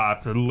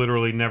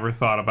literally never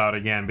thought about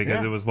again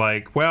because it was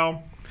like,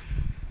 well,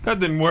 that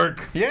didn't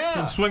work.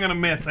 Yeah. Swing and a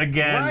miss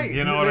again. Right.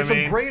 You know what I mean?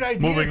 There's some great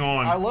ideas. Moving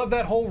on. I love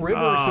that whole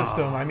river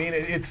system. I mean,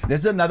 it's...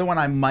 This is another one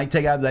I might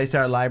take out of the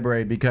ICR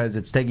library because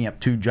it's taking up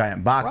 2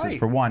 giant boxes,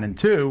 for one. And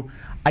 2,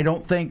 I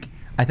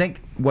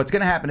think what's going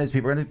to happen is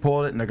people are going to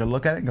pull it and they're going to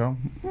look at it and go,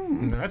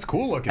 that's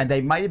cool looking. And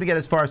they might even get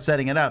as far as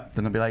setting it up.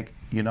 Then they'll be like,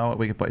 you know what,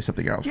 we could play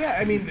something else. Yeah,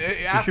 I mean,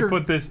 you should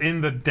put this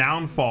in the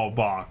downfall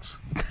box.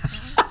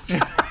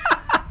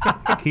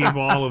 keep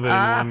all of it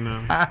in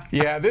one.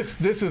 Yeah,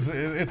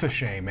 it's a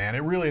shame, man.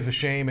 It really is a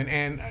shame,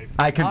 and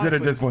I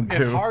considered honestly, this one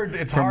too.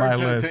 It's hard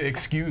my to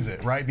excuse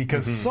it, right?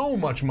 Because so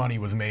much money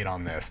was made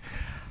on this.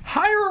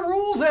 Hire a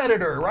rules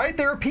editor, right?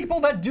 There are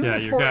people that do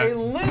this for a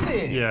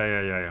living.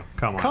 Yeah.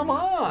 Come on. Come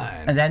on.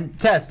 And then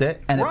test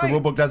it, and if the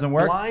rulebook doesn't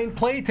work, blind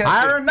play test.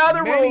 hire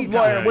another rules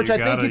lawyer, which I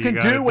think you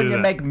can do when you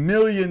that. make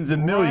millions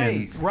and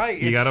millions.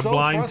 Right. You got to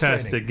blind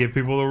test it, give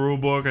people the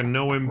rulebook and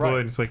no input.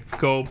 Right. It's like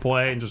go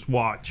play and just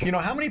watch. You know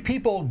how many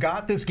people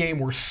got this game,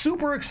 were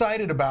super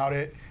excited about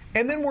it,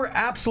 and then we're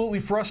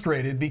absolutely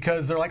frustrated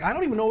because they're like, I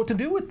don't even know what to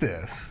do with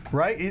this,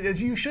 right?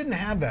 You shouldn't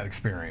have that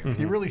experience.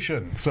 You really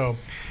shouldn't. So,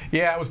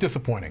 yeah, it was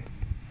disappointing.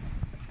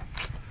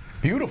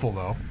 Beautiful,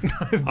 though.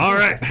 All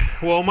right.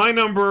 Well, my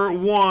number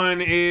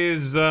one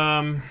is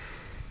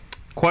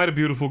quite a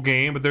beautiful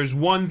game, but there's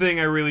one thing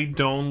I really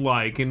don't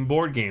like in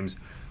board games.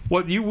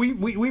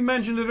 We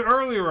mentioned it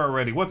earlier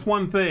already. What's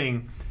one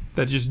thing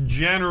that just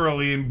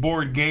generally in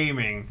board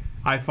gaming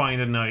I find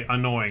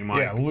annoying, Mike?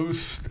 Yeah,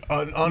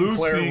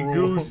 unclear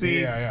rules.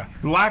 Loosey-goosey,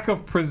 lack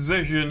of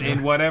precision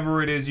in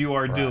whatever it is you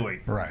are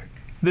doing. Right.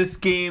 This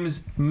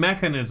game's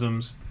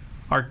mechanisms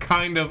are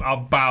kind of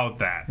about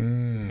that.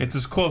 It's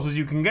as close as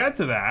you can get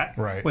to that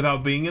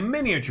without being a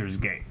miniatures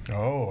game.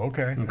 Oh,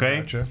 okay.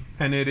 Gotcha.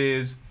 And it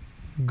is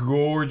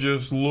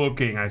gorgeous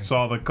looking. I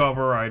saw the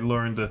cover, I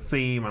learned the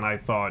theme, and I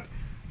thought,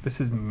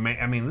 this is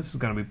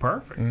going to be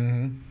perfect.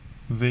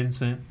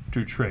 Vincent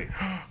Dutrait.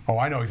 Oh,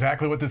 I know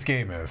exactly what this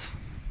game is.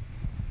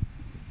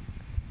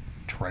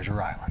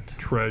 Treasure Island.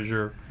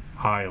 Treasure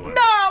Island.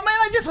 No, man,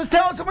 I just was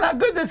telling someone how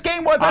good this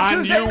game was on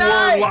Tuesday night.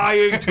 And you were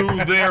lying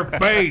to their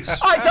face.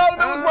 I told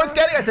him it was worth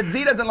getting. I said,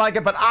 Zee doesn't like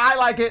it, but I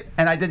like it.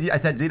 And I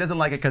said, Zee doesn't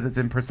like it because it's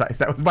imprecise.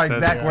 That was my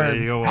exact words.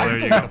 I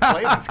still got to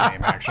play this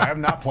game, actually. I have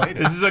not played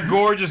it. This is a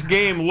gorgeous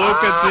game.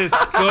 Look at this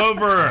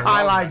cover.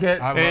 I like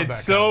it.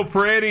 It's so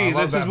pretty.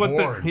 This is what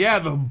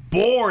the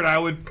board I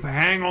would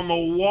hang on the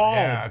wall.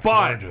 Yeah, it's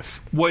but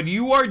gorgeous. What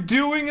you are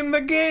doing in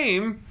the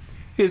game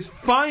is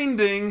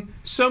finding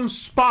some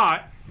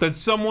spot that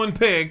someone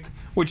picked,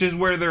 which is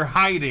where they're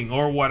hiding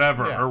or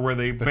whatever, or where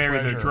they bury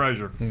their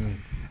treasure.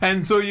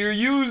 And so you're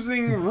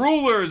using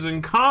rulers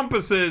and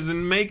compasses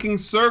and making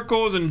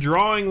circles and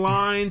drawing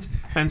lines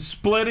and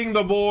splitting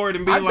the board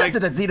and being I'm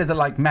sensitive that Zee doesn't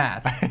like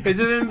math. Is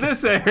it in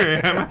this area?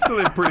 I'm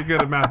actually pretty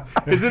good at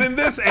math. Is it in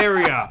this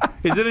area?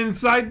 Is it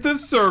inside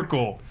this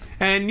circle?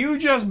 And you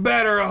just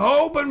better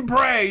hope and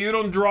pray you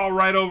don't draw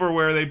right over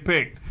where they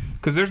picked.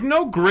 Because there's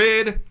no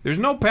grid, there's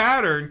no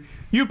pattern.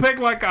 You pick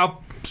like a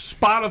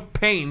spot of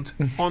paint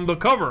on the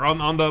cover,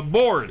 on the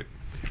board.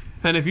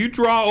 And if you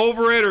draw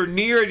over it or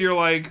near it, you're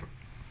like,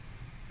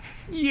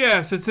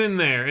 yes, it's in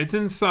there. It's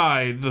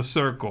inside the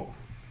circle.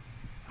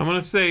 I'm going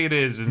to say it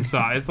is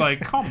inside. It's like,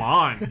 come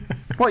on.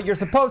 Well, you're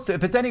supposed to,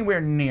 if it's anywhere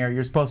near,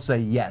 you're supposed to say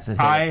yes.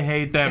 I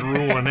hate that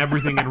rule and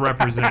everything it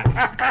represents.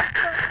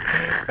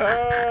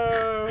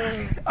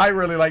 I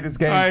really like this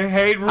game. I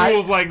hate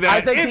rules like that.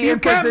 I think if the you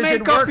can't imposition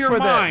make up works your for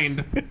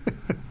mind,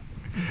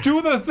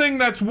 do the thing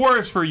that's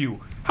worse for you.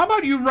 How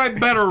about you write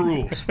better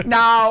rules?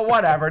 No,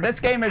 whatever. This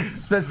game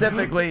is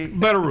specifically...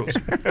 Better rules.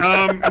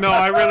 No,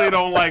 I really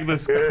don't like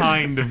this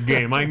kind of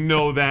game. I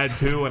know that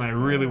too, and I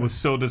really was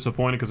so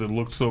disappointed because it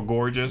looked so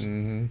gorgeous.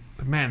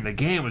 But man, the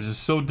game was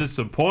just so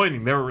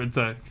disappointing. It's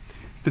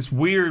this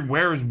weird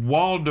Where's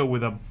Waldo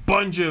with a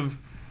bunch of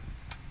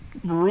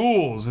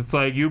rules. It's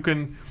like you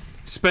can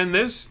spend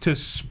this to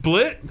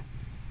split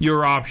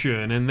your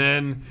option, and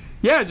then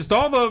just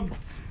all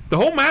the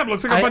whole map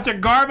looks like a bunch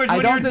of garbage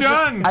when you're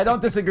done. I don't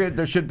disagree that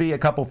there should be a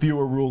couple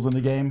fewer rules in the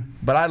game,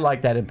 but I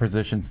like that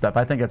imposition stuff.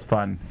 I think it's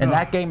fun. In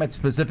that game, it's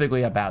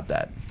specifically about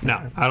that.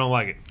 No, I don't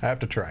like it. I have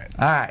to try it.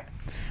 All right.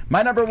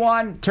 My number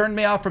one turned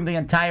me off from the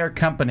entire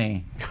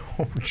company.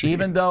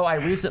 Even though I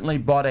recently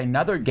bought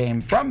another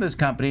game from this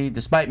company,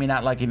 despite me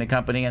not liking the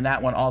company, and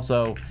that one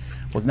also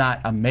was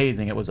not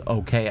amazing. It was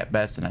okay at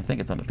best, and I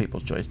think it's on the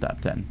People's Choice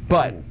Top 10.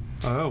 But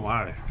oh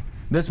my.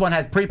 This one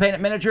has pre-painted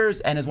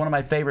miniatures and is one of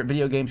my favorite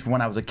video games from when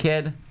I was a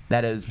kid.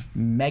 That is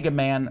Mega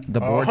Man, the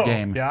board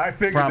game. Yeah, I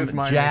figured from this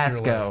might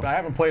make your list. I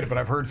haven't played it, but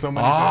I've heard so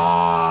many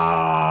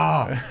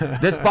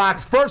things. This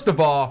box, first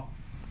of all,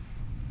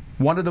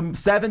 one of the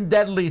 7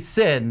 deadly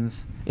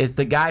sins is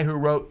the guy who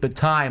wrote the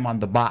time on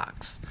the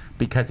box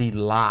because he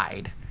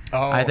lied.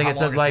 I think it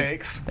says I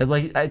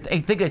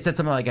think they said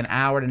something like an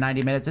hour to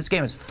 90 minutes. This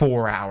game is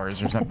 4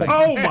 hours or something.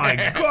 Oh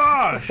my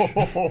gosh!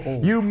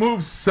 You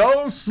move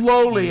so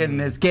slowly in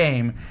this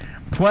game.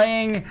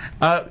 Playing,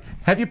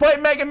 have you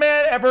played Mega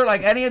Man ever?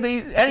 Like any of the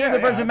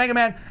versions of Mega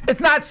Man?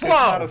 It's not slow.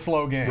 It's not a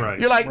slow game. Right.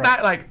 You're like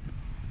not like,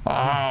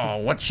 oh,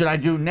 what should I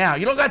do now?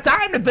 You don't got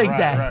time to think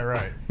that.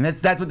 Right. And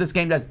that's what this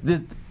game does.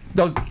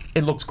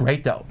 It looks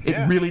great though. It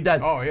really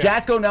does. Oh, yeah.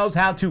 Jasco knows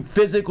how to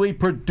physically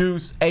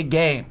produce a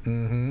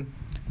game.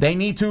 They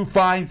need to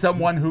find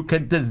someone who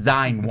can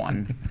design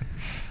one.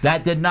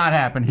 That did not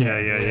happen here.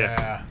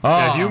 Yeah.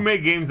 If you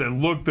make games that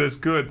look this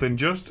good, then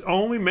just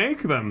only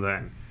make them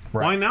then.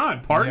 Right. Why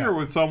not? Partner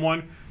with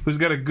someone who's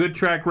got a good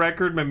track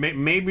record, but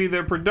maybe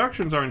their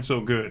productions aren't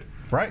so good.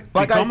 Right.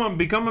 Like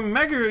become a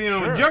mega,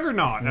 Sure.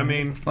 juggernaut. I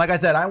mean, like I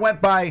said, I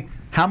went by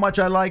how much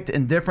I liked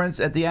Indifference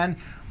at the end.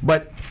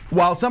 But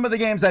while some of the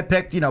games I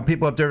picked,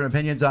 people have different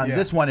opinions on,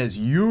 this one is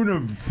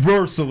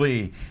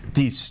universally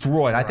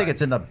destroyed. I think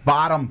it's in the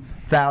bottom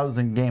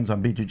 1,000 games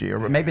on BGG,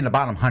 or maybe in the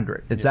bottom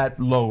 100. It's that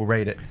low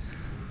rated.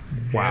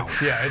 wow.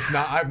 Yeah, it's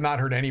not. I've not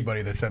heard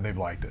anybody that said they've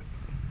liked it.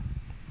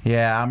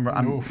 Yeah,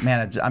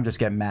 I'm just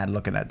getting mad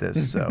looking at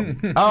this. So,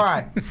 all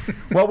right.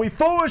 Well, we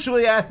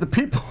foolishly asked the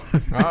people to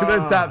do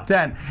their top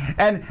 10,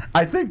 and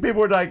I think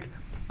people were like,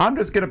 "I'm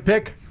just gonna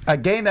pick a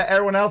game that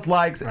everyone else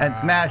likes and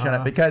smash on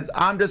it," because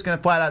I'm just gonna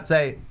flat out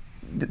say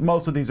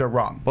most of these are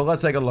wrong. But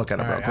let's take a look at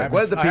them real quick.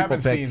 What did the people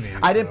pick?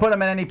 I didn't put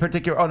them in any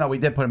particular. Oh no, we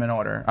did put them in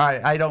order. All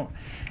right, I don't.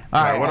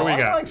 All right, what do we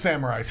got? I like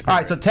Samurai Spirit. All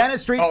right, so 10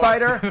 is Street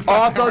Fighter,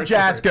 also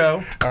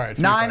Jasco. All right,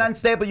 9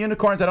 Unstable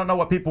Unicorns. I don't know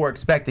what people were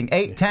expecting.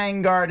 8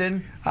 Tang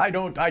Garden. I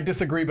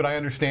disagree, but I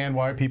understand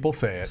why people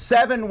say it.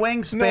 7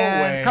 Wingspan.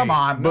 No way. Come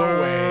on, boo.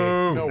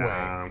 No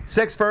way.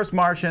 6 First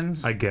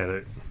Martians. I get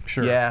it.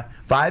 Sure. Yeah.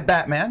 5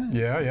 Batman.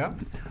 Yeah.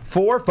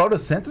 4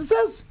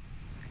 Photosynthesis.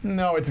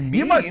 No, it's mean.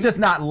 You must just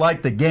not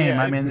like the game.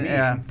 Yeah, I mean,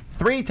 it's mean.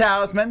 3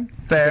 Talisman.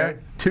 Fair. Okay.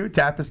 2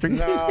 Tapestry.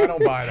 No, I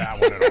don't buy that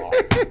one at all.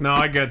 No,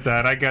 I get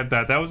that.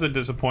 That was a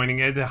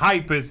disappointing. The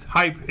hype is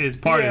part of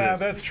this. Yeah,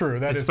 that's true.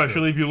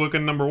 Especially if you look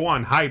at number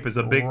 1, hype is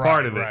a big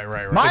part of it.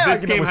 Right. My If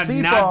this argument game was had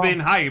Seafall. not been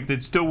hyped,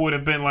 it still would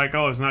have been like,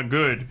 oh, it's not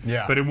good.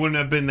 Yeah. But it wouldn't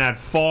have been that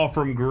fall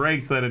from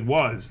grace that it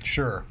was.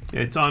 Sure.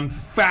 It's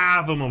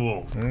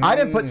unfathomable. I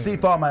didn't put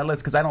Seafall on my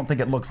list because I don't think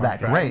it looks that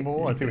great.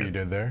 I see what you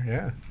did there.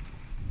 Yeah.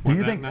 Do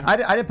you think I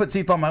didn't put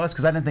Seafall on my list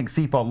because I didn't think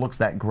Seafall looks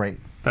that great.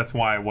 That's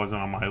why it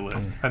wasn't on my list.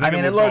 I think I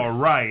mean, it it looks looks-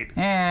 all right.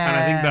 And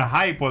I think the Eh.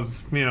 hype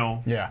was,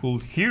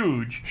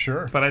 huge.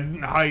 Sure. But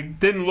I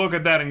didn't look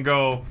at that and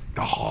go,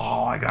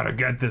 oh, I got to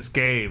get this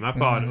game. I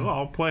thought, oh,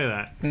 I'll play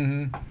that.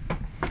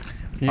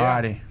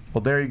 Alrighty.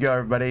 Well, there you go,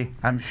 everybody.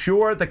 I'm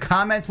sure the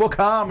comments will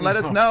come. Let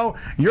us know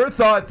your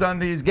thoughts on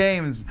these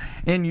games,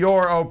 in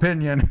your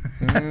opinion.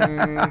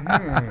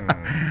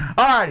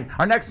 Alrighty.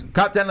 Our next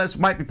top 10 list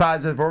might be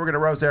positive, or we're going to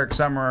roast Eric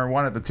Summer, or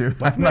one of the two.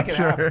 Let's I'm make not it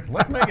sure. happen.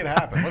 Let's make it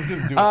happen. Let's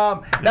just do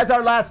it. That's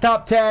our last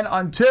top 10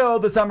 until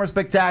the Summer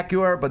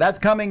Spectacular, but that's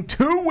coming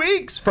 2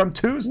 weeks from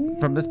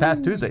this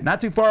past Tuesday. Not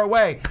too far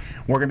away.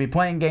 We're going to be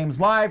playing games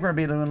live. We're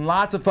going to be doing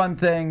lots of fun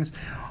things.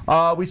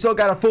 We still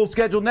got a full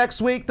schedule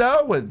next week,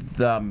 though, with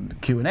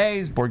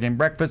Q&As, board game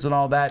breakfast, and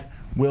all that.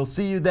 We'll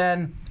see you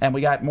then. And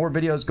we got more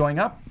videos going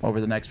up over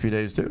the next few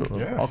days, too.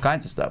 Yes. All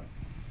kinds of stuff.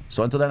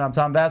 So until then, I'm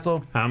Tom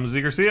Vasel. I'm Zee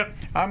Garcia.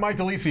 I'm Mike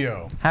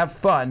DiLisio. Have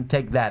fun.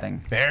 Take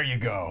thatting. There you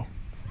go.